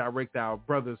to direct our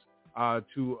brothers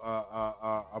to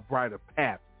a brighter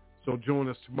path. So join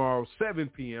us tomorrow, 7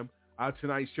 p.m.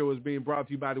 Tonight's show is being brought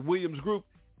to you by the Williams Group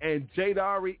and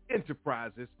Jadari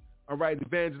Enterprises. All right,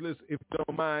 Evangelist, if you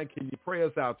don't mind, can you pray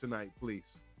us out tonight, please?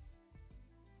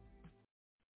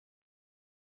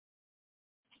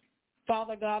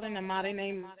 Father God, in the mighty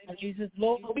name of Jesus,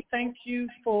 Lord, we thank you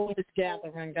for this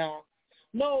gathering, God.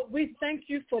 Lord, we thank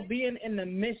you for being in the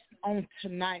midst on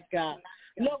tonight, God.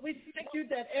 Lord, we thank you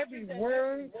that every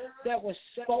word that was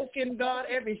spoken, God,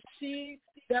 every seed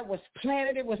that was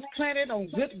planted, it was planted on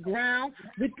good ground.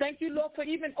 We thank you, Lord, for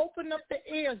even opening up the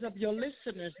ears of your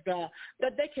listeners, God,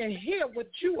 that they can hear what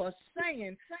you are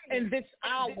saying in this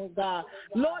hour, God.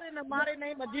 Lord, in the mighty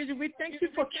name of Jesus, we thank you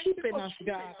for keeping us,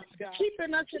 God,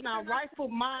 keeping us in our rightful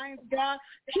minds, God,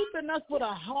 keeping us with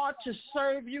a heart to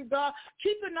serve you, God,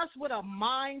 keeping us with a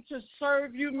mind to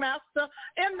serve you, Master,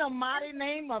 in the mighty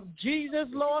name of Jesus,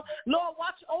 Lord. Lord,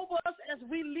 watch over us as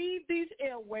we leave these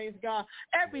airways, God.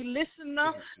 Every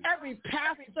listener, every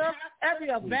pastor, every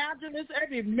evangelist,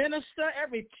 every minister,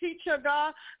 every teacher,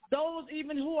 God, those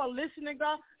even who are listening,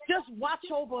 God, just watch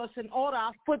over us and order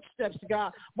our footsteps,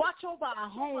 God. Watch over our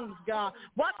homes, God.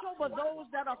 Watch over those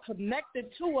that are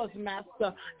connected to us, Master.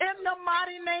 In the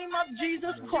mighty name of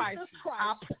Jesus Christ.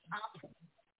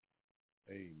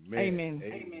 Amen.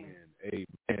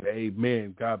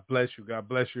 Amen. God bless you. God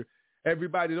bless you.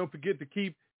 Everybody, don't forget to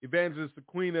keep Evangelist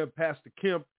Aquina, Pastor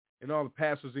Kemp, and all the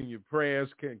pastors in your prayers.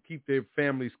 Can keep their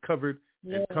families covered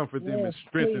and comfort them and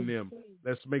strengthen them.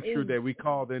 Let's make sure that we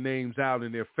call their names out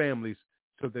and their families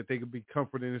so that they can be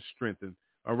comforted and strengthened.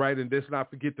 All right, and let's not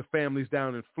forget the families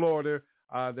down in Florida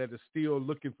that are still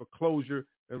looking for closure,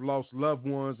 that have lost loved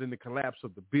ones in the collapse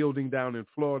of the building down in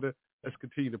Florida. Let's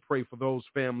continue to pray for those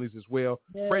families as well.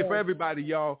 Yeah. Pray for everybody,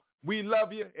 y'all. We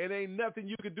love you, and ain't nothing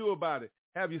you can do about it.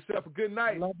 Have yourself a good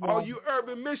night. All you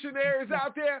urban missionaries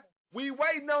out there, we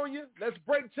waiting on you. Let's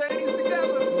break chains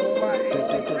together.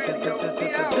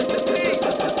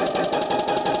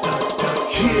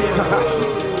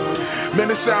 Yeah. Man,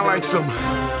 it sound like some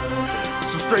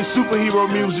straight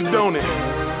superhero music, don't it?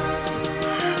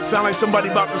 Sound like somebody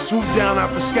about to swoop down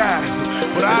out the sky.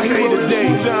 But I hate the day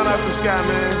down out the sky,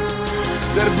 man.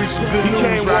 That'll be some good news. He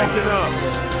came walking up.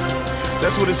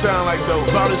 That's what it sound like, though.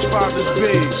 About his father's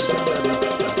pigs.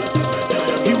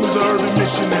 He was an urban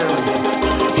missionary.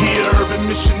 He an urban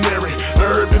missionary.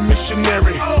 Urban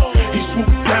missionary. He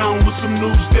swooped down with some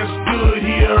news that's good.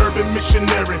 He an urban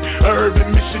missionary. Urban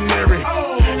missionary.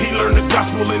 He learned the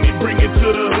gospel and he bring it to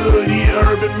the hood. He an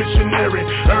urban missionary.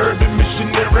 Urban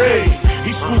missionary.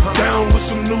 He swooped down with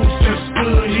some news that's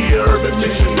good. He an urban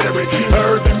missionary.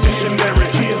 Urban missionary.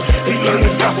 He learned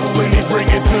the gospel and he bring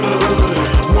it to the hood.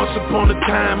 Once upon a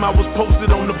time I was posted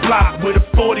on the block with a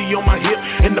 40 on my hip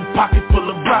and a pocket full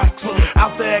of rocks.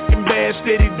 Out there acting bad,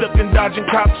 steady ducking, dodging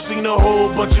cops. Seen a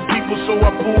whole bunch of people, so I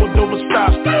pulled over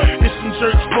stops. It's some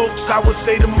church folks, I would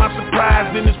say to my surprise.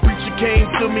 Then this preacher came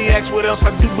to me, asked what else I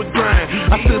do but grind.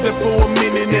 I stood there for a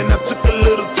minute and I took a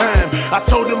little time. I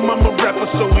told him I'm a rapper,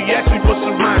 so he asked me for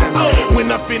some rhyme.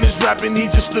 When I finished rapping, he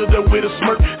just stood there with a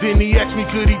smirk. Then he asked me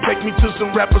could he take me to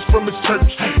some rappers from his church.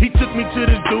 He took me to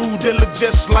this dude that looked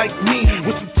just like me,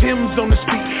 with some Timbs on his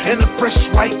feet and a fresh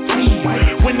white tee.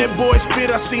 When that boy spit,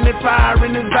 I seen that fire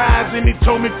in his eyes, and he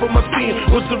told me for my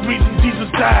sin was the reason Jesus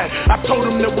died. I told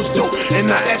him that was dope, and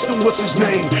I asked him what's his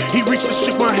name. He reached and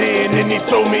shook my hand, and he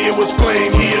told me it was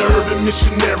Flame. He an urban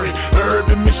missionary,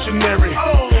 urban missionary.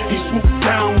 He swooped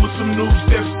down with some news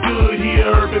that's good. He an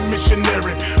urban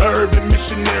missionary, urban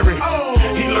missionary.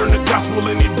 He learned the gospel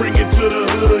and he bring it to the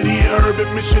hood. He an urban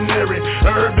missionary,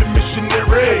 urban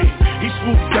missionary. He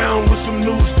swooped down with some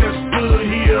news that's good.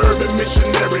 He an urban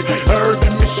missionary,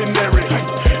 urban missionary.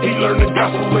 He learned the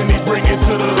gospel and he bring it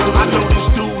to the hood. I know this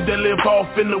dude that live off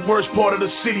in the worst part of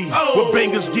the city, where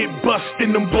bangers get bust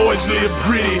and them boys live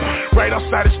gritty. Right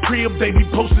outside his crib, they be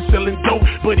posted selling dope,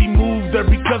 but he moved there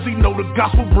because he know the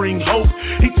gospel bring hope.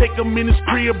 He take them in his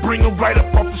crib, bring them right up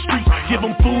off the streets, give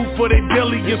them food for their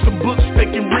belly and some books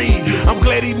they can read. I'm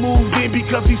glad he moved in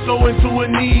because he's so into a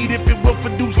need. If it were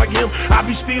for dudes like him, I'd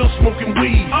be still smoking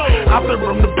weed. Out there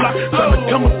on the block, trying to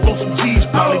come up on some G's.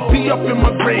 Probably be up in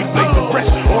my grave, make the rest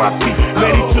R.I.P.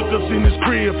 Man, he took us in his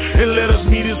crib and let us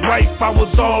meet his wife. I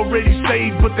was already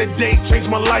saved, but that day changed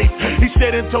my life. He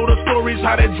said and told us stories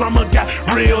how that drama got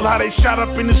real, how they shot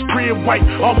up in his crib, white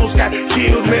almost got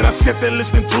killed. Man, I sat there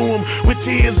listening to him with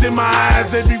tears in my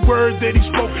eyes. Every word that he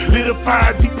spoke lit a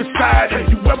fire deep inside.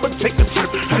 If you ever take a trip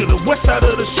to the west side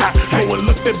of the shop, go and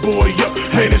look that boy up.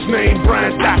 Man, his name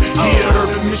Brian Dot. He an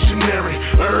urban missionary,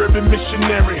 urban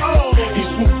missionary. He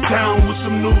swooped down with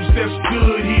some news that's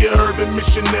good. He an urban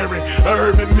missionary,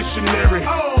 urban missionary.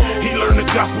 He learned the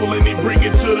gospel and he bring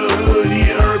it to the hood. He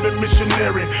an urban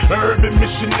missionary, urban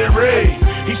missionary.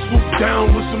 He swooped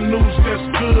down with some news that's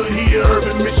good. He an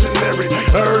urban missionary,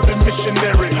 urban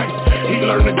missionary. He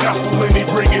learned the gospel and he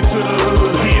bring it to the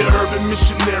hood. He an urban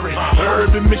missionary,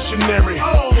 urban missionary.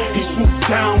 He swooped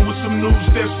down with some news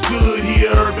that's good. He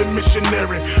an urban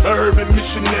missionary, urban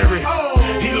missionary.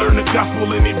 He learned the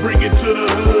gospel and he bring it to the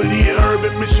hood. He an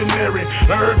urban missionary,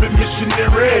 urban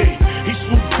missionary. He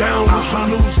swooped down with some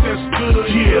news that's good.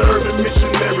 He an urban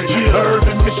missionary,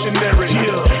 urban missionary.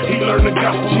 He learned the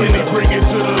gospel and he bring it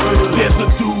to the hood. There's a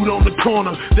dude on the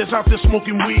corner that's out there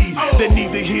smoking weed that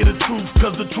need to hear the truth,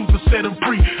 cause the truth will set him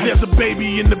free. There's a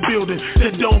baby in the building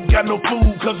that don't got no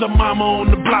food, cause her mama on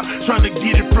the block trying to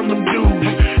get it from them dudes.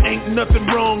 Ain't nothing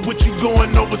wrong with you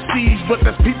going overseas, but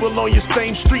there's people on your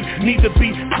same street need to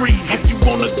be free. If you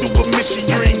wanna do a mission,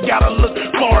 you ain't gotta look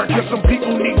far, cause some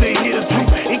people need to hear the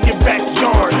truth in your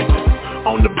backyard.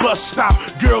 On the bus stop,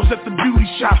 girls at the beauty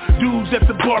shop, dudes at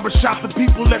the barber shop, the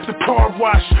people at the car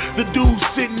wash, the dudes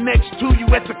sitting next to you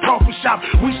at the coffee shop.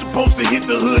 We supposed to hit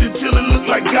the hood until it look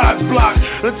like God's block.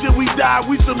 Until we die,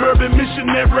 we some urban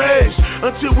missionaries.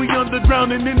 Until we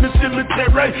underground and in the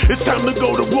cemetery. It's time to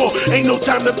go to war, ain't no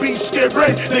time to be scared.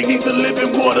 They need the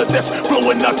living water that's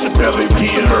flowing out your belly. He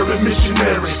an urban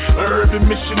missionary, urban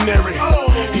missionary.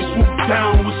 He swooped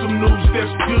down with some news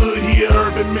that's good. He an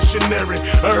urban missionary,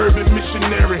 urban missionary.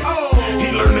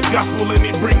 He learned the gospel and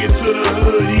he bring it to the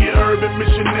hood. He an urban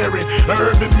missionary,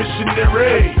 urban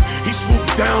missionary. He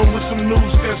swooped down with some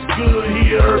news that's good.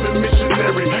 He an urban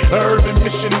missionary, urban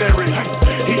missionary.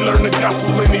 He learned the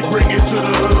gospel and he bring it to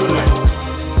the hood.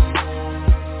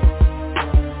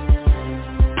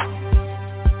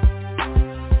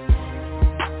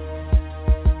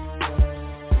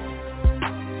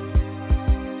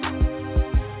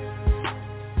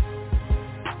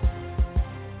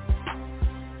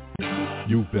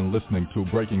 You've been listening to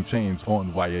Breaking Chains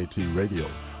on YAT Radio,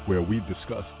 where we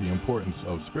discuss the importance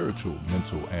of spiritual,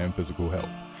 mental, and physical health.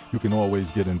 You can always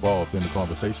get involved in the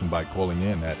conversation by calling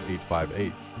in at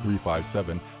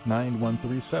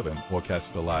 858-357-9137 or catch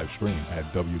the live stream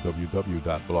at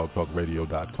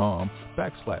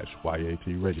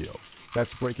www.blogtalkradio.com/YAT Radio.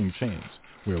 That's Breaking Chains,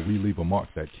 where we leave a mark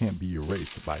that can't be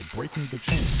erased by breaking the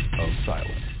chains of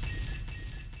silence.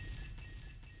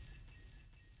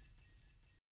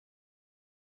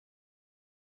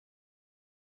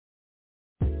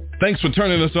 Thanks for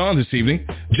turning us on this evening.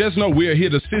 Just know we are here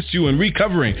to assist you in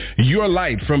recovering your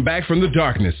light from back from the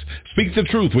darkness. Speak the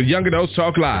truth with Young Adults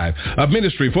Talk Live, a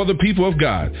ministry for the people of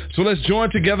God. So let's join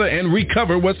together and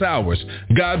recover what's ours.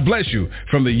 God bless you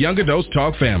from the Young Adults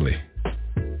Talk family.